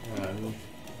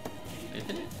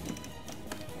 Infinite?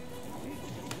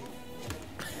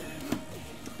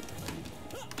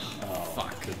 Oh,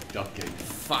 fuck. The duck kick.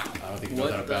 Fuck. I don't think he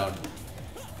knows that about.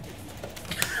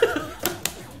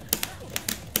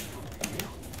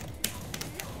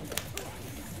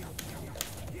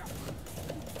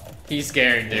 He's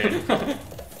scared, dude.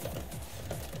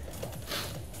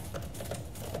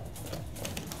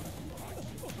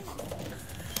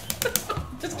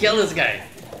 Just kill this guy.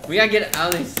 We gotta get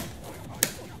out of these.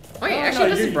 Wait, actually,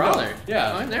 this is Brawler.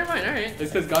 Yeah. Oh, never mind. All right.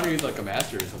 It's because Gonry is like a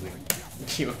master or something.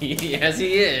 Yes,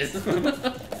 he is. Your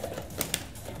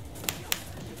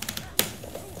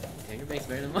base's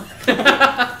better than mine.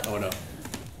 Oh no.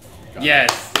 Got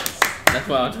Yes. That's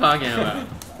what I'm talking about.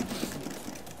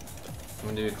 I'm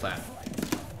gonna do a clap.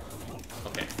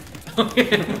 Okay.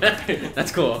 Okay.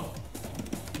 That's cool.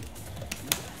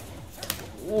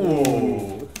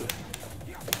 Whoa.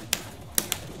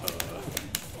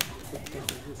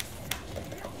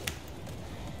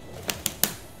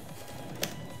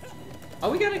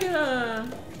 Oh, we gotta get a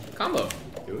combo.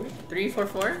 Do we? 3, 4,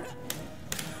 4.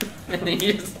 And then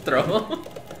you just throw them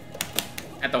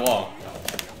at the wall.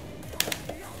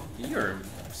 You're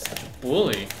such a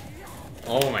bully.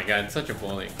 Oh my god, such a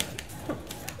bully.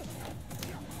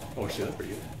 Oh shit, that's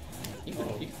pretty good. You,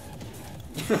 you,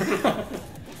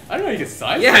 I don't know you can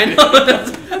size yeah, I it. know.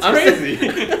 That's That's crazy.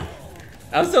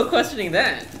 I'm still questioning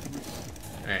that.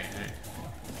 Alright, alright.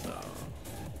 So.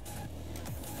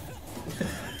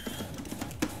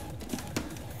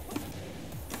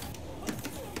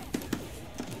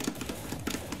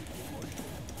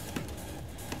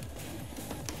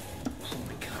 Oh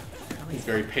my god. He's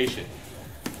very patient.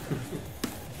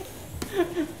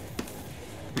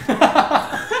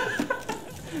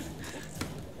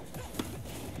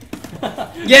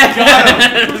 Yeah!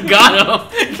 Got him! Got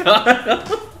him!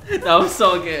 That was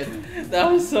so good.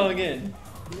 That was so good.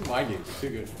 My games are too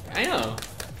good. I know.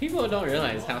 People don't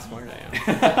realize how smart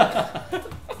I am.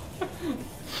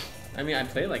 I mean, I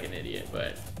play like an idiot,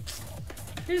 but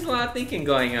there's a lot of thinking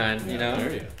going on, you know?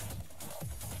 There you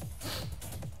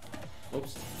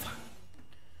Oops.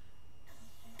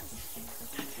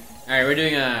 Alright, we're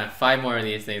doing 5 more of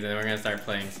these things, and then we're gonna start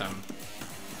playing some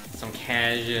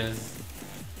cashes.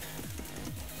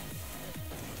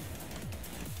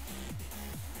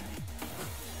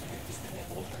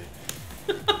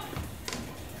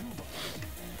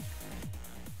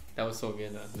 That was so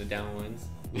good, the down ones.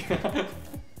 That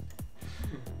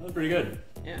was pretty good.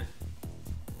 Yeah.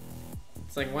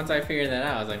 It's like once I figured that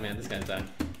out, I was like, man, this guy's done.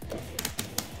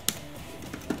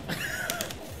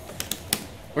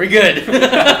 We're good.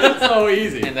 So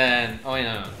easy. And then, oh wait,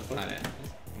 no, that's not it.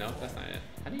 No, that's not it.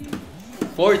 How do you?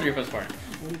 4, 3, plus 4. 4,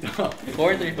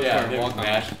 3, plus 4. Walk on.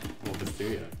 Mash. We'll just do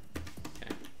it.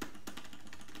 Okay.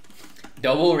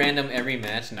 Double random every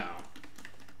match? No.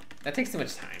 That takes too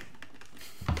much time.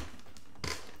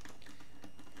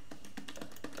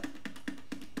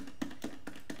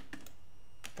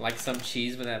 Like some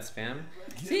cheese with that spam?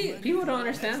 See, people don't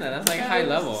understand that. That's like high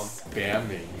level.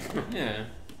 Spamming. Yeah.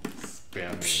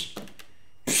 Spamming.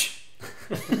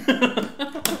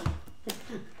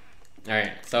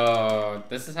 Alright, so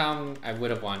this is how I would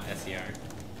have won SER.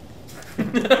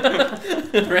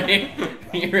 Right?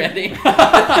 You ready?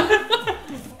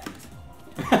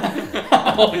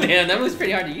 Oh damn, that was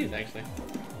pretty hard to use actually.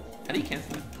 How do you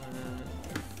cancel it?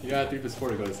 You got 3 plus 4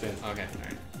 to go to stance. Okay,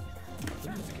 alright.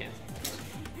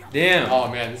 Damn! Oh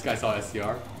man, this guy saw SCR.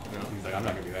 No. He's like, I'm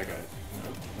not gonna be that guy.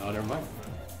 No, never mind.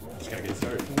 Just gotta get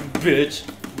started. Bitch!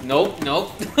 Nope,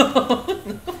 nope.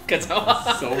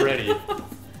 So ready.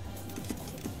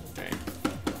 Alright.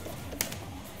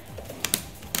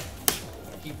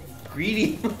 You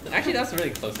greedy. Actually, that's really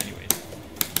close anyways.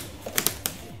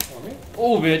 Oh, man.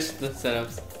 Oh, bitch, the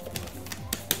setups.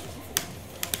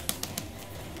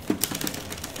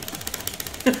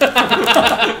 We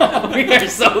are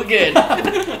so good.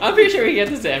 I'm pretty sure we get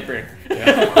this to Emperor.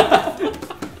 Yeah.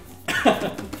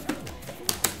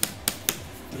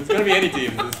 There's gonna be any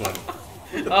team in this one.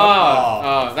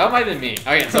 Oh, that might have been me.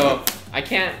 Okay, so I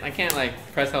can't like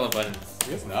press hella buttons. I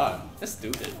guess not. That's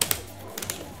stupid.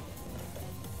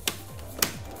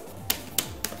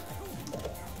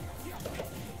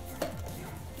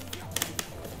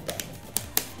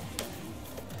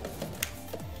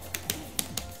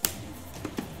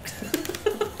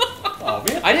 Oh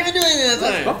man. I didn't even do anything that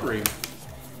That's time. buffering.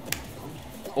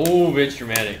 Oh, bitch,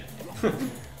 dramatic.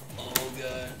 Oh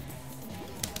god.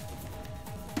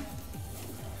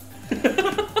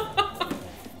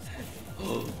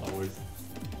 Always.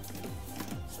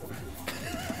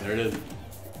 There it is.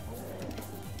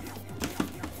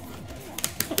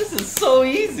 This is so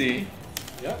easy.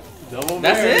 Yep. Double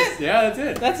That's bears. it? Yeah, that's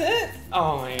it. That's it?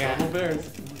 Oh my Double god. bears.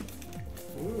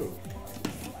 Ooh.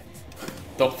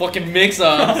 The fucking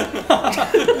mix-up.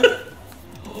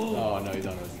 Oh no, he's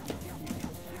on us.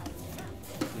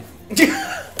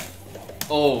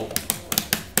 Oh.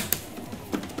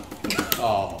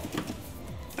 Oh.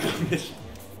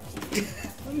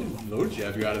 Low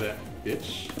jab you out of that,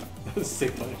 bitch. That was a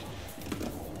sick punch.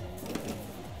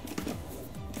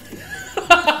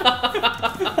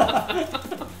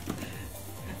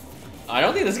 I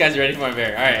don't think this guy's ready for my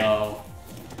bear. Alright. Oh.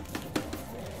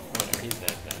 Whatever, he's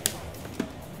dead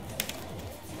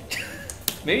then.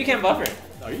 Maybe you can't buffer.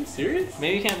 Are you serious?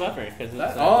 Maybe you can't buffer because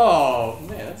That, oh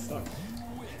man, that sucks.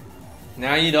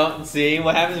 now you don't see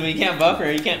what happens when you can't buffer.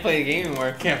 You can't play the game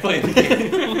anymore. Can't play the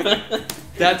game.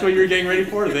 That's what you were getting ready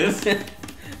for, this?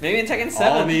 Maybe in Tekken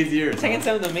 7. All these years. Tekken huh?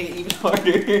 7 they'll make it even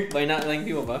harder by not letting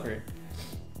people buffer.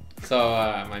 So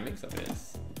my mix-up is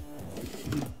this.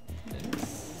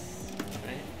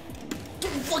 Right?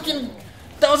 Fucking,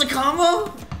 that was a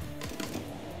combo?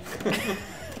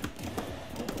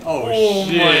 Oh, Oh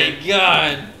shit. my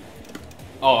god.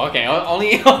 Oh, okay. Only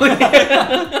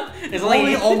it's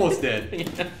Only almost dead.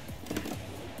 Yeah.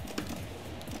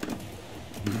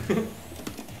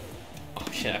 Oh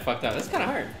shit, I fucked up. That's kind of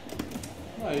hard.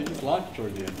 Oh, he just launched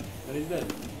towards the end. And he's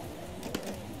dead.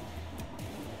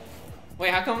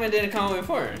 Wait, how come it didn't combo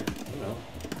before? I don't know.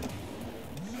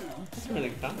 That's a really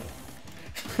good combo.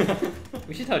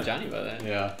 We should tell Johnny about that.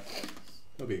 Yeah.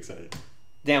 He'll be excited.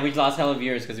 Damn, we lost hella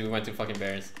viewers because we went to fucking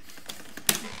bears.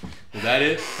 Is that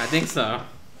it? I think so.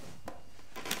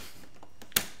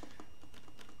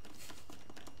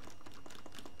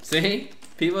 See?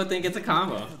 People think it's a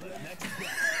combo.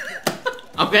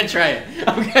 I'm gonna try it.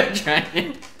 I'm gonna try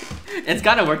it. It's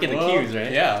gotta work in the Well, cues,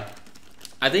 right? Yeah.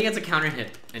 I think it's a counter hit,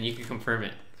 and you can confirm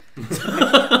it.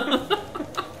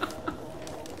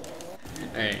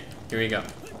 Alright, here we go.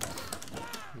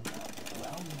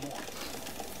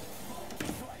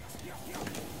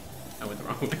 I went the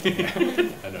wrong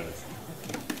way. I noticed.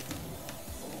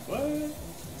 What?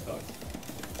 Sucks.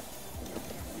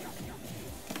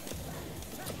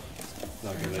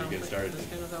 Not gonna let you get started.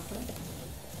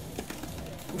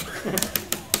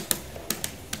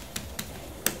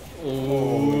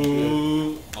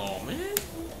 Oh, oh man,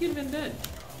 you'd have been dead.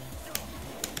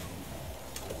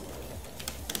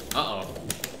 Uh oh.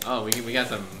 Oh, we got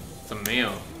some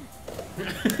mail.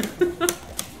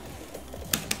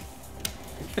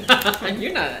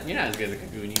 you're not as good as a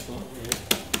Kaguni fool.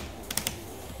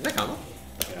 Is that combo?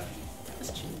 Yeah.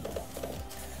 That's cheap.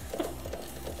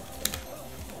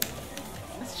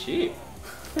 That's cheap.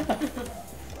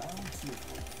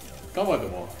 Come on the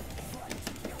wall.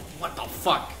 What the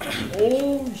fuck?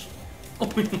 Oh,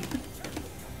 oh.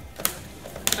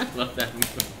 I love that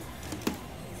move.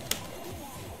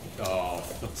 Oh,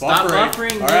 the Stop buffering.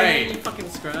 buffering, All man, right. you fucking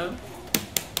scrub.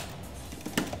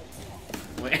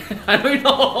 Wait, I don't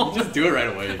know. You just do it right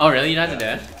away. Oh really? You don't have to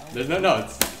dash? There's no,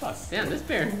 it's us. Damn, this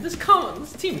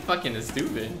team fucking is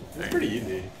stupid. It's pretty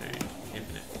easy. Alright,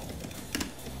 infinite.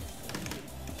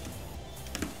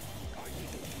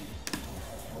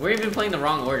 We're even playing the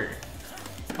wrong order.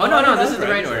 Oh no, no, this that's is the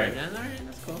right right, order. that's Yeah, alright,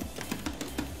 that's cool.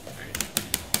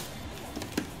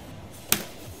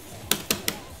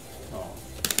 Oh.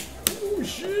 Oh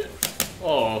shit.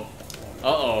 Oh.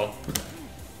 Uh-oh.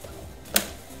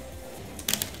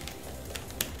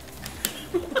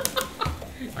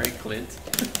 Alright, Clint.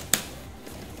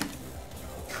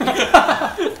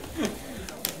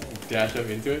 Dash up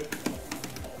into it.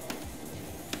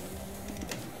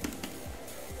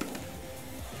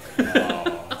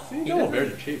 Oh. See, no,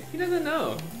 bears are cheap. He doesn't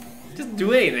know. Just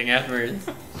do anything afterwards.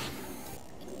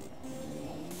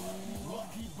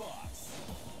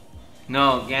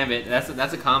 No, Gambit, that's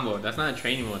a combo. That's not a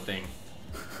training mode thing.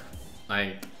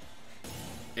 Like,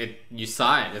 you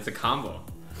saw it. It's a combo.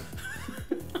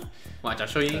 Watch, I'll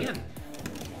show you again.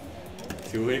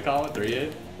 2-hit combo,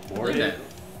 3-hit, Look at 4-hit. that.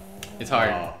 It's hard.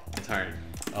 Oh. It's hard.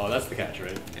 Oh, that's the catch,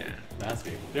 right? Yeah. There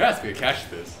has to be a catch to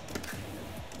this.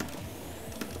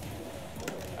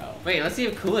 Ow. Wait, let's see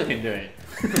if Kuma can do it.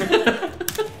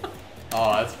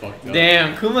 Oh, that's fucked up.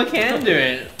 Damn, Kuma can do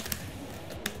it.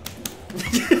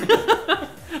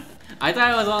 I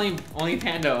thought it was only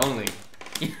Panda only.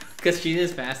 Because she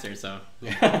is faster, so.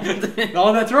 Yeah.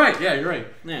 Oh, that's right. Yeah, you're right.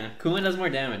 Yeah, Kuma does more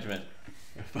damage, but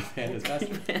Panda's faster.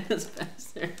 Panda's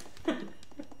faster.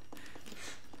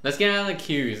 Let's get out of the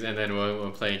queues and then we'll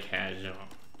play casual.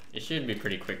 It should be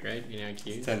pretty quick, right? You know,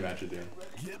 queues. 10 matches, yeah.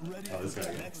 Get ready Oh, for this the guy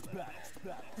again. next battle.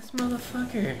 This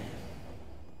motherfucker.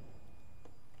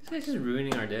 This guy's just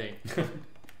ruining our day.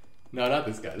 No, not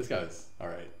this guy. This guy's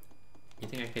alright. You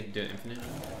think I could do it infinite?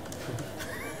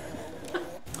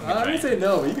 I didn't say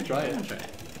no, but you can try it. I'll try it.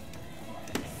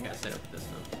 I gotta set up this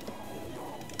though.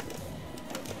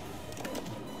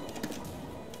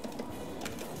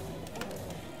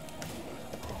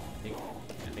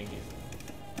 I think he's...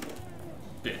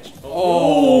 Bitch.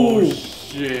 Oh,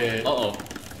 shit. Uh-oh.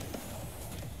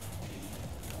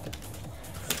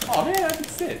 Oh, man, I can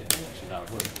sit. That should not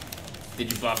work.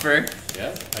 Did you buffer?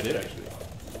 Yes, I did actually.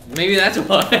 Maybe that's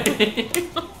why. No,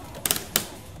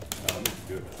 I'm just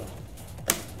do it myself.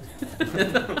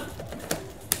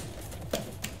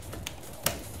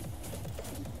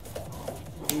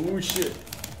 Oh shit.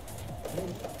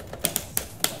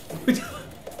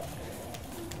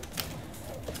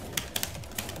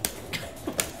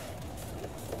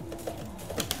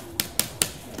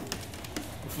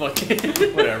 Fuck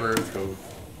it. Whatever, let's go.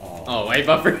 Oh, Oh, way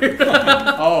buffer.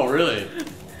 oh really?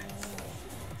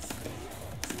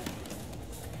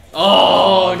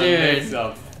 Oh, the dude. mix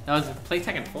up. That was play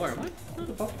Tekken 4. What? What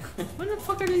the fuck? What the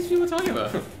fuck are these people talking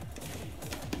about?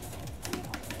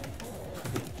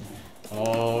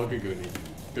 Oh, Gaguni.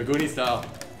 Gaguni style.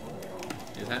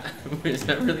 Is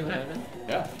that really what happened?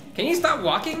 Yeah. Can you stop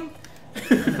walking?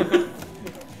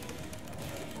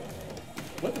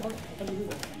 What the fuck? How do you do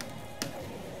that?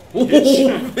 Oh,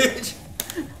 Bitch. bitch.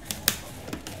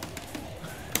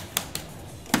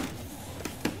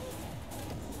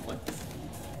 What?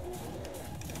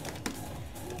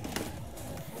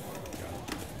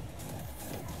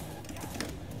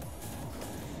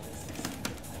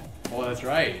 Oh, that's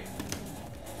right.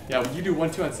 Yeah, when you do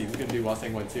 1-2 on C, we're gonna do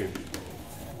Wasang 1-2.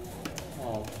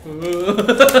 Oh.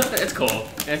 It's cool.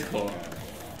 It's cool.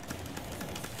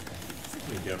 I'm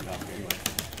gonna get up top anyway.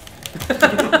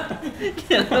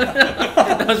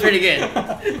 That was pretty good.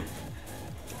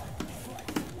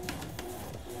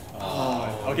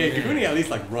 Oh, okay, man. Gaguni at least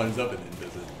like runs up and then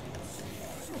does it.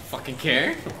 Fucking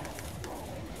care.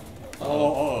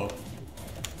 Oh.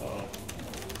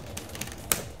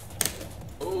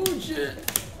 Oh shit.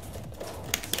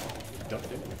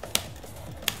 Ducked it.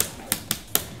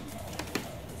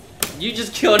 You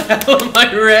just killed half of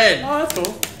my red. Oh, that's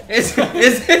cool. Is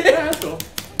Yeah, it? that's cool.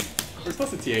 We're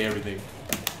supposed to TA everything.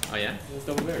 Oh yeah. It's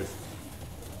double bears.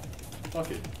 Fuck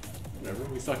it. Whatever,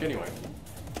 we suck anyway.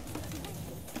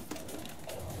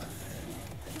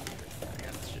 I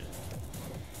got this shit.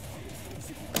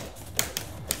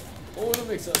 Oh, that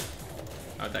makes sense.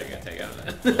 I thought you were gonna take out of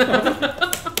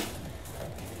that.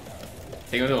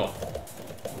 Take him to the wall.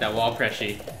 That wall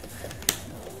pressure.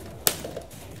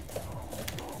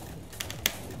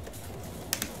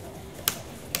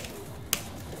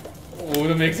 Oh,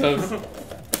 that makes sense.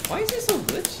 Why is it so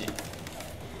glitchy?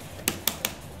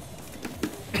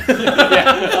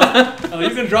 Yeah. Oh,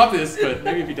 he's gonna drop this, but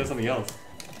maybe if he does something else.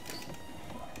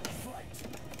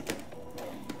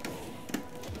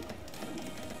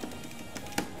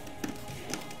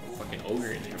 Fucking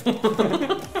ogre in there.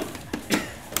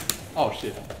 Oh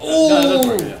shit. Oh! No, that's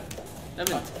work, yeah. That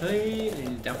been tight.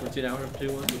 And down for 2, down for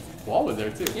 2, 1. Wall was there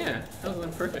too. Yeah, that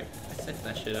was perfect. I set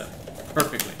that shit up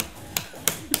perfectly.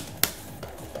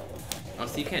 Oh,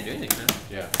 so you can't do anything, huh?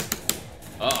 Yeah.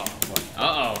 Uh-oh. What?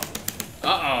 Uh-oh.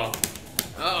 Uh-oh.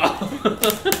 Uh-oh.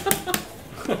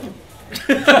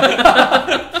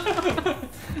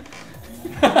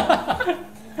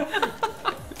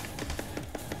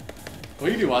 Well,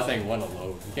 you do Wasang 1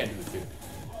 alone. You can't do the 2.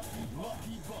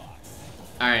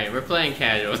 Alright, we're playing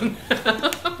casual.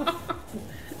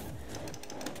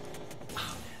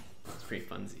 Oh, it's pretty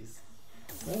funsies.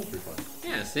 That was pretty fun.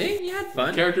 Yeah, see? You had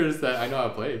fun. Characters that I know how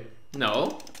to play.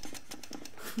 No.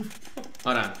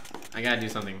 Hold on. I gotta do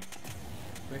something.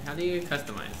 Wait, how do you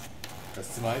customize?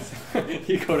 Customize?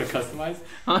 You go to customize?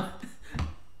 Huh?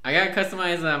 I gotta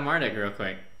customize Marduk real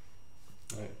quick.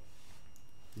 Alright.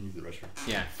 Use the restroom.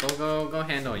 Yeah, go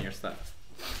handle your stuff.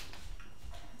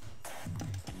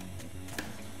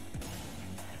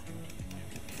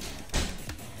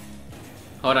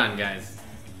 Hold on, guys.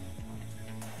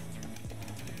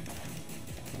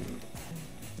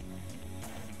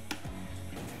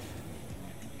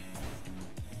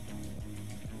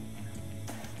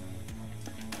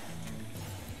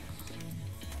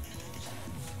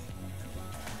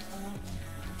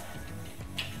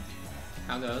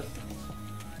 How goes?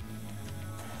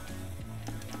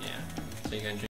 Yeah. So you gonna drink?